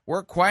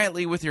 Work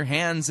quietly with your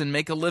hands and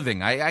make a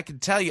living. I can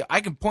tell you, I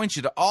can point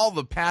you to all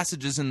the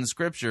passages in the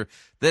Scripture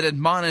that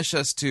admonish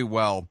us to,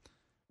 well,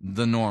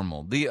 the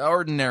normal, the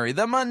ordinary,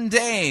 the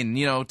mundane,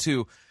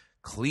 to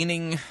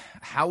cleaning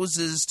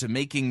houses, to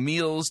making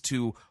meals,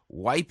 to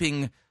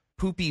wiping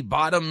poopy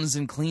bottoms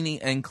and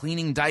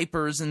cleaning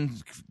diapers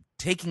and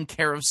taking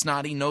care of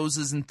snotty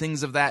noses and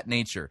things of that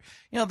nature.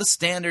 The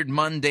standard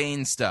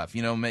mundane stuff.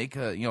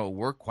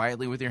 Work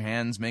quietly with your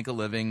hands, make a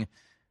living,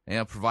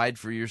 provide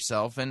for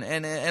yourself, and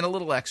a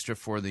little extra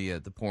for the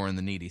poor and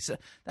the needy. So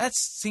that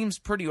seems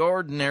pretty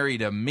ordinary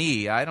to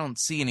me. I don't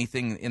see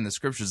anything in the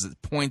Scriptures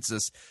that points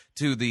us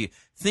to the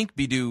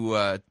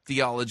think-be-do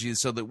theology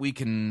so that we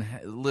can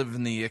live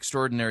in the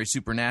extraordinary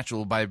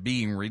supernatural by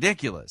being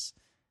ridiculous.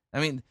 I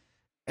mean,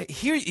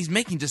 here he's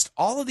making just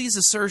all of these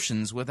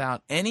assertions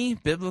without any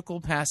biblical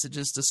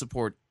passages to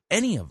support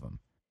any of them.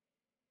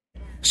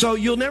 So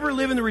you'll never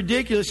live in the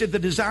ridiculous if the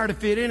desire to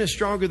fit in is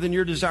stronger than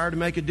your desire to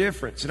make a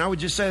difference. And I would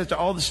just say that to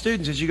all the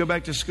students as you go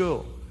back to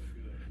school.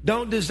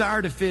 Don't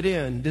desire to fit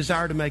in,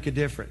 desire to make a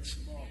difference.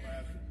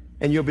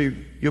 And you'll be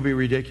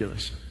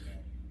ridiculous.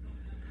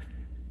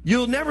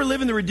 You'll never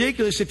live in the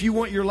ridiculous if you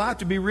want your life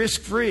to be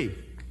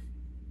risk-free.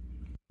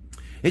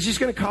 It's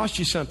just going to cost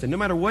you something. No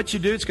matter what you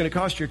do, it's going to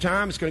cost your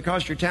time, it's going to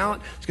cost your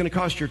talent, it's going to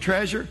cost your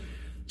treasure,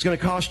 it's going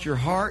to cost your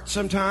heart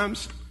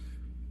sometimes.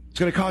 It's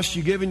going to cost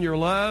you giving your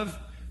love.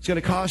 It's going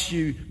to cost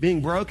you being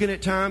broken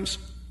at times.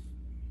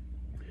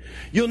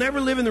 You'll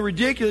never live in the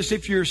ridiculous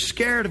if you're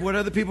scared of what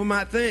other people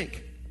might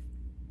think.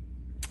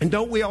 And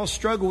don't we all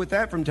struggle with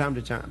that from time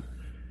to time?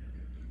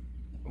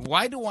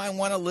 Why do I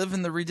want to live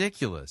in the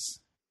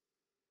ridiculous?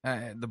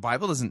 The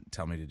Bible doesn't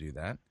tell me to do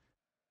that.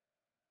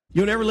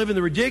 You'll never live in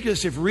the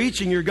ridiculous if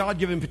reaching your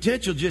God-given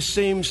potential just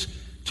seems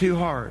too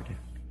hard.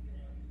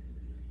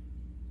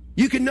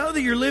 You can know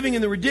that you're living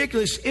in the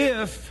ridiculous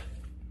if,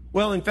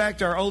 well, in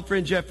fact, our old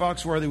friend Jeff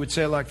Foxworthy would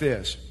say it like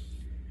this.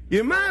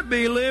 You might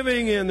be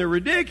living in the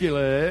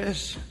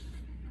ridiculous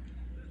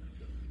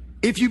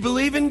if you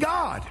believe in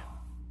God.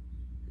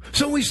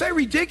 So when we say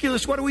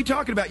ridiculous, what are we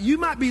talking about? You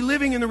might be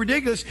living in the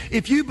ridiculous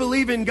if you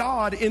believe in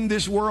God in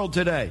this world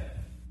today.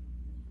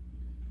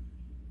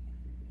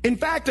 In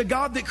fact, a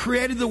God that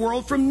created the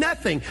world from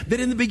nothing.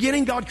 That in the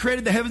beginning, God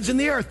created the heavens and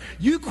the earth.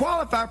 You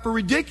qualify for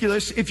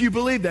ridiculous if you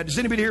believe that. Does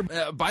anybody here?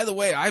 By the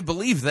way, I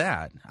believe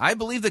that. I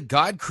believe that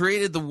God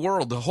created the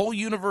world, the whole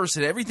universe,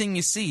 and everything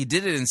you see. He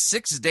did it in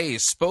 6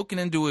 days, spoken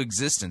into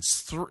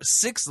existence.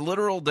 6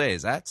 literal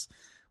days. That's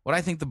what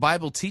I think the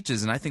Bible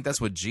teaches, and I think that's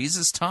what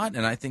Jesus taught,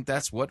 and I think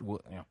that's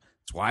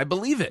that's why I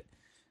believe it.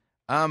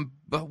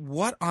 But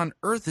what on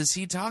earth is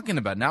he talking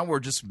about? Now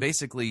we're just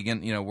basically,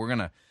 we're going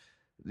to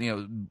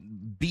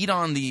beat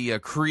on the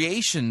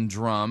creation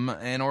drum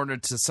in order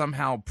to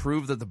somehow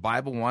prove that the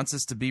Bible wants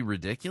us to be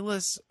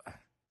ridiculous?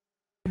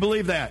 I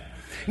believe that.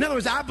 In other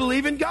words, I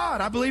believe in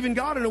God. I believe in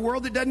God in a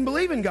world that doesn't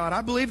believe in God.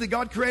 I believe that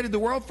God created the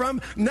world from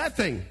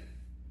nothing.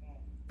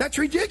 That's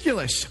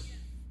ridiculous.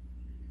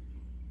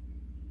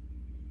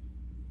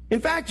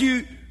 In fact,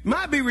 you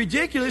might be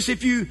ridiculous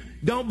if you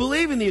don't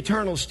believe in the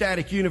eternal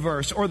static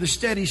universe or the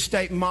steady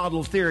state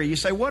model theory. You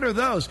say, what are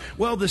those?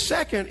 Well, the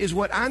second is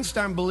what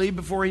Einstein believed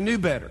before he knew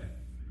better.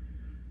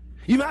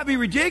 You might be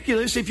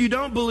ridiculous if you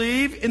don't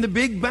believe in the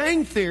Big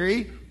Bang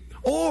theory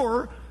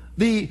or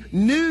the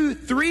new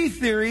 3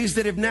 theories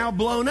that have now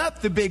blown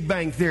up the Big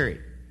Bang theory.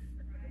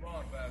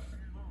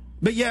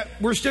 But yet,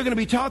 we're still going to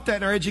be taught that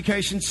in our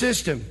education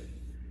system.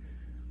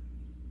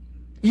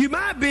 You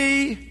might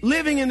be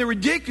living in the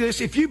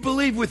ridiculous if you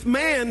believe with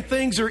man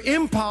things are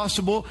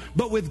impossible,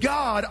 but with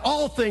God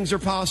all things are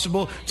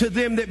possible to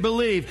them that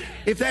believe.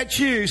 If that's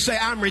you, say,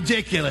 I'm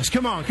ridiculous.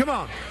 Come on, come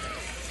on.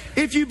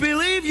 If you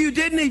believe you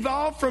didn't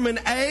evolve from an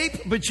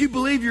ape, but you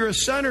believe you're a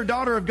son or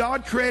daughter of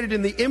God, created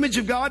in the image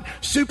of God,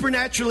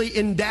 supernaturally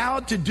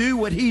endowed to do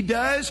what He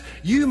does,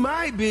 you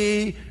might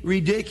be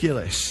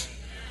ridiculous.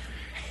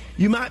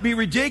 You might be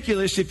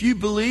ridiculous if you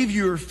believe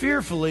you are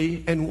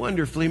fearfully and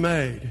wonderfully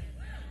made.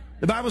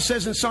 The Bible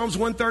says in Psalms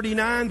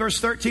 139, verse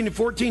 13 and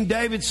 14,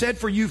 David said,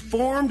 for you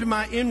formed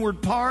my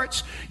inward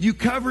parts. You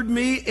covered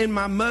me in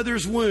my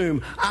mother's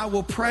womb. I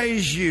will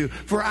praise you,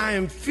 for I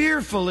am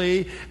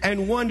fearfully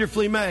and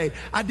wonderfully made.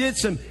 I did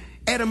some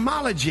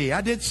etymology. I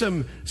did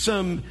some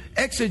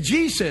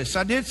exegesis.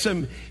 I did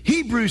some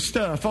Hebrew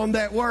stuff on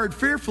that word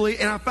fearfully,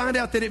 and I find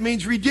out that it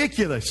means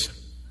ridiculous.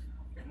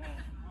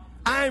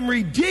 I am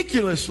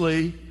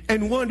ridiculously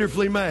and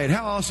wonderfully made.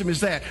 How awesome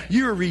is that?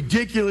 You're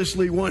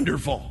ridiculously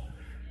wonderful.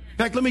 In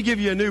fact, let me give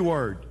you a new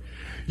word.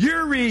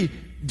 You're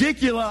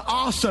ridiculous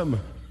awesome.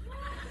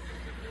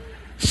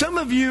 Some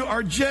of you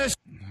are just...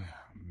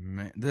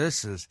 Man,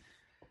 this is...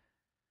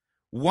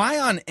 Why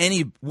on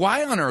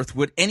earth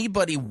would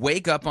anybody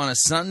wake up on a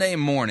Sunday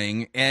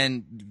morning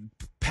and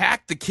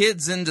pack the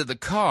kids into the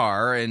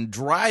car and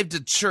drive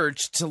to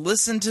church to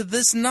listen to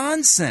this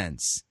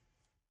nonsense?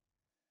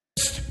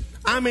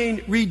 I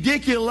mean,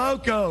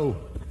 ridiculoco.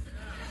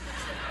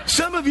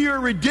 Some of you are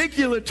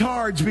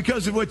ridiculitards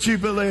because of what you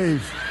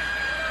believe.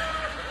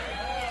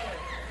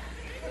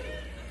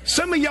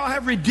 Some of y'all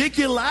have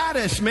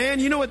ridiculitis, man.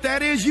 You know what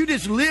that is? You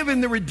just live in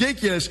the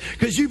ridiculous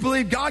because you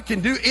believe God can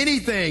do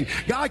anything.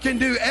 God can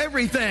do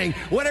everything.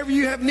 Whatever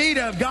you have need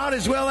of, God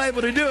is well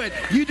able to do it.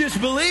 You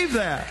just believe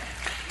that.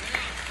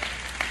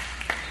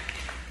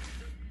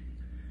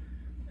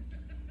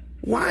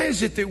 Why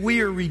is it that we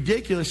are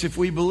ridiculous if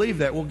we believe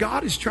that? Well,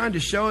 God is trying to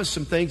show us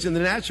some things in the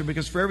natural,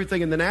 because for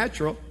everything in the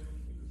natural,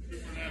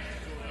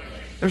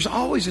 there's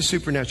always a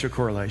supernatural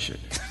correlation.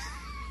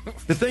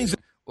 The things...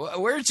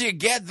 Where'd you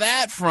get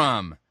that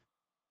from?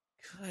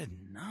 Good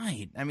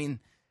night. I mean,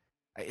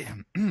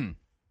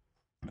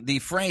 the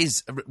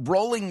phrase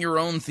rolling your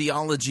own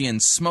theology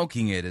and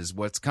smoking it is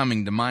what's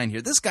coming to mind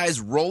here. This guy's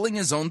rolling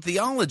his own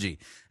theology,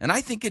 and I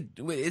think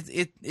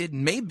it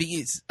may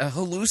be a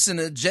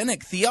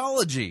hallucinogenic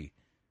theology.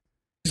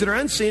 That are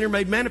unseen are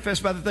made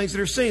manifest by the things that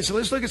are seen. So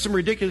let's look at some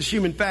ridiculous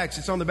human facts.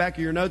 It's on the back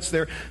of your notes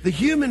there. The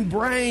human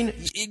brain...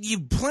 You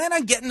plan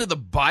on getting to the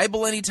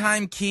Bible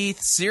anytime, Keith?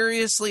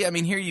 Seriously? I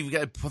mean, here you've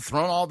got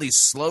thrown all these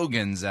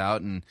slogans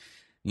out and,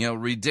 you know,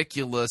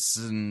 ridiculous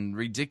and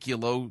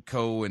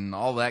ridiculoco and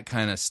all that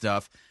kind of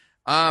stuff.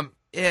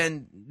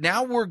 And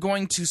now we're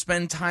going to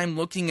spend time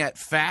looking at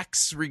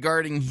facts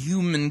regarding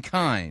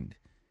humankind.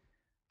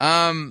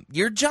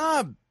 Your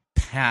job,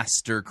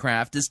 Pastor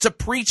Kraft, is to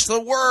preach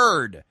the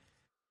word.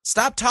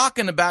 Stop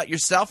talking about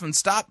yourself and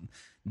stop,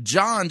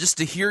 John, just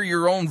to hear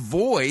your own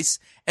voice,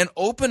 and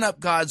open up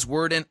God's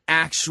word and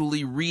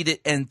actually read it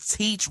and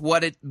teach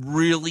what it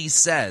really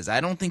says. I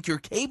don't think you're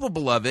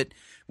capable of it,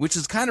 which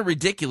is kind of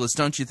ridiculous.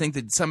 Don't you think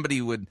that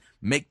somebody would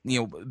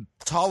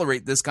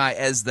tolerate this guy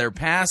as their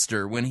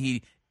pastor when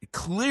he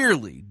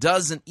clearly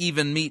doesn't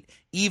even meet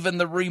even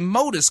the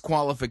remotest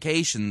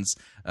qualifications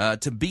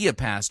to be a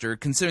pastor,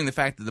 considering the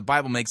fact that the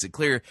Bible makes it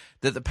clear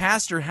that the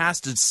pastor has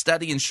to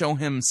study and show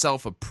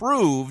himself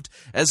approved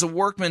as a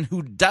workman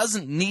who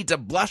doesn't need to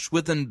blush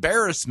with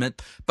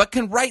embarrassment, but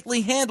can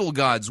rightly handle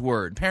God's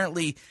word.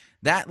 Apparently,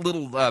 that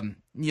little,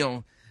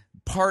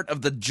 part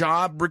of the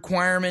job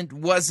requirement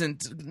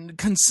wasn't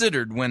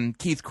considered when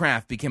Keith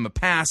Kraft became a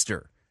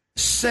pastor.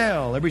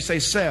 Cell, everybody say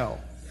cell.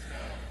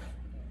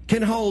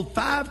 Can hold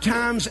 5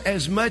 times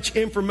as much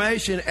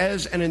information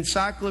as an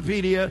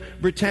Encyclopedia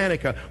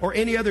Britannica or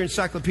any other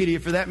encyclopedia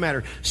for that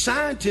matter.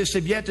 Scientists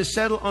have yet to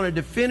settle on a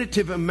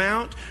definitive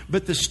amount,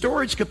 but the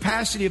storage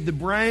capacity of the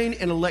brain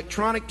in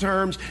electronic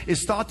terms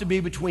is thought to be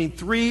between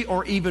 3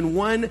 or even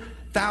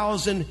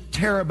 1,000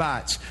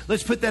 terabytes.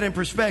 Let's put that in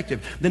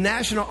perspective. The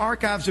National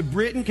Archives of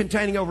Britain,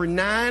 containing over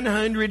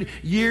 900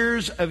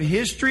 years of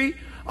history,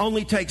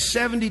 only takes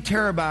 70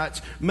 terabytes,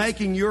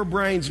 making your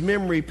brain's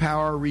memory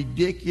power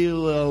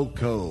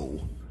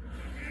ridiculoco.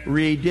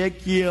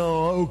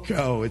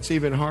 Ridiculoco. It's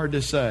even hard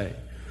to say.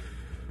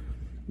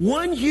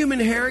 One human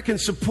hair can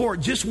support,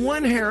 just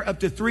one hair,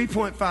 up to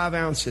 3.5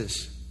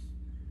 ounces.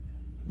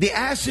 The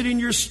acid in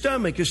your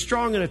stomach is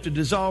strong enough to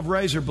dissolve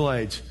razor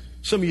blades.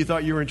 Some of you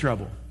thought you were in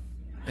trouble.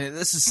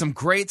 This is some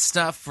great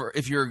stuff for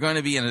if you're going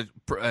to be in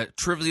a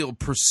Trivial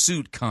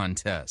Pursuit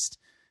contest.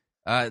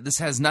 This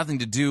has nothing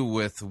to do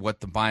with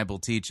what the Bible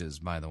teaches,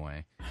 by the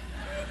way.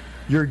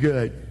 You're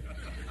good.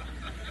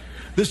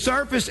 The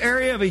surface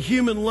area of a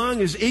human lung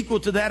is equal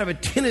to that of a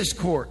tennis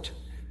court.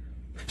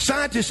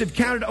 Scientists have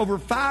counted over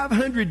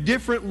 500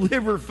 different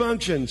liver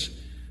functions.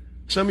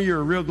 Some of you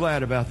are real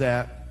glad about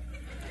that.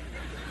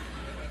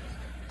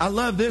 I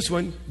love this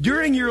one.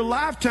 During your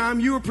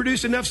lifetime, you will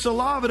produce enough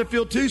saliva to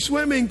fill 2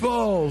 swimming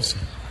pools.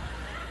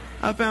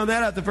 I found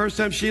that out the first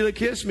time Sheila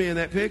kissed me in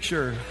that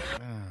picture.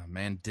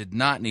 Man, did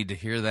not need to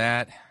hear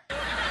that.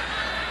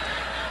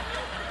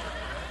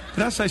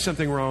 Did I say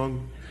something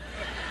wrong?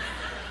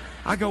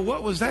 I go,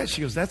 what was that?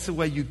 She goes, that's the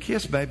way you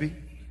kiss, baby.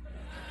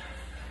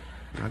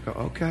 I go,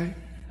 okay.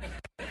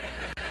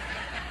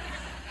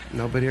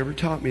 Nobody ever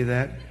taught me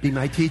that. Be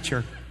my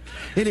teacher.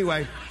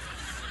 Anyway,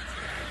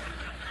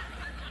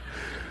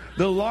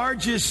 the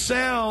largest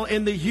cell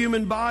in the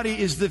human body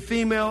is the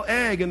female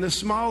egg, and the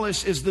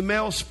smallest is the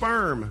male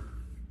sperm.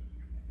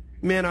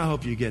 Man, I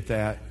hope you get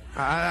that.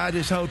 I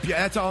just hope you,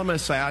 that's all I'm going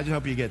to say. I just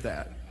hope you get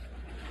that.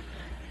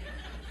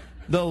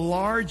 The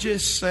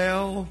largest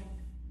cell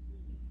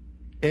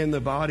in the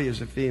body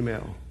is a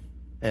female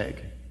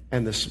egg,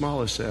 and the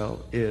smallest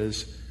cell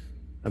is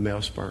a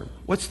male sperm.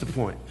 What's the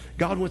point?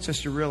 God wants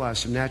us to realize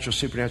some natural,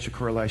 supernatural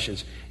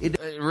correlations.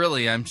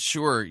 Really, I'm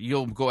sure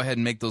you'll go ahead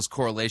and make those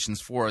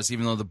correlations for us,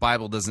 even though the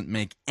Bible doesn't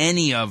make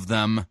any of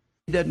them.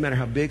 It doesn't matter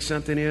how big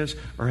something is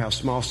or how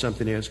small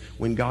something is.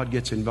 When God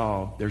gets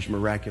involved, there's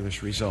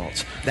miraculous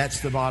results.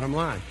 That's the bottom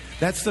line.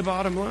 That's the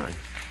bottom line.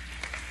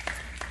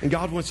 And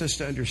God wants us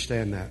to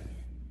understand that.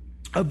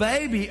 A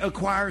baby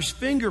acquires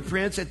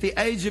fingerprints at the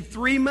age of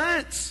 3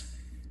 months.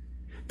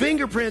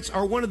 Fingerprints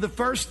are one of the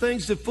first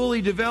things to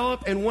fully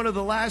develop and one of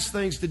the last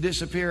things to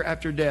disappear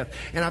after death.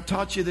 And I've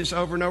taught you this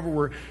over and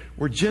over.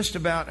 We're just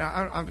about,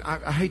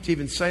 I hate to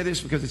even say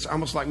this because it's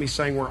almost like me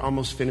saying we're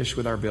almost finished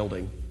with our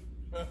building.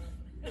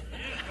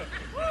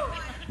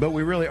 But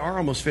we really are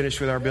almost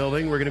finished with our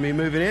building. We're going to be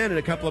moving in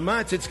a couple of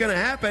months. It's going to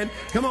happen.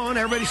 Come on,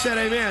 everybody said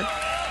amen.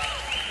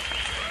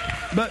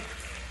 But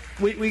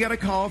we got a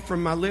call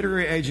from my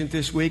literary agent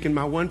this week in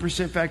my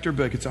 1% Factor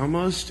book. It's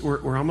almost,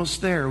 we're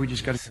almost there. We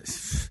just got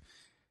to...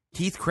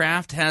 Keith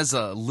Craft has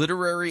a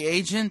literary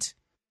agent?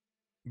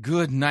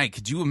 Good night.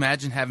 Could you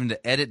imagine having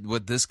to edit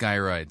what this guy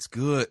writes?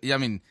 Good. I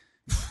mean,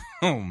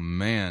 oh,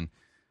 man.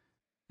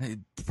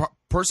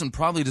 Person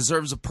probably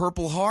deserves a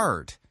Purple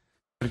Heart.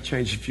 To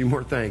change a few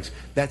more things.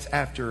 That's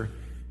after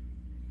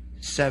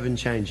 7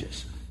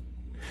 changes.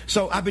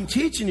 So I've been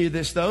teaching you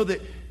this, though,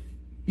 that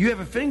you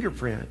have a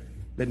fingerprint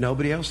that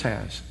nobody else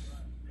has,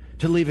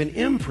 to leave an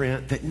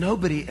imprint that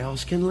nobody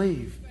else can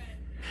leave.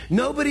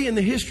 Nobody in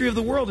the history of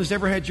the world has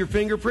ever had your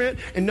fingerprint,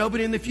 and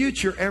nobody in the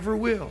future ever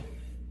will.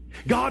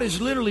 God is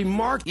literally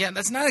marked. Yeah,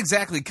 that's not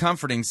exactly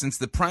comforting, since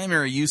the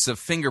primary use of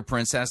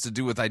fingerprints has to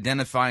do with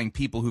identifying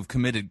people who've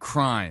committed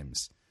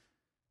crimes.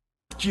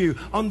 You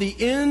on the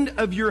end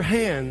of your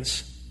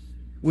hands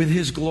with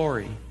His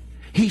glory.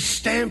 He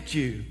stamped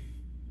you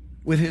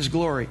with His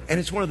glory. And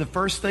it's one of the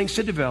first things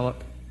to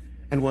develop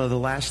and one of the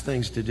last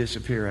things to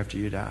disappear after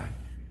you die.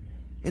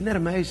 Isn't that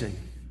amazing?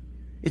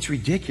 It's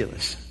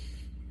ridiculous.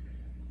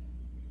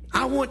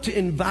 I want to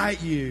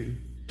invite you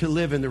to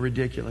live in the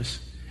ridiculous.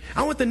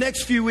 I want the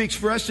next few weeks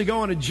for us to go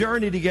on a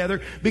journey together,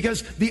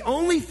 because the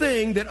only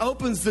thing that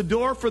opens the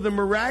door for the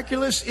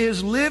miraculous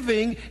is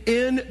living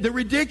in the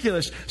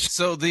ridiculous.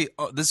 So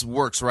this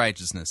works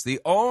righteousness.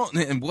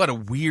 And what a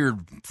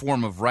weird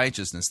form of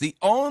righteousness. The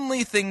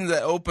only thing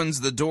that opens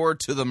the door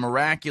to the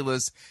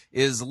miraculous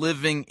is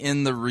living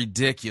in the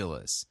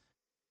ridiculous.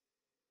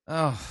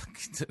 Oh,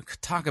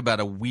 talk about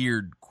a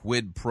weird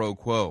quid pro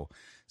quo.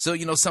 So,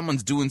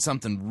 someone's doing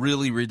something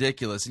really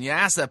ridiculous, and you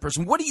ask that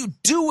person, "What are you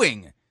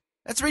doing?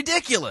 That's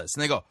ridiculous."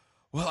 And they go,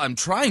 "Well, I'm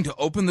trying to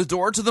open the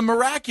door to the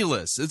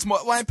miraculous. It's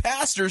what my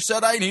pastor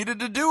said I needed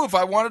to do if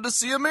I wanted to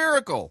see a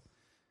miracle."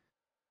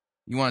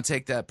 You want to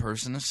take that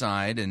person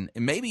aside and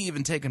maybe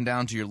even take them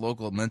down to your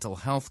local mental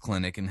health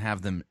clinic and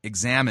have them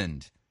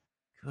examined.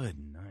 Good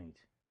night.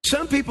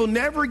 Some people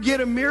never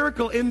get a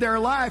miracle in their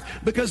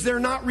life because they're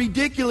not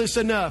ridiculous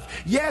enough.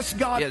 Yes,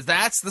 God. Yes,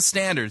 that's the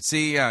standard.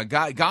 See,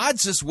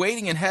 God's just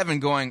waiting in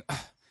heaven going,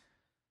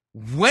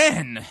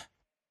 when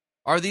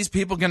are these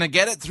people going to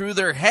get it through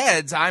their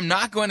heads? I'm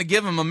not going to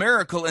give them a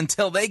miracle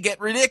until they get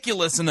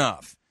ridiculous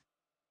enough.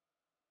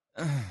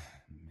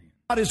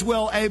 God is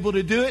well able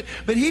to do it,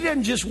 but He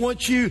doesn't just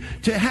want you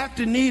to have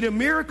to need a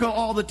miracle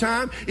all the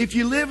time. If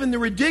you live in the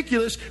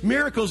ridiculous,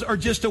 miracles are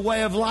just a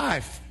way of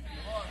life.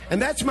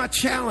 And that's my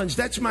challenge.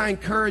 That's my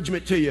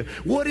encouragement to you.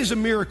 What is a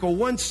miracle?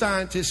 One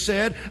scientist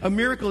said a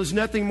miracle is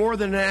nothing more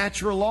than a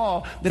natural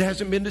law that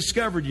hasn't been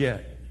discovered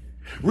yet.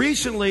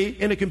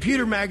 Recently, in a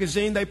computer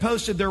magazine, they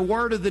posted their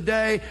word of the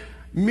day.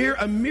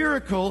 A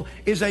miracle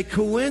is a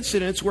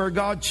coincidence where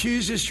God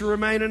chooses to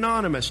remain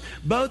anonymous.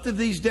 Both of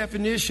these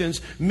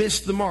definitions miss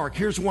the mark.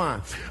 Here's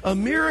why. A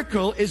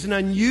miracle is an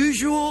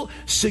unusual,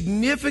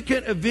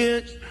 significant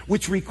event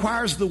which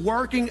requires the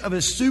working of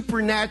a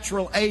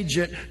supernatural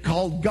agent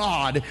called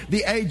God,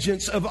 the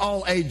agents of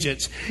all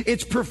agents.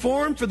 It's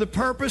performed for the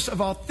purpose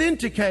of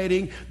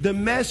authenticating the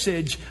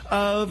message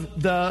of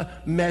the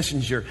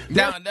messenger.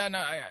 Now,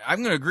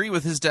 I'm going to agree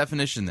with his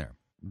definition there.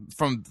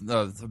 From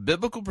the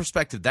biblical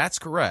perspective, that's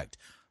correct.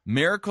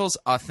 Miracles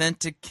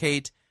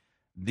authenticate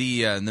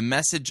the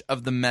message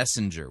of the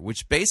messenger,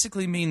 which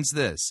basically means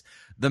this.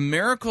 The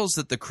miracles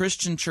that the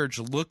Christian church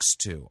looks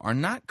to are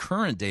not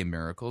current-day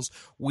miracles.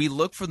 We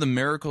look for the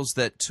miracles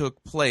that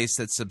took place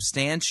that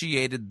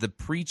substantiated the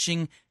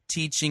preaching,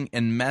 teaching,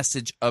 and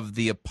message of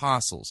the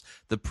apostles.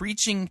 The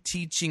preaching,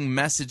 teaching,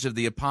 message of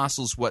the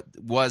apostles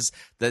was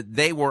that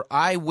they were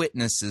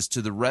eyewitnesses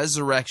to the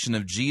resurrection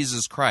of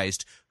Jesus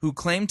Christ, who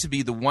claimed to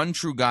be the one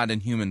true God in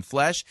human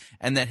flesh,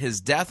 and that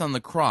His death on the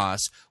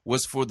cross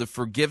was for the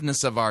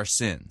forgiveness of our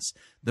sins.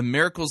 The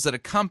miracles that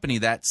accompany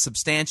that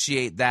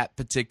substantiate that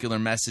particular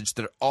message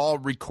that are all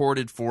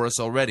recorded for us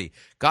already.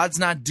 God's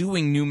not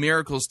doing new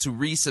miracles to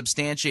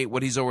resubstantiate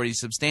what He's already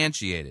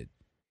substantiated.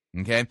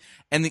 Okay?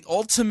 And the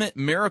ultimate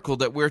miracle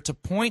that we're to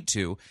point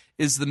to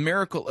is the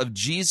miracle of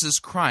Jesus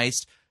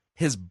Christ,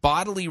 His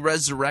bodily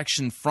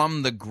resurrection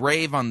from the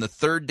grave on the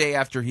third day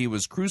after He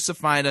was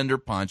crucified under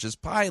Pontius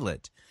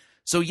Pilate.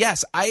 So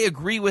yes, I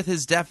agree with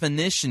his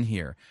definition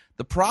here.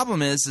 The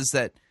problem is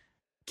that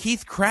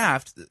Keith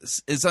Craft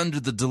is under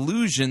the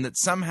delusion that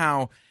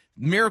somehow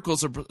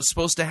miracles are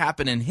supposed to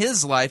happen in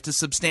his life to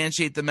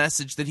substantiate the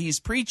message that he's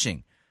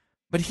preaching.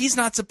 But he's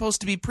not supposed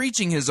to be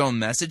preaching his own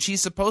message.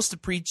 He's supposed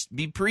to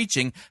be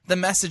preaching the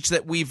message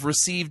that we've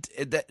received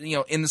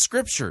in the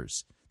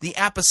Scriptures, the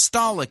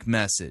apostolic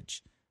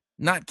message,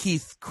 not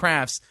Keith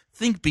Craft's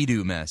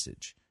think-be-do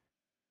message.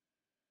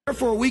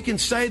 Therefore, we can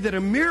say that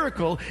a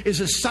miracle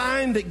is a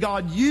sign that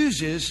God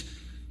uses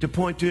to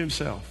point to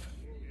himself.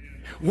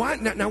 Why?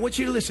 Now I want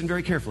you to listen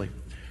very carefully.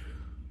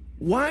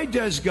 Why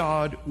does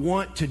God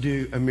want to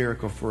do a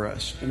miracle for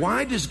us?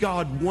 Why does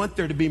God want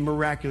there to be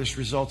miraculous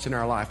results in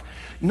our life?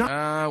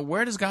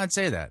 Where does God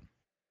say that?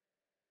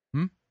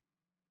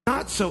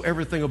 Not so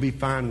everything will be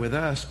fine with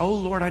us. Oh,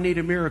 Lord, I need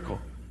a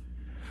miracle.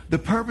 The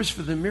purpose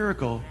for the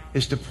miracle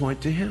is to point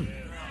to him.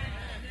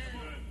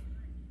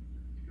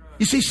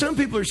 You see, some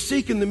people are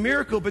seeking the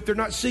miracle, but they're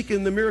not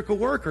seeking the miracle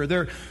worker.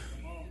 They're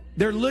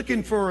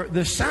looking for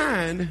the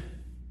sign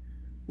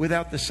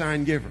without the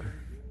sign giver.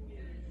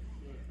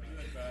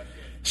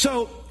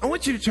 So I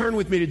want you to turn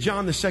with me to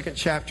John, the 2nd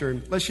chapter,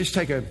 and let's just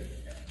take a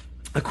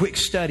quick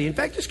study. In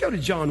fact, just go to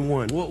John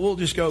 1. We'll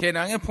just go. Okay,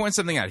 now I'm going to point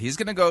something out. He's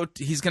going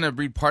to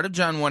read part of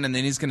John 1, and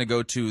then he's going to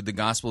go to the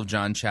Gospel of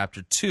John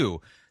chapter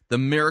 2, the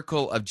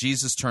miracle of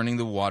Jesus turning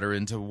the water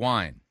into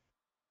wine.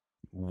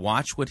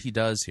 Watch what he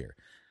does here.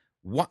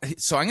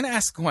 So I'm going to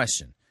ask a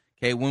question.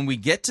 Okay, when we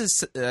get to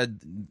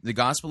the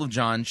Gospel of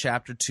John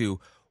chapter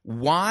 2,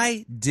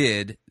 why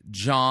did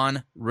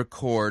John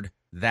record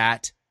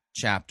that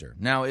chapter?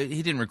 Now,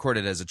 he didn't record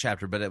it as a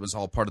chapter, but it was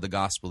all part of the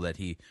gospel that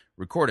he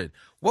recorded.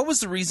 What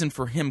was the reason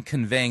for him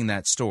conveying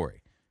that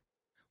story?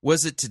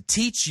 Was it to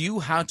teach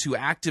you how to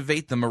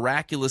activate the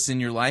miraculous in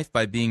your life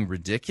by being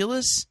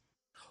ridiculous?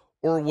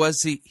 Or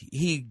was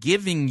he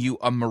giving you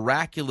a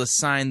miraculous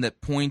sign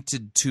that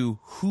pointed to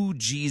who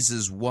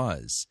Jesus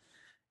was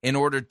in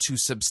order to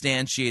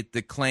substantiate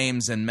the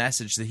claims and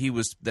message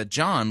that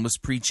John was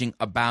preaching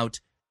about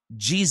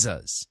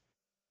Jesus?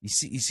 You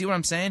see what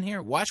I'm saying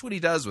here? Watch what he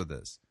does with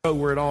this.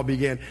 Where it all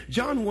began.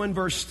 John 1,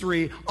 verse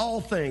 3,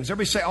 all things.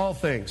 Everybody say all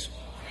things.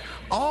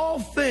 All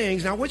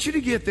things. Now, I want you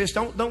to get this.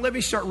 Don't let me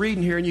start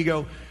reading here and you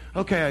go,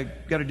 okay, I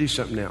got to do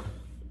something now.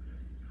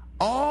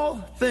 All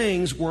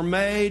things were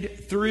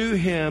made through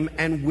him,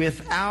 and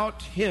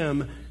without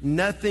him,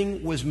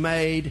 nothing was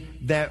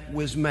made that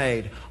was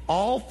made.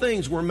 All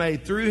things were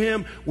made through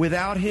him.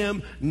 Without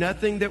him,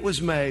 nothing that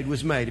was made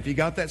was made. If you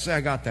got that, say,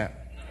 I got that.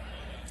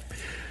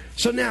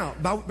 So now,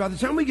 by the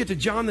time we get to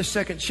John, the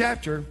 2nd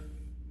chapter,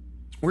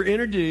 we're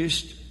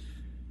introduced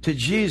to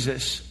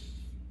Jesus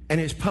and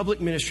his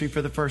public ministry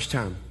for the first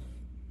time.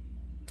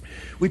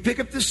 We pick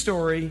up the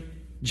story,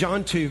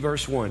 John 2,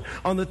 verse 1.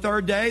 On the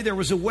 3rd day, there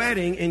was a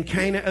wedding in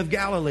Cana of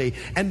Galilee,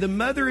 and the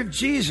mother of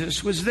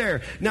Jesus was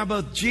there. Now,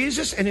 both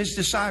Jesus and his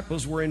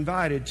disciples were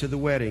invited to the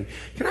wedding.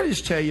 Can I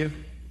just tell you,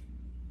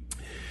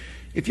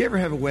 if you ever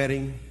have a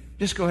wedding,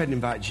 just go ahead and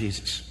invite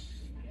Jesus.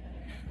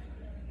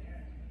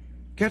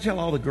 Can I tell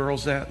all the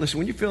girls that? Listen,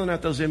 when you're filling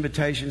out those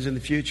invitations in the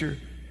future,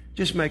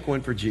 just make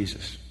one for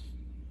Jesus.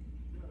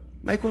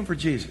 Make one for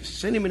Jesus.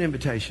 Send him an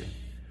invitation.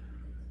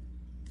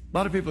 A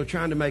lot of people are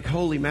trying to make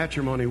holy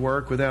matrimony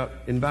work without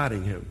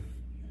inviting him.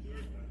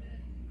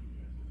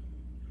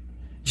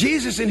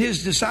 Jesus and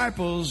his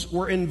disciples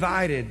were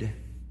invited.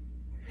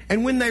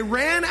 And when they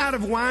ran out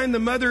of wine, the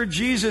mother of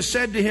Jesus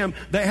said to him,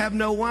 "They have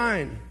no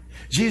wine."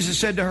 Jesus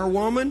said to her,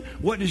 "Woman,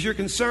 what does your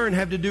concern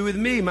have to do with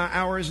me? My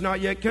hour has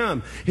not yet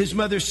come." His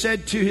mother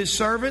said to his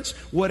servants,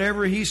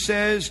 "Whatever he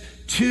says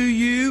to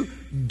you,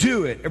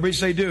 do it." Everybody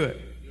say, do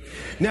it.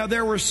 Now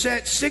there were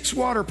set 6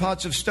 water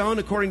pots of stone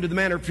according to the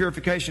manner of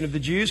purification of the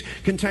Jews,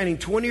 containing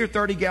 20 or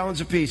 30 gallons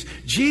apiece.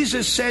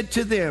 Jesus said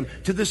to them,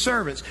 to the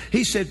servants,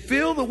 he said,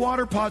 "Fill the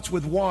water pots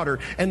with water."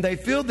 And they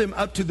filled them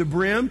up to the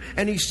brim.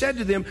 And he said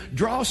to them,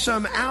 "Draw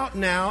some out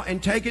now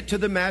and take it to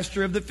the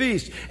master of the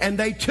feast." And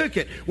they took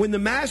it. When the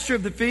master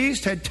of the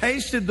feast had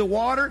tasted the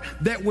water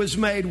that was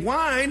made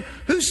wine,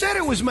 who said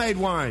it was made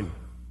wine?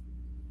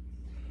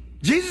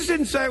 Jesus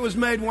didn't say it was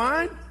made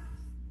wine.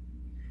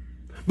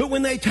 But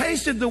when they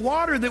tasted the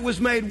water that was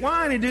made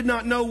wine, he did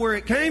not know where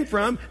it came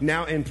from.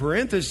 Now, in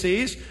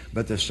parentheses,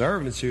 but the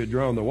servants who had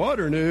drawn the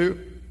water knew.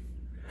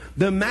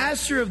 The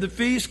master of the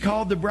feast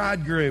called the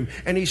bridegroom,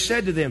 and he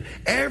said to them,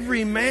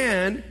 "Every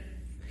man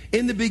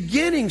in the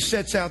beginning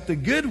sets out the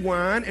good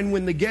wine, and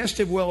when the guests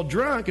have well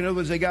drunk," in other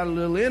words, they got a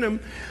little in them,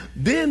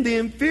 "then the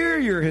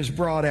inferior is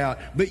brought out.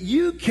 But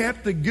you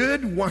kept the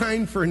good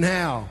wine for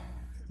now."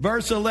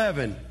 Verse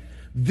 11.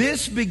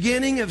 This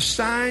beginning of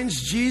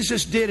signs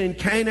Jesus did in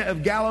Cana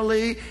of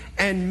Galilee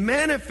and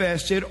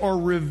manifested or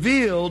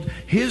revealed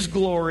his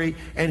glory,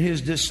 and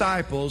his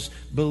disciples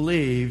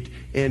believed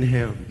in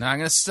him. Now I'm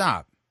going to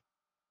stop.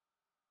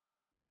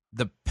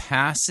 The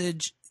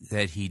passage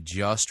that he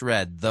just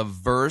read, the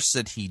verse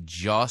that he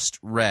just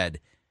read,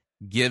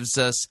 gives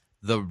us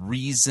the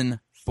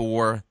reason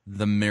for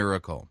the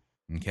miracle.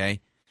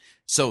 Okay?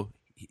 So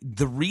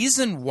the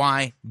reason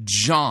why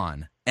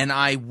John, an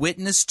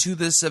eyewitness to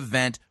this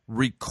event,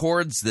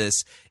 records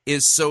this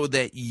is so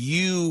that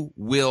you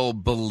will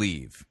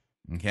believe.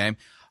 Okay?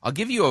 I'll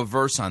give you a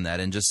verse on that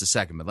in just a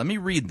second, but let me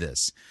read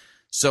this.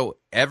 So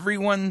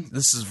everyone,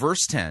 this is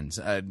verse 10,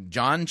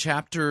 John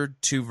chapter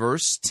 2,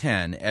 verse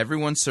 10,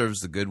 everyone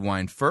serves the good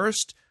wine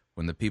first,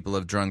 when the people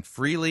have drunk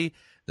freely,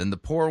 then the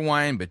poor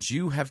wine, but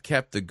you have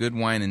kept the good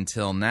wine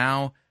until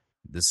now.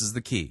 This is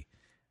the key.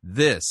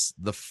 This,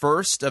 the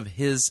first of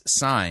his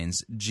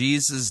signs,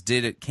 Jesus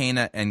did at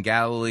Cana and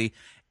Galilee,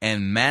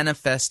 and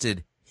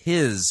manifested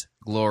his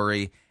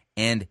glory,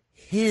 and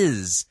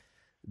his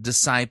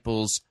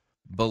disciples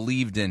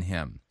believed in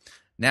him.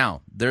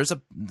 Now,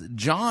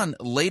 John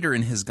later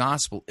in his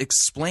gospel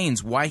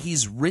explains why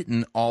he's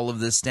written all of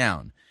this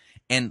down.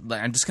 And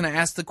I'm just going to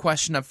ask the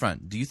question up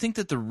front. Do you think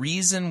that the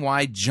reason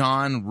why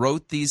John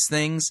wrote these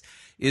things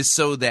is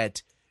so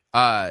that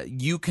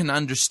you can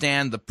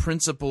understand the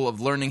principle of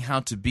learning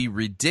how to be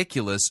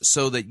ridiculous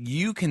so that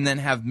you can then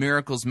have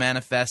miracles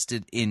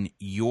manifested in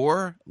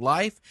your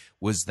life?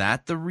 Was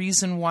that the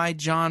reason why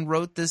John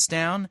wrote this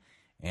down?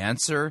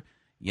 Answer,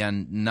 yeah,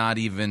 not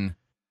even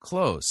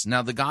close.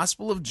 Now, the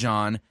Gospel of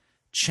John,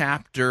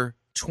 chapter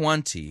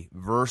 20,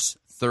 verse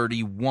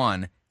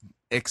 31,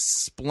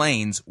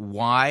 explains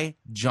why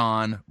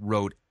John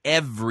wrote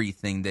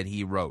everything that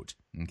he wrote.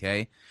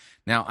 Okay?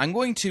 Now, I'm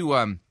going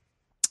to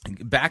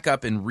back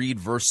up and read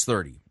verse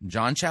 30.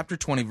 John chapter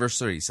 20, verse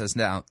 30 says,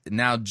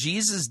 Now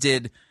Jesus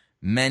did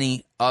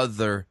many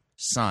other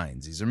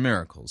signs, these are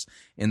miracles,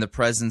 in the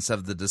presence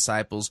of the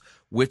disciples,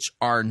 which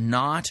are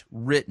not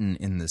written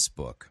in this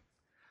book.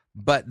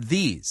 But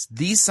these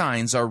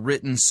signs are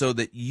written so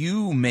that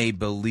you may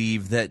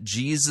believe that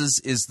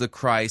Jesus is the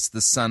Christ, the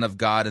Son of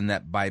God, and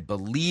that by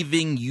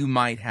believing you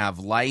might have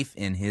life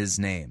in his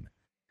name.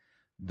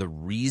 The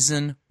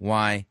reason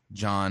why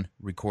John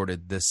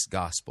recorded this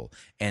gospel,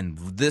 and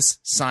this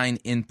sign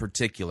in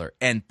particular,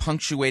 and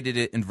punctuated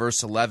it in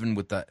verse 11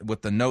 with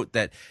the note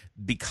that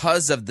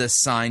because of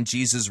this sign,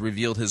 Jesus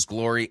revealed his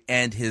glory,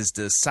 and his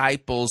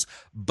disciples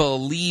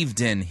believed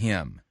in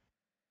him.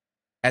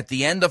 At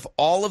the end of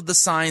all of the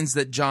signs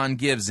that John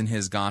gives in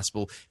his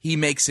gospel, he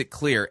makes it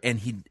clear, and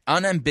he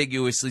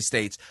unambiguously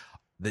states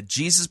that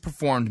Jesus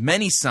performed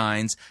many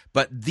signs,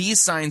 but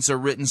these signs are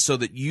written so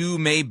that you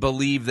may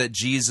believe that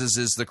Jesus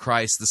is the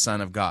Christ, the Son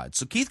of God.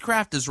 So Keith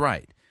Craft is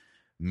right.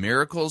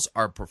 Miracles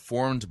are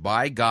performed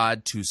by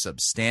God to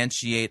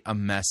substantiate a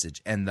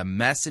message, and the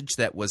message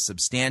that was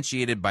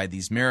substantiated by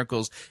these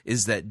miracles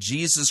is that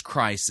Jesus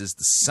Christ is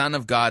the Son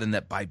of God, and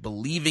that by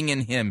believing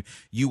in him,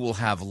 you will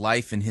have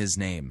life in his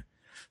name.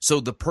 So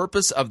the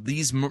purpose of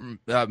these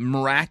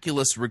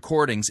miraculous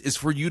recordings is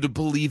for you to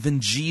believe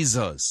in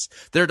Jesus.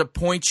 They're to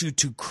point you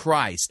to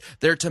Christ.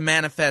 They're to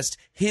manifest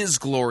his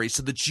glory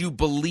so that you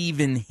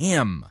believe in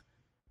him.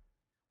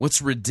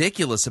 What's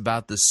ridiculous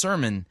about this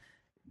sermon,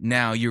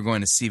 now you're going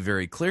to see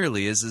very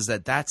clearly, is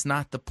that that's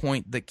not the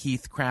point that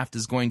Keith Craft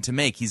is going to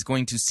make. He's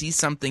going to see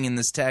something in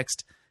this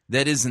text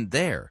that isn't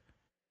there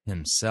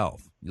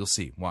himself. You'll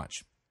see.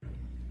 Watch.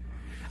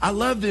 I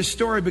love this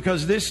story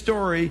because this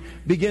story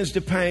begins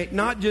to paint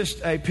not just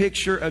a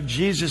picture of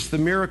Jesus, the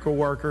miracle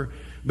worker,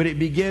 but it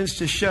begins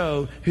to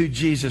show who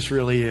Jesus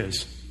really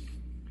is.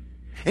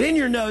 And in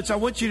your notes, I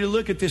want you to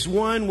look at this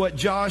one, what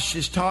Josh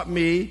has taught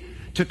me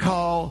to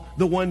call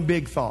the one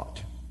big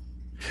thought.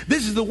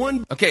 This is the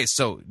one. Okay,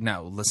 so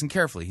now listen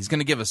carefully. He's going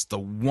to give us the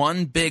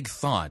one big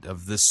thought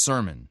of this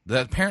sermon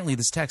that apparently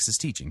this text is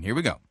teaching. Here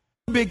we go.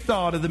 Big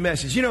thought of the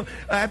message. You know,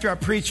 after I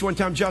preached one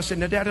time, Josh said,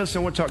 "Now, Dad, listen,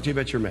 I want to talk to you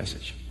about your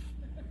message."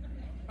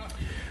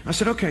 I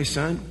said, "Okay,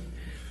 son."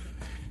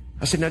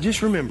 I said, "Now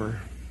just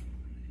remember,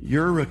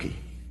 you're a rookie."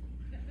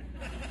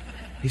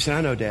 He said,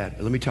 "I know,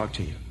 Dad. Let me talk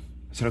to you."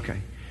 I said,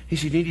 "Okay." He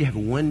said, "You need to have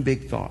one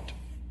big thought."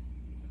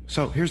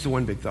 So here's the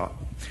one big thought.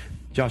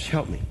 Josh,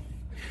 help me.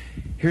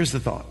 Here's the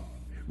thought.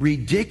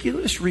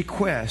 Ridiculous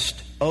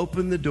requests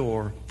open the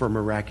door for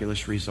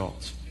miraculous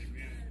results.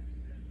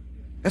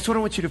 That's what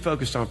I want you to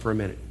focus on for a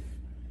minute.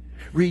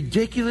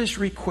 Ridiculous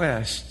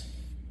requests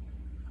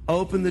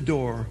open the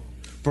door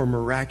for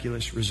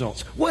miraculous results.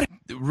 What?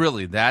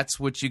 Really, that's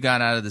what you got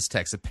out of this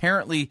text.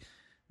 Apparently,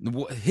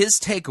 his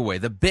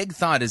takeaway, the big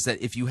thought, is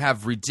that if you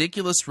have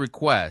ridiculous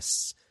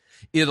requests,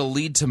 it'll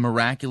lead to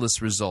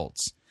miraculous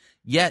results.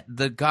 Yet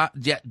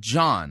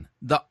John,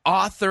 the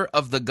author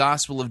of the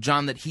Gospel of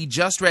John that he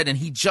just read, and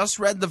he just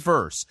read the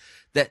verse,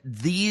 that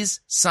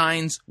these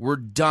signs were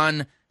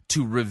done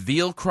to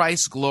reveal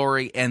Christ's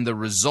glory, and the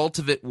result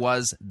of it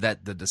was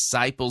that the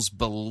disciples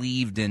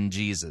believed in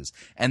Jesus.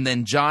 And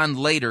then John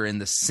later, in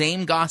the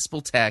same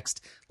gospel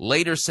text,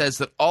 later says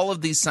that all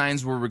of these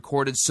signs were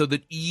recorded so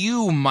that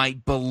you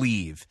might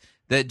believe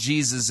that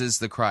Jesus is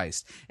the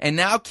Christ. And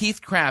now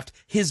Keith Craft,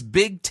 his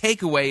big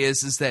takeaway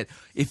is that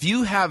if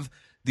you have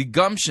the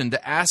gumption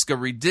to ask a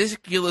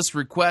ridiculous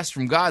request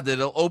from God, that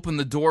it'll open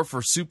the door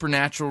for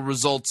supernatural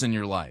results in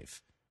your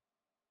life.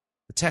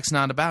 The text's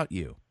not about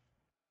you.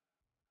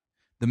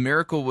 The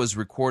miracle was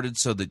recorded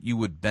so that you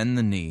would bend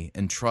the knee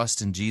and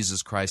trust in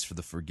Jesus Christ for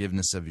the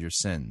forgiveness of your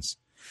sins.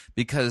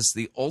 because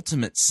the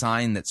ultimate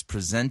sign that's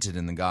presented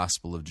in the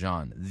Gospel of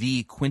John,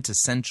 the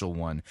quintessential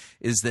one,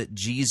 is that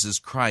Jesus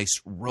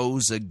Christ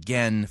rose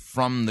again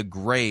from the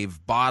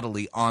grave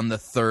bodily on the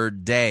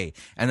third day,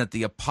 and that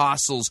the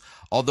apostles,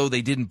 although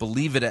they didn't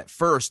believe it at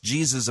first,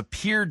 Jesus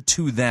appeared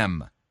to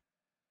them,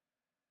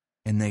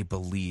 and they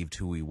believed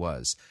who he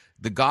was.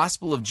 The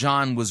Gospel of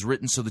John was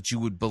written so that you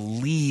would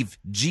believe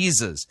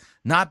Jesus,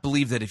 not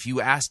believe that if you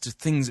asked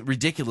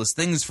ridiculous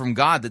things from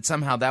God, that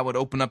somehow that would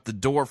open up the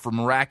door for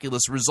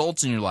miraculous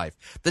results in your life.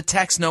 The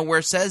text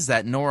nowhere says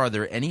that, nor are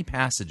there any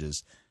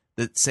passages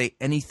that say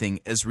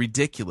anything as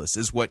ridiculous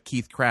as what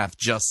Keith Craft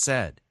just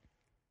said.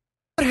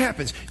 What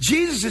happens?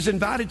 Jesus is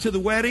invited to the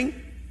wedding.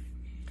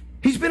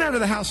 He's been out of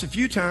the house a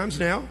few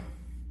times now,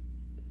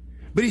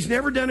 but he's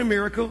never done a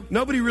miracle.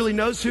 Nobody really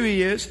knows who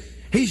he is.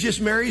 He's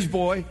just Mary's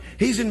boy.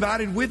 He's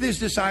invited with his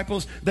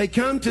disciples. They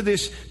come to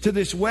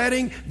this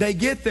wedding. They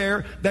get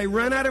there. They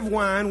run out of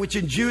wine, which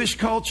in Jewish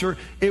culture,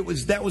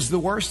 that was the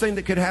worst thing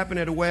that could happen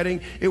at a wedding.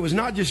 It was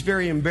not just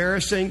very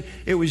embarrassing.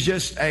 It was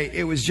just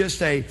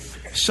a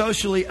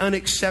socially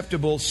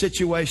unacceptable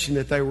situation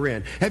that they were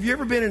in. Have you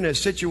ever been in a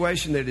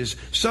situation that is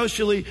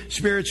socially,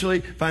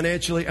 spiritually,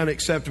 financially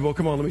unacceptable?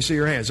 Come on, let me see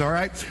your hands, all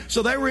right?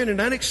 So they were in an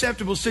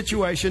unacceptable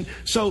situation.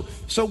 So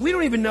we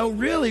don't even know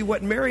really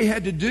what Mary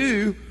had to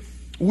do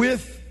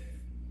with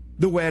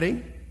the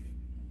wedding.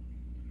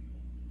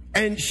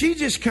 And she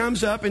just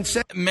comes up and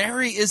says,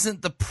 Mary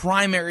isn't the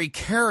primary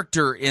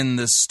character in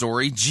this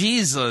story.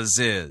 Jesus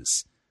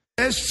is.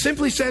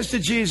 Simply says to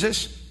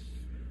Jesus,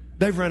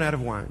 they've run out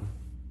of wine.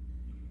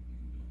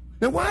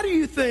 Now, why do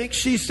you think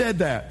she said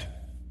that?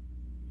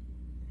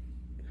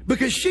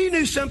 Because she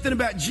knew something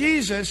about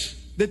Jesus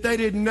that they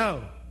didn't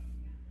know.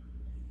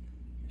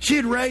 She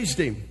had raised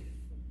him.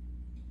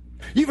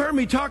 You've heard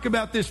me talk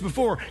about this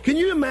before. Can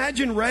you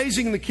imagine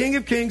raising the King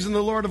of Kings and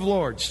the Lord of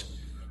Lords?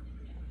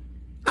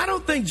 I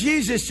don't think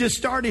Jesus just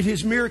started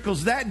his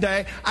miracles that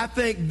day. I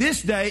think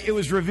this day it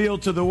was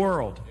revealed to the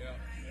world.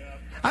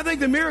 I think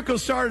the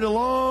miracles started a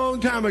long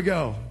time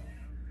ago.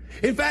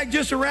 In fact,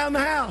 just around the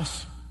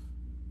house.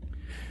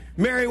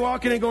 Mary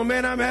walking and going,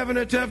 man, I'm having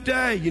a tough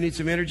day. You need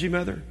some energy,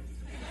 mother?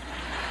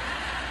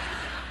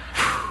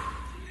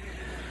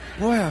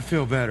 Boy, I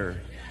feel better.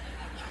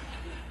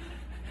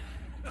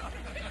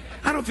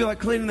 I don't feel like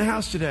cleaning the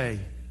house today.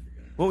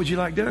 What would you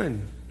like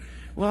done?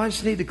 Well, I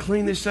just need to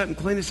clean this up and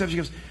clean this up. She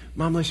goes,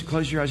 Mom, listen,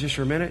 close your eyes just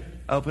for a minute.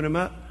 Open them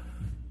up.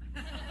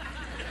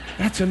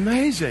 That's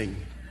amazing.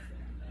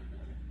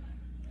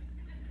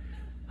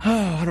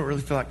 Oh, I don't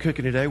really feel like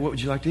cooking today. What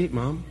would you like to eat,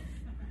 Mom?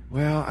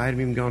 Well, I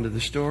haven't even gone to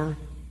the store.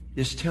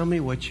 Just tell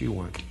me what you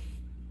want.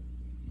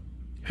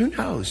 Who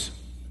knows?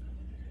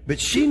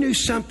 But she knew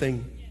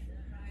something.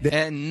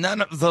 And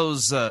none of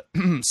those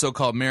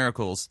so-called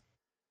miracles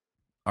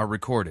are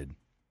recorded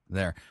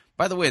there.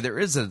 By the way, there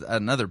is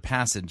another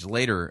passage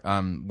later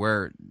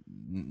where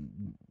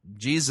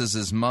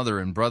Jesus' mother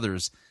and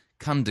brothers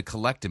come to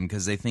collect him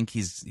because they think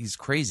he's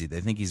crazy.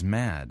 They think he's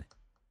mad.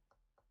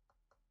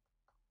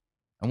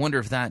 I wonder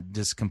if that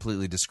just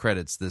completely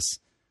discredits this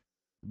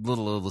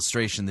little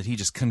illustration that he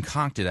just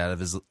concocted out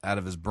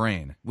of his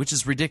brain, which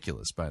is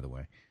ridiculous, by the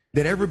way.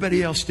 That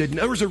everybody else didn't.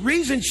 There was a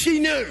reason she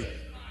knew.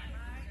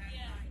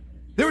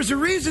 There was a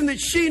reason that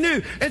she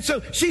knew. And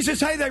so she says,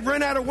 hey, they've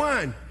run out of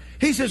wine.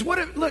 He says,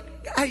 look,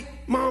 hey,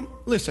 Mom,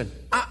 listen,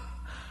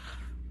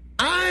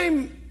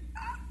 I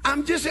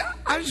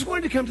just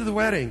wanted to come to the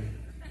wedding.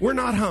 We're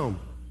not home.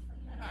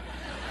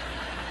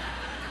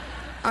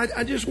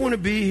 I just want to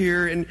be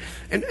here, and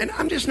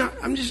I'm just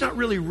not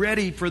really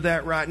ready for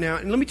that right now.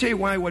 And let me tell you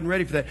why he wasn't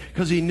ready for that.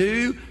 Because he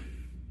knew,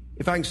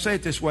 if I can say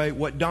it this way,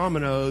 what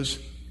dominoes,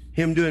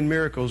 him doing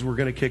miracles, were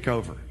going to kick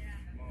over.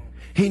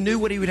 He knew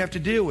what he would have to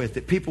deal with,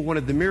 that people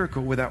wanted the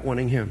miracle without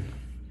wanting him.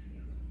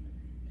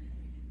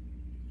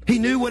 He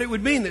knew what it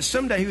would mean that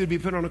someday he would be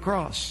put on a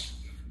cross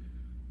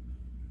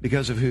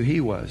because of who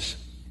he was,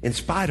 in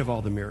spite of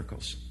all the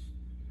miracles.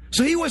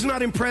 So he was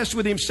not impressed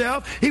with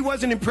himself. He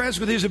wasn't impressed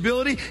with his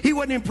ability. He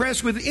wasn't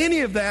impressed with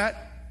any of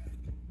that.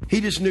 He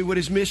just knew what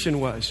his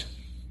mission was.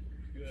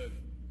 Good.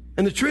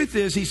 And the truth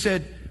is, he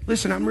said,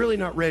 listen, I'm really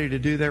not ready to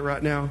do that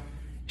right now.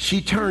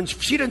 She turns,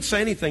 she doesn't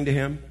say anything to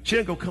him. She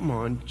doesn't go, come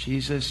on,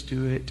 Jesus,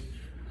 do it.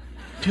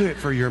 Do it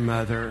for your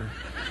mother.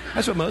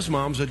 That's what most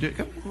moms would do.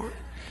 Come on.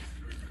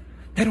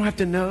 They don't have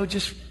to know,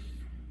 just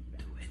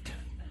do it.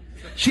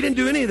 She didn't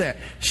do any of that.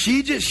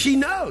 She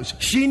knows.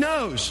 She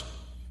knows.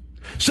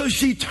 So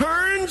she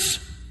turns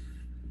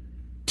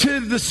to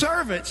the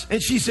servants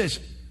and she says,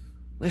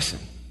 listen,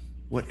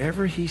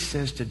 whatever he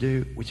says to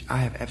do, which I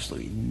have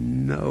absolutely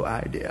no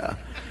idea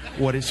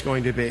what it's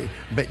going to be,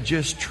 but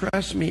just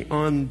trust me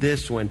on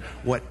this one.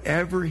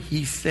 Whatever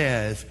he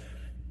says,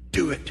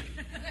 do it.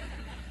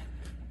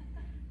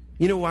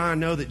 You know why I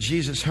know that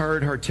Jesus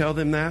heard her tell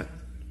them that?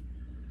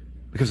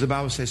 Because the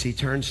Bible says he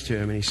turns to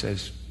him and he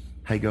says,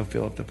 hey, go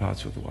fill up the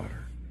pots with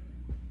water.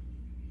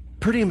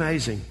 Pretty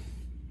amazing.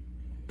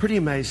 Pretty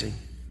amazing.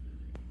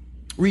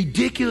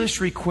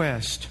 Ridiculous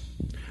request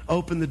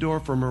opened the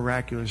door for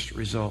miraculous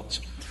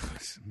results.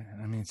 Man,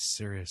 I mean,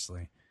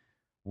 seriously.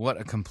 What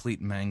a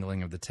complete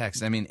mangling of the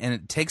text. I mean, and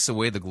it takes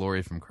away the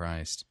glory from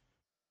Christ.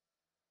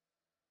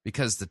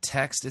 Because the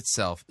text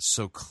itself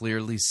so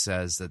clearly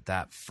says that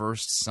that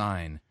first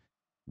sign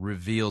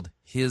revealed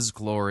his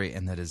glory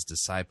and that his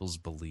disciples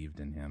believed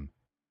in him.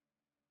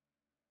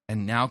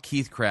 And now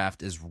Keith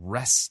Craft is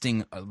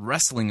wrestling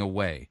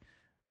away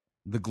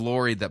the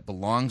glory that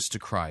belongs to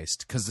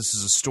Christ, because this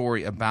is a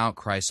story about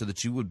Christ, so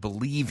that you would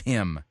believe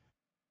him,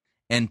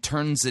 and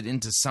turns it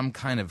into some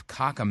kind of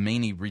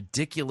cockamamie,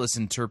 ridiculous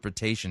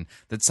interpretation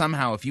that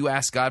somehow, if you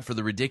ask God for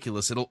the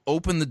ridiculous, it'll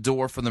open the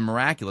door for the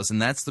miraculous,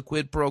 and that's the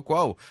quid pro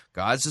quo.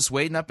 God's just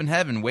waiting up in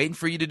heaven, waiting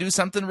for you to do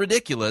something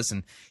ridiculous,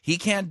 and he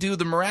can't do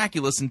the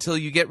miraculous until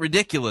you get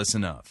ridiculous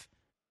enough.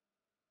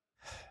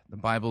 The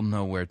Bible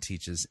nowhere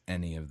teaches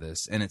any of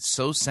this, and it's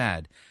so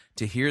sad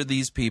to hear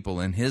these people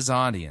in his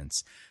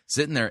audience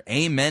sitting there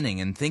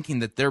amening and thinking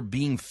that they're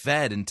being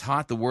fed and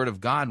taught the Word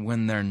of God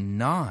when they're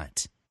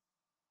not.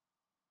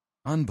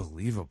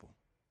 Unbelievable.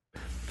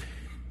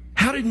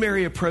 How did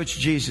Mary approach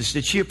Jesus?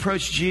 Did she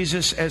approach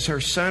Jesus as her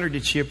son, or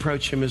did she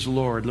approach him as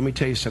Lord? Let me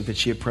tell you something.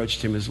 She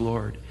approached him as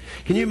Lord.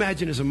 Can you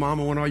imagine, as a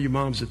mom, I want all you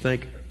moms to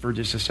think for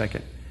just a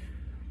second.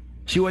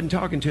 She wasn't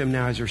talking to him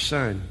now as her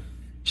son.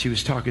 She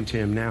was talking to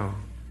him now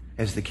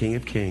as the King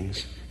of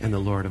Kings and the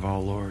Lord of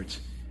all lords.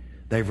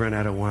 They've run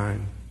out of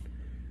wine.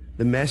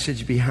 The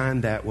message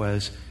behind that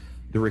was,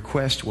 the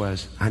request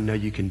was, I know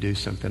you can do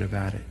something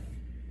about it.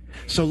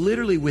 So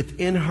literally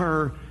within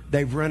her,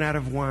 they've run out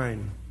of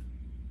wine.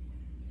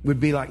 Would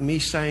be like me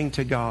saying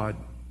to God,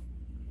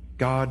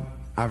 God,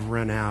 I've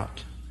run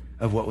out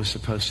of what was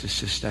supposed to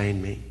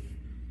sustain me.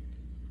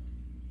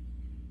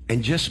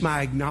 And just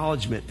my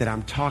acknowledgement that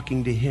I'm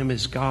talking to him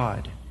as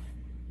God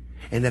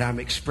and that I'm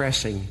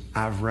expressing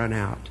I've run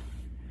out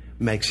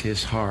makes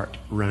his heart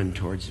run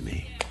towards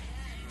me.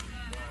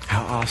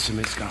 How awesome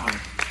is God?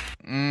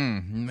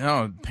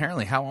 No,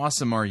 apparently, how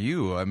awesome are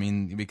you? I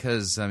mean,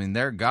 because,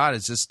 their God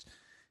is just,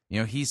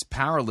 he's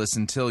powerless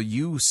until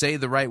you say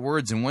the right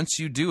words. And once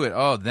you do it,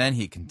 then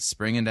he can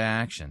spring into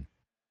action.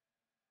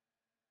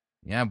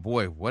 Yeah,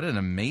 boy, what an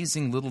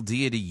amazing little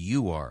deity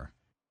you are.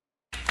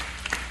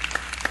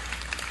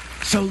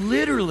 So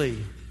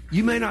literally,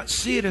 you may not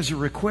see it as a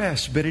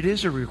request, but it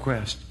is a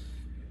request.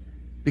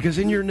 Because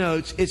in your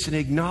notes, it's an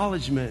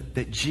acknowledgement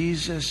that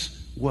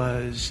Jesus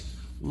was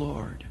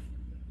Lord.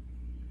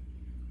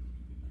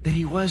 That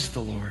he was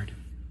the Lord.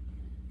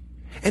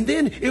 And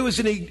then it was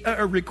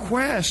a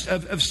request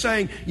of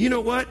saying, you know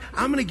what?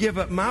 I'm going to give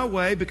up my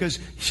way, because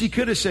she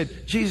could have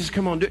said, Jesus,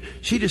 come on, do it.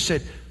 She just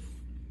said,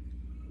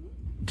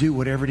 do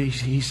whatever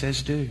he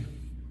says do.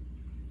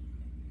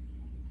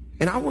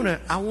 And I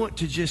want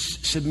to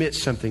just submit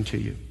something to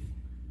you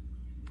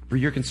for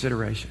your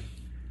consideration.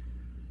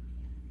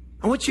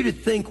 I want you to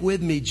think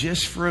with me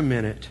just for a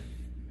minute,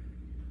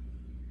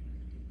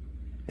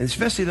 and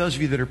especially those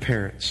of you that are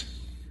parents.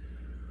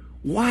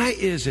 Why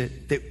is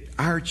it that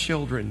our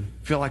children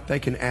feel like they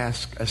can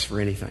ask us for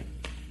anything?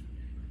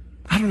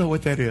 I don't know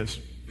what that is.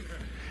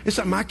 It's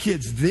like my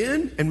kids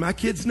then and my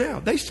kids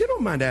now. They still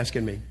don't mind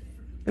asking me.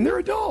 And they're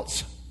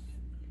adults.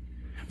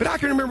 But I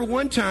can remember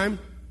one time,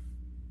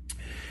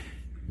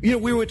 we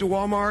went to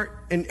Walmart,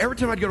 and every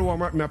time I'd go to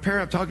Walmart,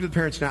 I'm talking to the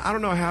parents now, I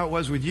don't know how it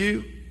was with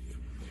you,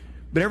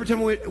 but every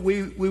time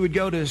we would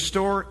go to a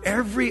store,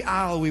 every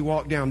aisle we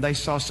walked down, they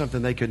saw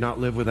something they could not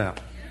live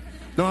without.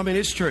 No,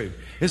 it's true.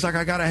 It's like,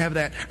 I got to have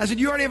that. I said,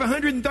 you already have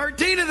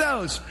 113 of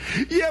those.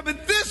 Yeah,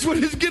 but this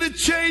one is going to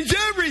change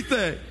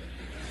everything.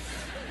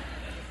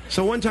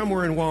 So one time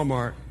we're in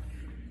Walmart.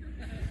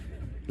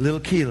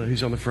 Little Keela,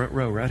 who's on the front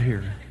row right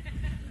here,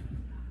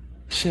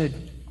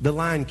 said, The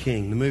Lion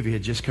King, the movie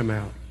had just come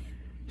out.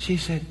 She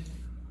said,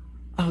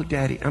 oh,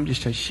 Daddy, I'm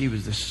just telling you, she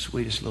was the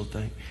sweetest little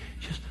thing.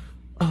 She goes,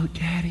 oh,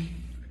 Daddy,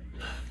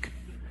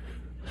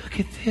 look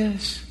at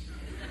this.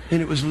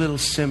 And it was little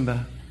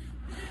Simba.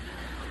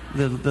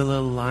 The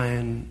little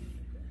lion.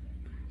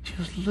 She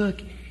goes,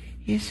 look,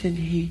 isn't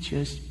he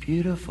just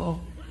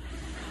beautiful?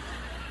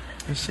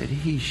 I said,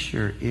 he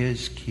sure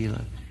is,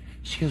 Keela.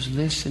 She goes,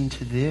 listen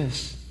to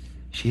this.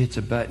 She hits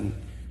a button,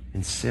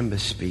 and Simba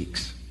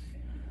speaks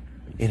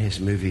in his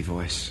movie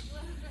voice.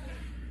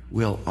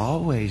 We'll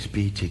always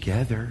be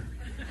together.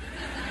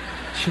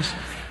 She goes,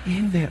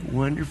 isn't that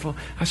wonderful?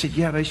 I said,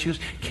 yeah, but she goes,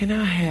 can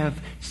I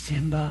have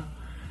Simba?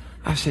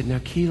 I said, now,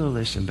 Keela,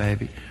 listen,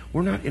 baby.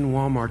 We're not in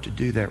Walmart to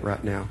do that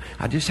right now.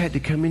 I just had to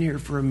come in here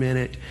for a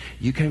minute.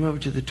 You came over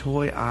to the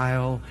toy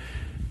aisle,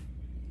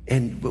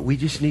 but we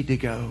just need to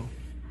go.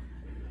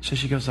 So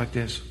she goes like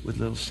this with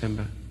little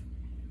Simba.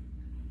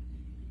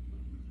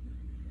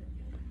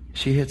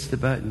 She hits the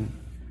button.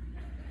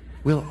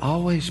 We'll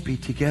always be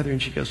together.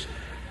 And she goes,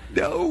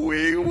 no,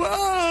 we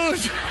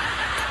won't.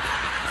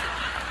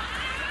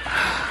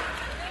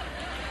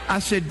 I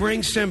said,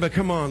 bring Simba.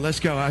 Come on, let's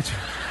go.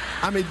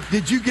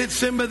 Did you get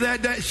Simba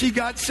that day? She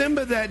got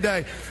Simba that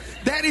day.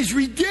 That is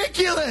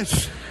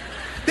ridiculous.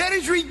 That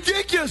is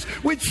ridiculous.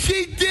 When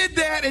she did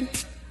that, and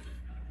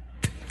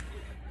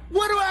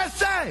what do I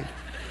say?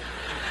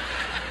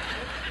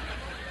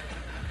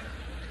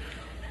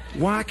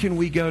 Why can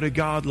we go to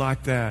God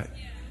like that?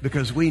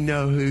 Because we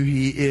know who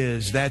He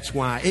is. That's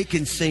why. It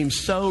can seem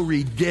so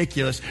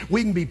ridiculous.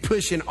 We can be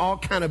pushing all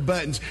kind of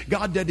buttons.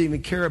 God doesn't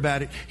even care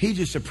about it. He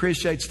just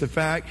appreciates the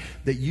fact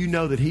that you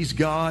know that He's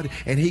God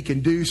and He can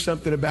do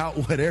something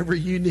about whatever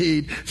you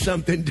need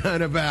something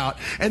done about.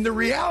 And the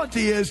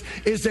reality is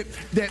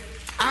that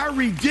our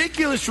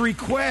ridiculous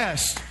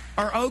requests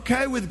are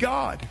okay with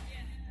God.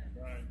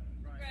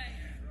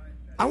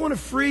 I want to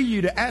free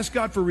you to ask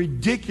God for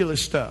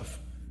ridiculous stuff.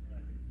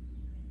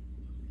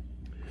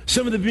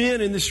 Some of the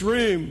men in this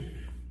room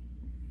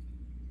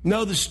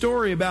know the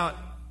story about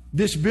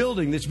this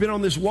building that's been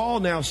on this wall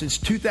now since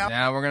 2000.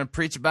 Now we're going to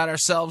preach about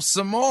ourselves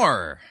some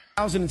more.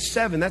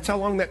 2007. That's how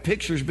long that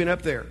picture's been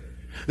up there.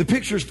 The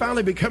picture's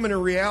finally becoming a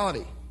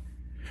reality.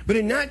 But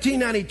in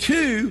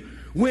 1992,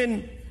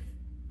 when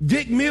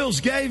Dick Mills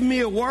gave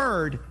me a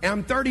word, and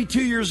I'm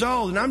 32 years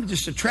old, and I'm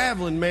just a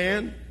traveling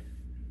man,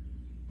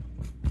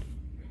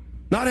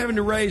 not having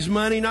to raise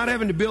money, not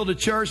having to build a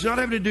church, not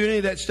having to do any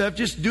of that stuff,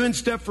 just doing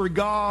stuff for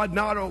God,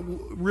 not a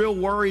real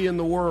worry in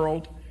the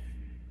world.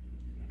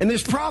 And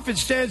this prophet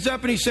stands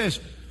up and he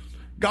says,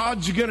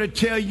 God's going to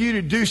tell you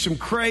to do some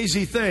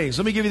crazy things.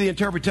 Let me give you the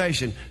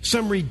interpretation.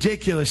 Some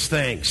ridiculous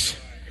things.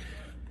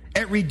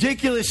 At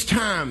ridiculous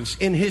times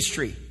in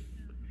history.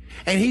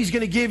 And He's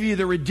going to give you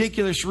the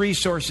ridiculous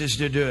resources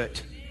to do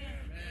it.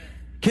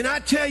 Can I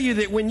tell you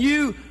that when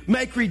you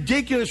make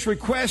ridiculous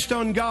requests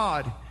on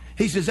God,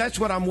 He says, that's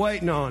what I'm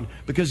waiting on.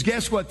 Because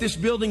guess what? This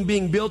building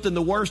being built in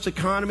the worst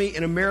economy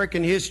in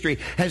American history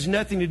has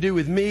nothing to do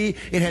with me.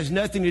 It has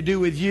nothing to do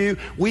with you.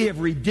 We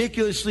have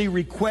ridiculously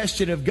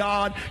requested of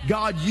God,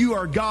 God, you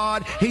are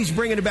God. He's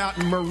bringing about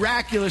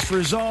miraculous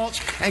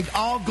results. And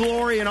all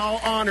glory and all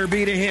honor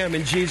be to Him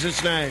in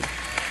Jesus' name.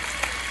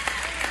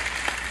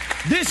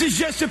 This is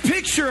just a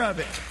picture of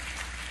it.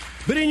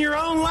 But in your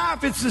own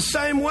life, it's the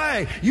same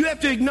way. You have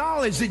to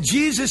acknowledge that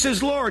Jesus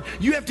is Lord.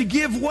 You have to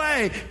give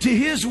way to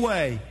His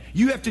way.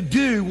 You have to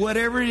do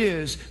whatever it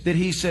is that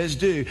He says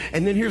do.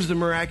 And then here's the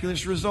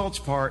miraculous results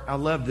part. I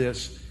love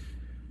this.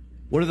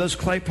 What do those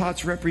clay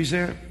pots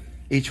represent?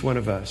 Each one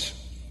of us.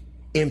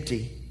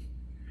 Empty.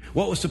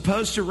 What was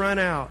supposed to run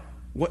out,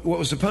 what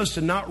was supposed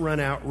to not run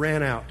out,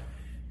 ran out.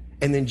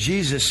 And then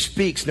Jesus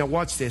speaks. Now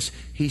watch this.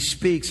 He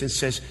speaks and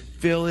says,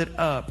 fill it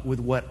up with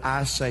what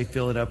I say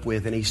fill it up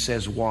with. And He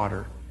says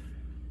water.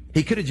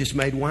 He could have just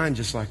made wine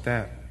just like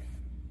that.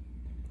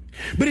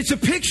 But it's a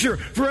picture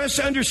for us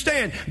to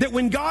understand that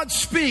when God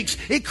speaks,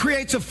 it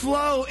creates a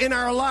flow in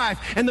our life.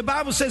 And the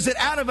Bible says that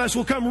out of us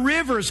will come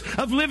rivers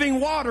of living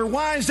water.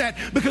 Why is that?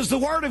 Because the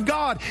Word of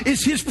God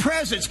is His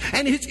presence.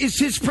 And it's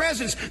His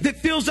presence that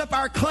fills up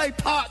our clay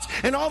pots.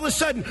 And all of a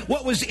sudden,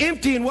 what was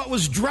empty and what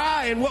was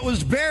dry and what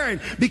was barren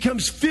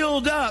becomes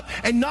filled up.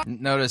 And not.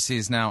 Notice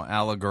he's now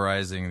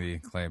allegorizing the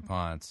clay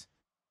pots.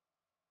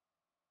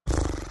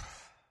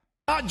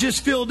 Not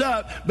just filled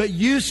up, but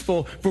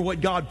useful for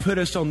what God put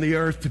us on the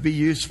earth to be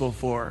useful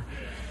for.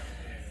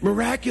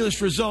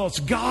 Miraculous results.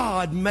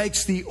 God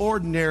makes the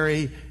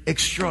ordinary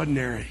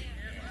extraordinary.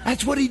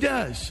 That's what He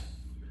does.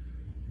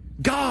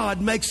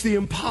 God makes the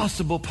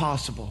impossible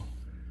possible.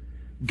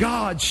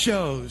 God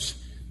shows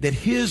that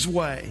His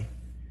way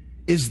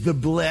is the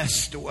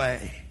blessed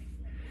way.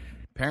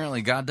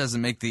 Apparently, God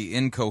doesn't make the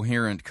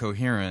incoherent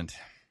coherent.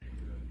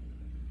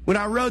 When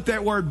I wrote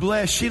that word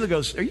blessed, Sheila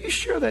goes, are you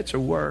sure that's a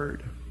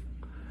word?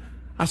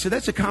 I said,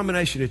 that's a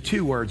combination of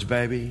two words,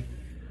 baby.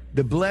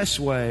 The blessed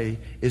way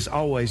is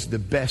always the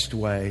best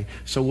way,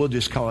 so we'll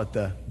just call it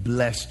the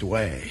blessed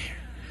way.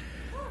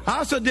 I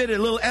also did a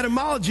little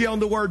etymology on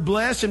the word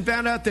blessed and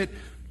found out that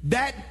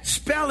that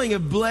spelling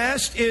of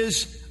blessed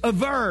is a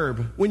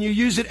verb when you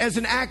use it as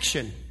an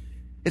action.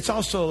 It's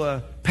also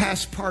a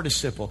past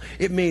participle.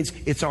 It means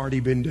it's already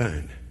been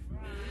done.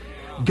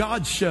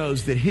 God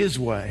shows that His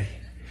way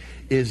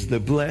is the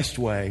blessed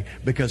way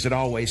because it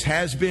always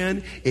has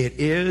been, it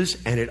is,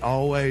 and it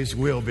always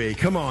will be.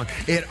 Come on.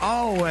 It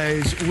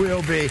always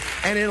will be.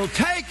 And it'll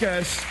take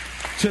us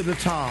to the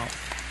top.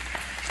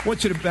 I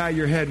want you to bow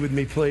your head with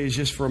me, please,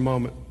 just for a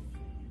moment.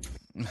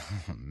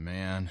 Oh,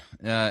 man.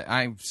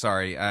 I'm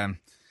sorry. I'm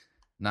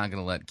not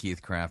going to let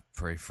Keith Kraft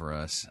pray for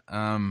us.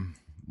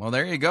 Well,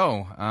 there you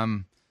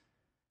go.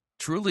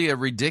 Truly a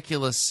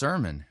ridiculous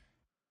sermon.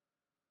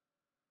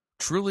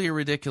 Truly a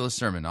ridiculous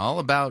sermon. All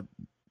about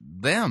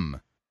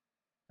them.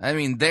 I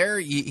mean, there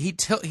he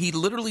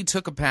literally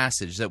took a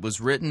passage that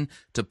was written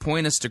to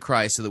point us to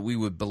Christ so that we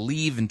would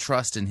believe and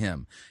trust in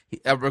Him.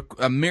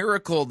 A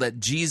miracle that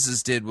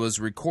Jesus did was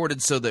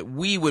recorded so that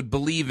we would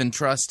believe and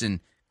trust in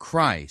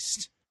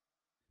Christ,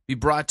 be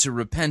brought to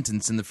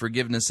repentance and the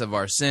forgiveness of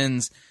our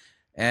sins.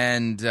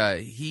 And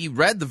he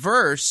read the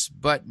verse,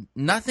 but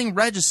nothing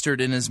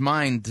registered in his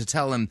mind to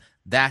tell him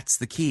that's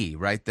the key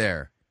right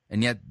there.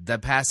 And yet the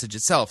passage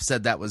itself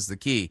said that was the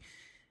key.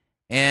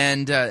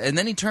 And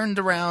then he turned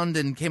around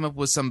and came up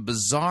with some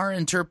bizarre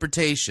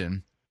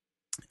interpretation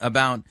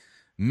about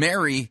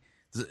Mary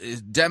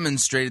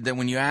demonstrated that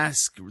when you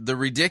ask the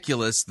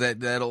ridiculous,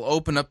 that'll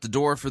open up the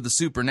door for the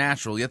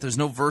supernatural. Yet there's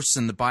no verse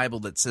in the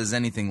Bible that says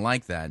anything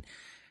like that.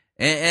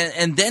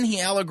 And then he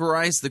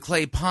allegorized the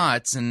clay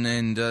pots,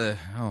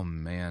 oh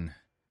man.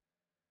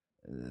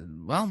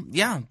 Well,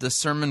 yeah, the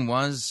sermon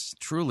was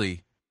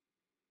truly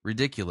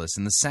ridiculous.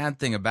 And the sad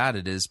thing about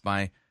it is,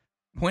 by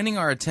pointing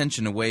our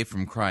attention away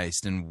from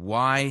Christ and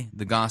why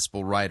the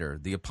gospel writer,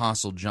 the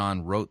Apostle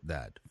John, wrote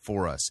that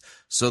for us,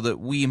 so that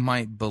we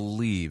might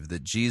believe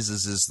that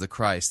Jesus is the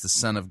Christ, the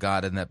Son of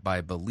God, and that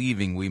by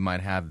believing we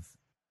might have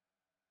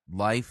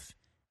life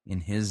in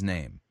his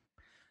name.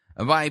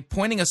 By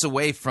pointing us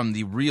away from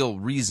the real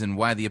reason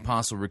why the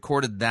apostle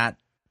recorded that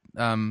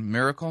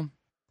miracle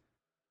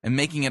and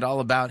making it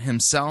all about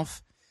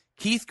himself,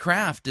 Keith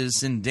Craft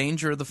is in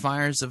danger of the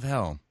fires of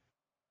hell,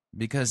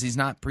 because he's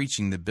not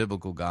preaching the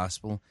biblical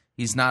gospel.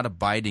 He's not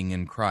abiding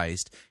in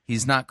Christ.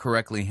 He's not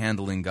correctly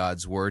handling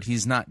God's word.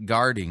 He's not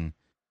guarding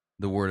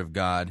the word of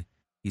God.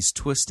 He's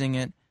twisting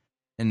it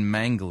and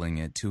mangling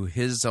it to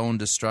his own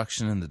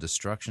destruction and the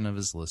destruction of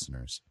his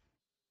listeners.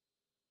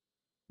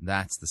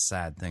 That's the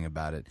sad thing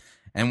about it.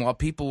 And while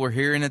people were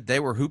hearing it, they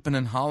were hooping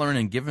and hollering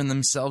and giving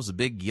themselves a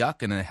big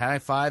yuck and a high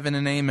five and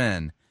an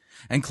amen,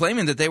 and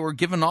claiming that they were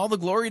giving all the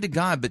glory to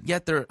God, but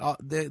yet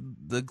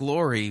the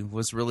glory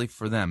was really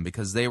for them,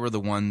 because they were the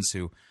ones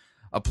who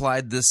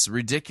applied this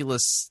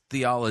ridiculous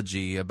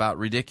theology about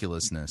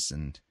ridiculousness.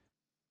 And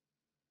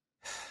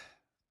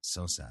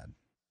so sad.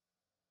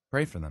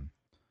 Pray for them,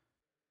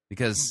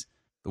 because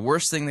the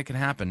worst thing that can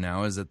happen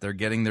now is that they're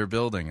getting their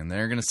building, and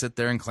they're going to sit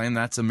there and claim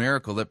that's a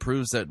miracle that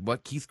proves that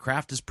what Keith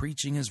Craft is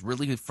preaching is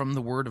really from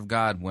the Word of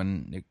God,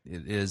 when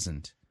it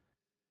isn't.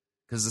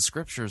 Because the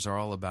Scriptures are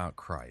all about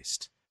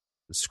Christ.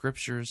 The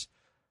Scriptures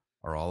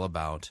are all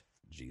about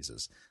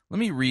Jesus. Let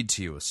me read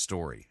to you a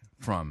story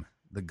from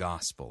the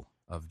Gospel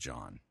of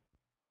John.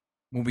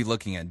 We'll be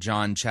looking at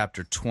John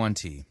chapter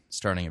 20,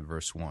 starting at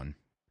verse 1.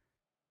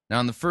 Now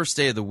on the first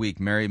day of the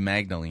week, Mary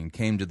Magdalene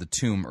came to the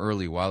tomb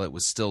early while it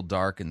was still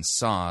dark and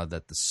saw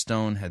that the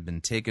stone had been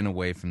taken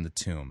away from the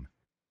tomb.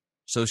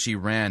 So she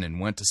ran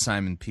and went to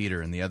Simon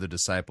Peter and the other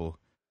disciple,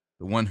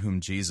 the one whom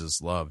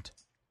Jesus loved,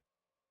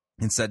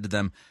 and said to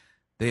them,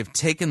 "They have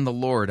taken the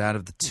Lord out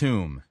of the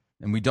tomb,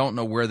 and we don't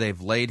know where they've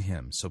laid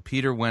him." So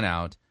Peter went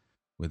out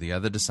with the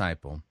other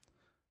disciple.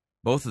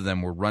 Both of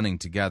them were running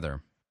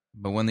together.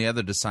 But when the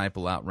other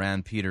disciple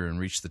outran Peter and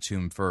reached the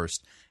tomb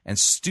first, and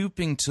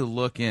stooping to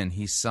look in,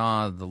 he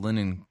saw the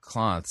linen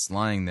cloths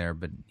lying there,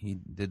 but he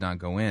did not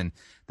go in.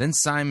 Then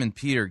Simon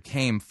Peter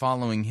came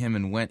following him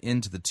and went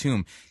into the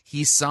tomb.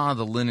 He saw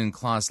the linen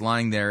cloths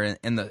lying there,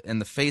 and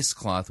the face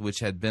cloth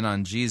which had been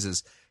on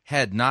Jesus'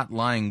 head, not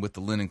lying with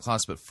the linen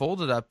cloths, but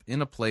folded up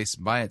in a place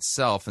by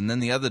itself. And then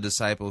the other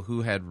disciple,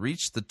 who had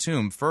reached the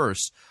tomb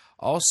first,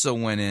 also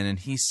went in, and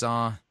he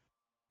saw,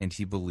 and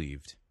he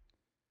believed.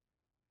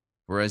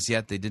 For as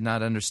yet they did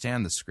not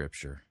understand the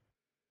Scripture,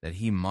 that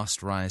he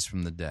must rise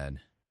from the dead.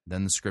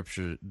 Then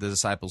the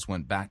disciples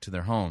went back to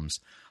their homes.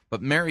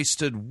 But Mary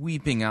stood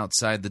weeping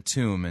outside the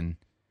tomb, and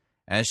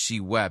as she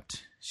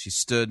wept, she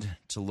stood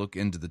to look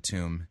into the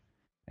tomb,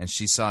 and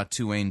she saw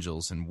two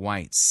angels in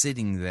white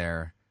sitting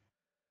there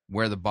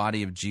where the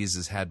body of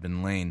Jesus had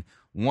been laid,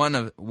 one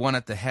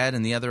at the head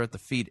and the other at the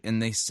feet.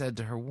 And they said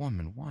to her,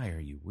 "Woman, why are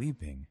you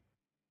weeping?"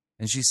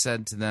 And she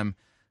said to them,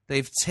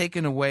 "They've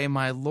taken away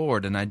my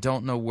Lord, and I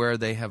don't know where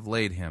they have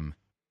laid him."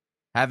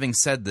 Having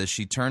said this,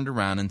 she turned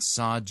around and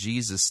saw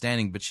Jesus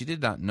standing, but she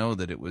did not know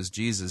that it was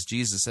Jesus.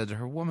 Jesus said to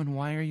her, "Woman,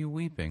 why are you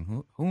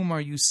weeping? Whom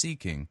are you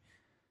seeking?"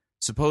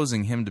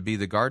 Supposing him to be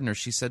the gardener,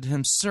 she said to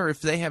him, "Sir,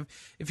 if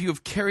you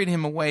have carried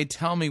him away,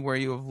 tell me where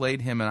you have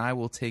laid him, and I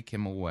will take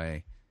him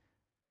away."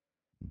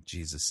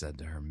 Jesus said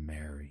to her,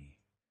 "Mary."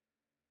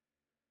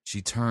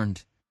 She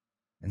turned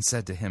and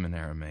said to him in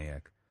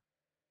Aramaic,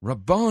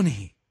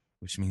 "Rabboni,"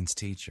 which means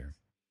teacher.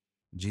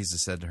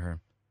 Jesus said to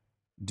her,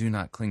 "Do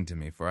not cling to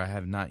me, for I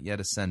have not yet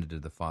ascended to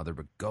the Father,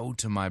 but go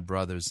to my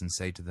brothers and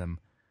say to them,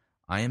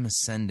 I am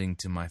ascending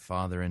to my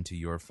Father and to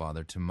your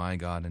Father, to my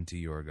God and to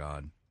your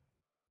God."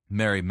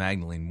 Mary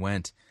Magdalene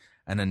went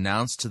and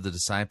announced to the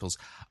disciples,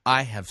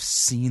 "I have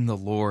seen the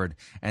Lord,"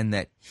 and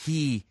that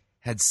he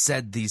had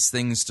said these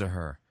things to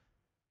her.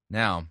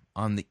 Now,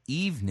 on the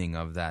evening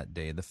of that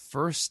day, the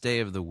first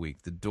day of the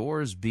week, the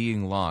doors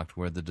being locked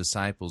where the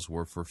disciples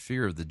were for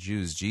fear of the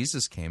Jews,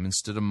 Jesus came and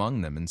stood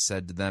among them and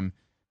said to them,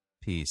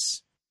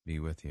 "Peace be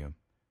with you."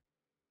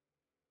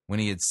 When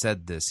he had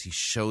said this, he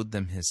showed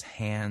them his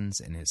hands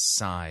and his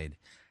side,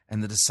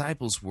 and the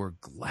disciples were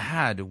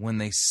glad when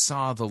they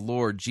saw the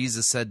Lord.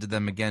 Jesus said to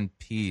them again,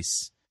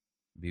 "Peace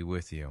be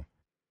with you.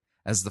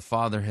 As the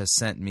Father has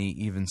sent me,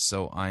 even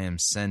so I am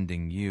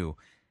sending you."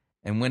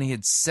 And when he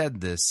had said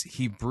this,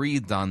 he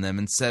breathed on them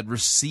and said,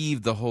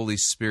 "Receive the Holy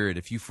Spirit.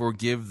 If you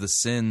forgive the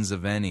sins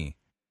of any,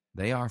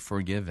 they are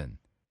forgiven.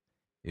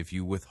 If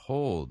you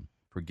withhold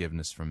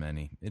forgiveness from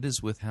any, it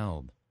is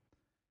withheld."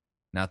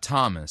 Now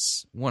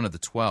Thomas, one of the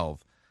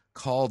 12,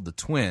 called the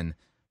twin,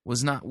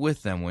 was not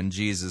with them when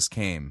Jesus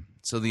came.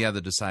 So the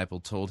other disciple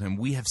told him,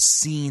 "We have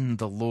seen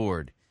the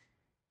Lord."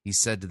 He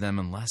said to them,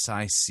 "Unless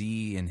I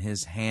see in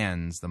his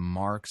hands the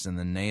marks and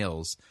the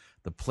nails,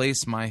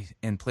 place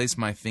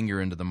my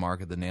finger into the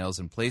mark of the nails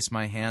and place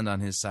my hand on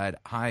his side,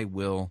 I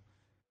will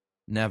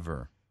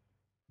never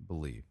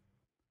believe.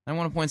 I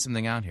want to point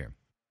something out here.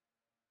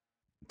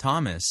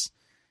 Thomas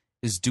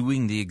is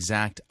doing the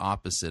exact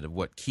opposite of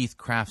what Keith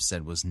Kraft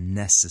said was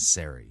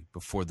necessary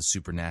before the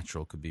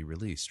supernatural could be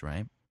released,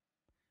 right?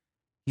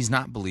 He's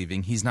not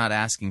believing. He's not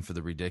asking for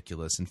the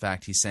ridiculous. In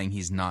fact, he's saying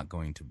he's not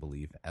going to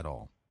believe at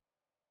all.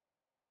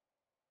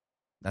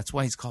 That's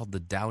why he's called the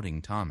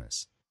doubting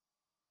Thomas.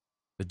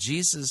 But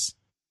Jesus,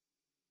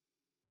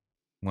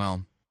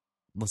 well,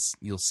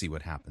 you'll see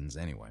what happens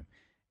anyway.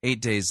 8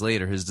 days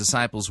later, his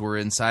disciples were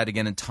inside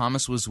again, and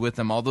Thomas was with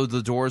them. Although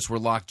the doors were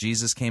locked,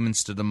 Jesus came and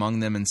stood among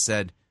them and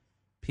said,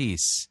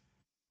 "Peace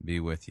be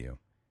with you."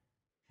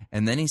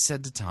 And then he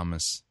said to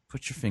Thomas,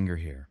 "Put your finger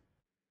here.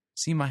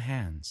 See my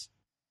hands.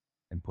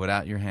 And put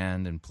out your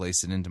hand and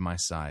place it into my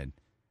side.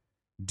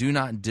 Do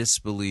not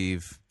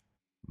disbelieve,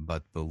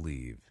 but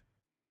believe."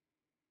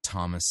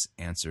 Thomas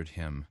answered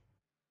him,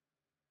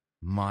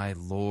 "My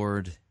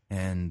Lord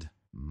and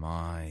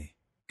my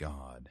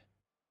God."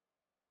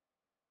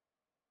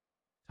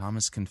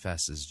 Thomas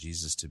confesses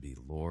Jesus to be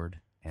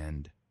Lord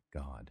and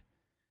God.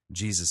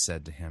 Jesus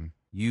said to him,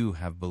 "You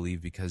have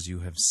believed because you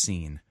have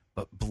seen,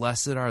 but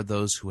blessed are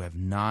those who have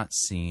not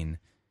seen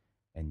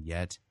and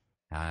yet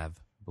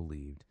have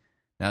believed."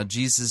 Now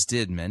Jesus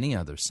did many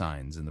other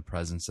signs in the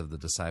presence of the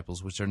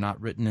disciples, which are not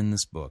written in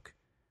this book.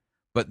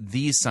 But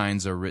these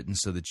signs are written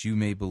so that you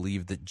may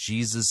believe that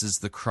Jesus is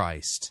the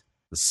Christ,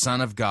 the Son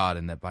of God,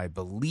 and that by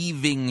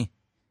believing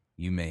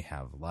you may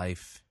have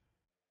life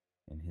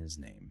in his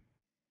name.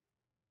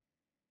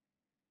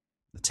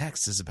 The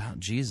text is about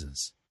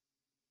Jesus.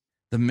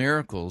 The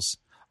miracles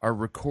are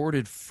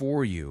recorded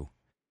for you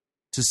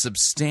to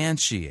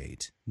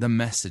substantiate the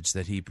message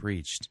that he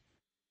preached,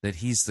 that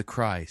he's the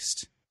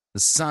Christ, the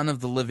Son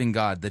of the living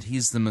God, that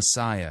he's the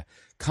Messiah,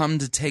 come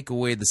to take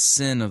away the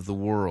sin of the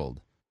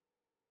world.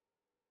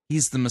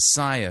 He's the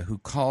Messiah who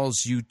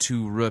calls you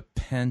to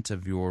repent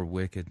of your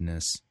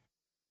wickedness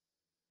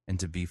and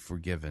to be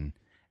forgiven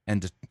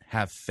and to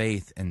have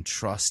faith and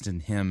trust in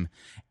him.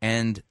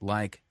 And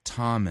like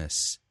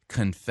Thomas,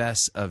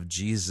 confess of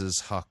Jesus,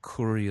 ha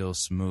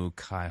kurios mu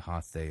kai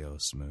ha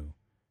theos mu.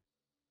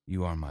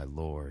 You are my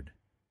Lord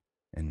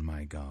and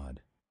my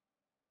God.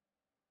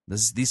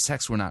 These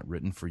texts were not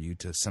written for you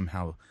to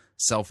somehow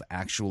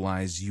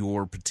self-actualize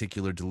your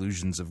particular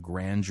delusions of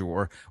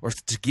grandeur or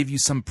to give you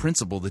some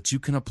principle that you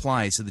can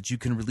apply so that you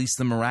can release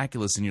the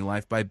miraculous in your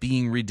life by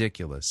being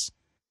ridiculous.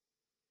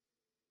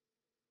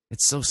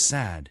 It's so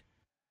sad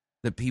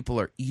that people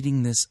are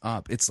eating this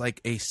up. It's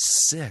like a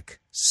sick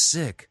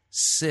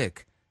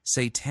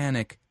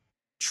satanic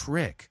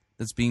trick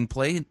that's being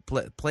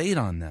played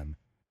on them.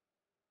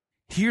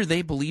 Here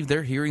they believe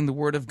they're hearing the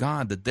word of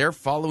God, that they're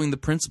following the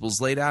principles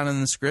laid out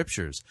in the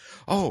scriptures.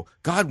 Oh,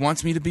 God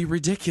wants me to be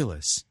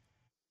ridiculous.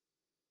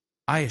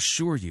 I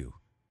assure you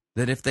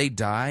that if they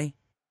die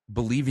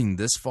believing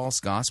this false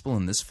gospel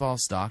and this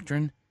false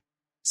doctrine,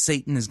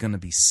 Satan is going to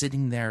be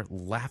sitting there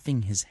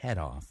laughing his head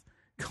off,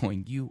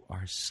 going, "You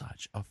are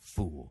such a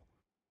fool.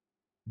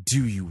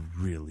 Do you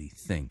really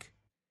think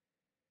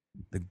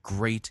the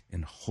great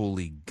and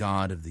holy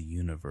God of the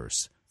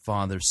universe,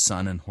 Father,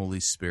 Son, and Holy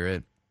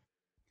Spirit,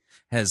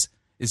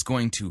 is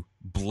going to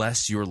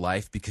bless your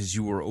life because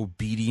you were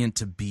obedient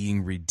to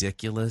being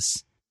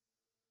ridiculous?"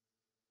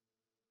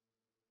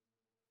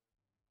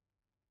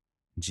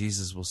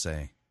 Jesus will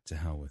say, "To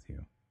hell with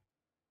you.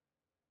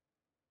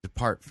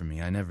 Depart from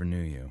me, I never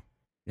knew you,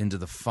 into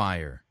the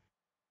fire,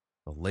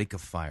 the lake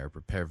of fire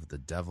prepared for the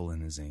devil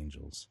and his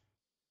angels."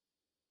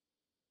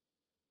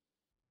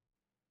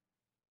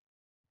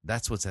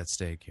 That's what's at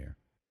stake here.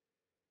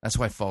 That's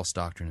why false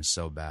doctrine is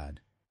so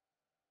bad.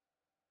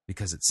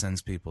 Because it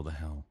sends people to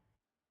hell.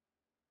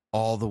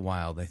 All the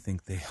while they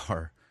think they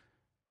are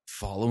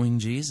following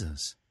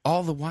Jesus.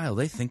 All the while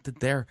they think that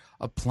they're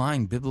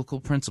applying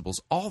biblical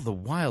principles. All the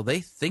while they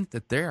think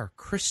that they are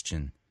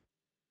Christian.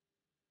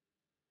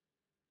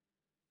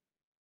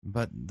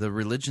 But the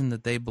religion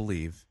that they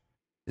believe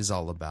is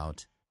all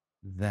about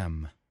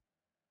them.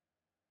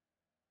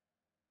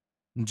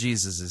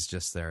 Jesus is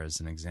just there as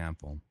an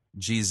example.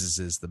 Jesus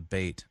is the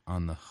bait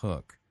on the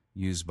hook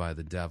used by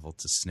the devil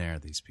to snare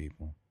these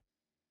people.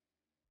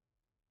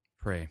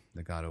 Pray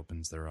that God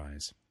opens their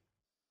eyes.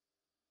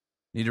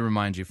 Need to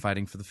remind you,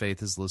 Fighting for the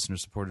Faith is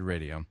listener-supported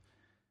radio.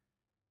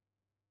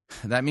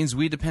 That means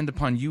we depend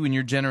upon you and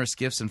your generous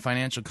gifts and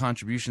financial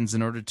contributions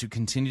in order to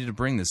continue to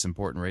bring this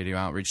important radio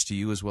outreach to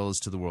you as well as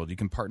to the world. You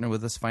can partner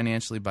with us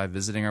financially by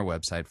visiting our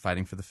website,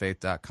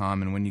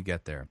 fightingforthefaith.com, and when you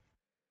get there,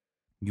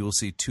 you will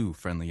see two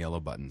friendly yellow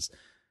buttons.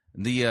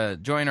 The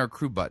Join Our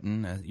Crew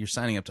button, you're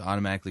signing up to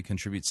automatically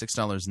contribute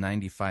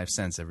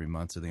 $6.95 every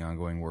month to the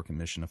ongoing work and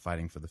mission of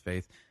Fighting for the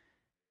Faith.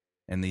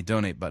 And the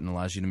Donate button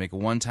allows you to make a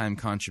one-time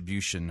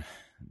contribution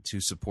to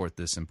support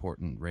this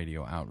important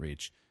radio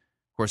outreach.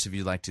 Of course, if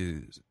you'd like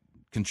to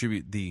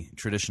contribute the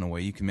traditional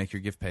way, you can make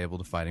your gift payable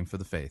to Fighting for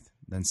the Faith.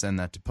 Then send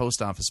that to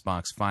Post Office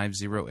Box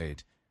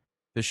 508,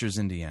 Fishers,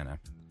 Indiana,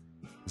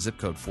 zip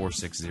code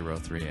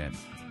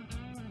 46038.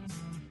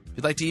 If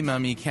you'd like to email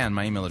me, you can.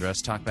 My email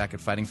address,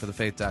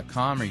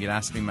 talkback@fightingforthefaith.com, or you can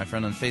ask me, my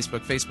friend, on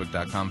Facebook,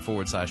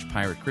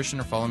 facebook.com/Pirate Christian,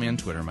 or follow me on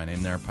Twitter. My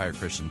name there, Pirate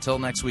Christian. Until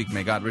next week,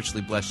 may God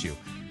richly bless you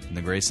in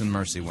the grace and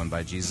mercy won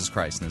by Jesus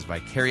Christ and his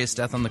vicarious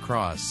death on the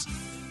cross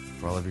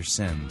for all of your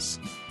sins.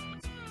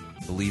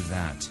 Believe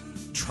that.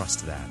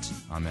 Trust that.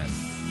 Amen.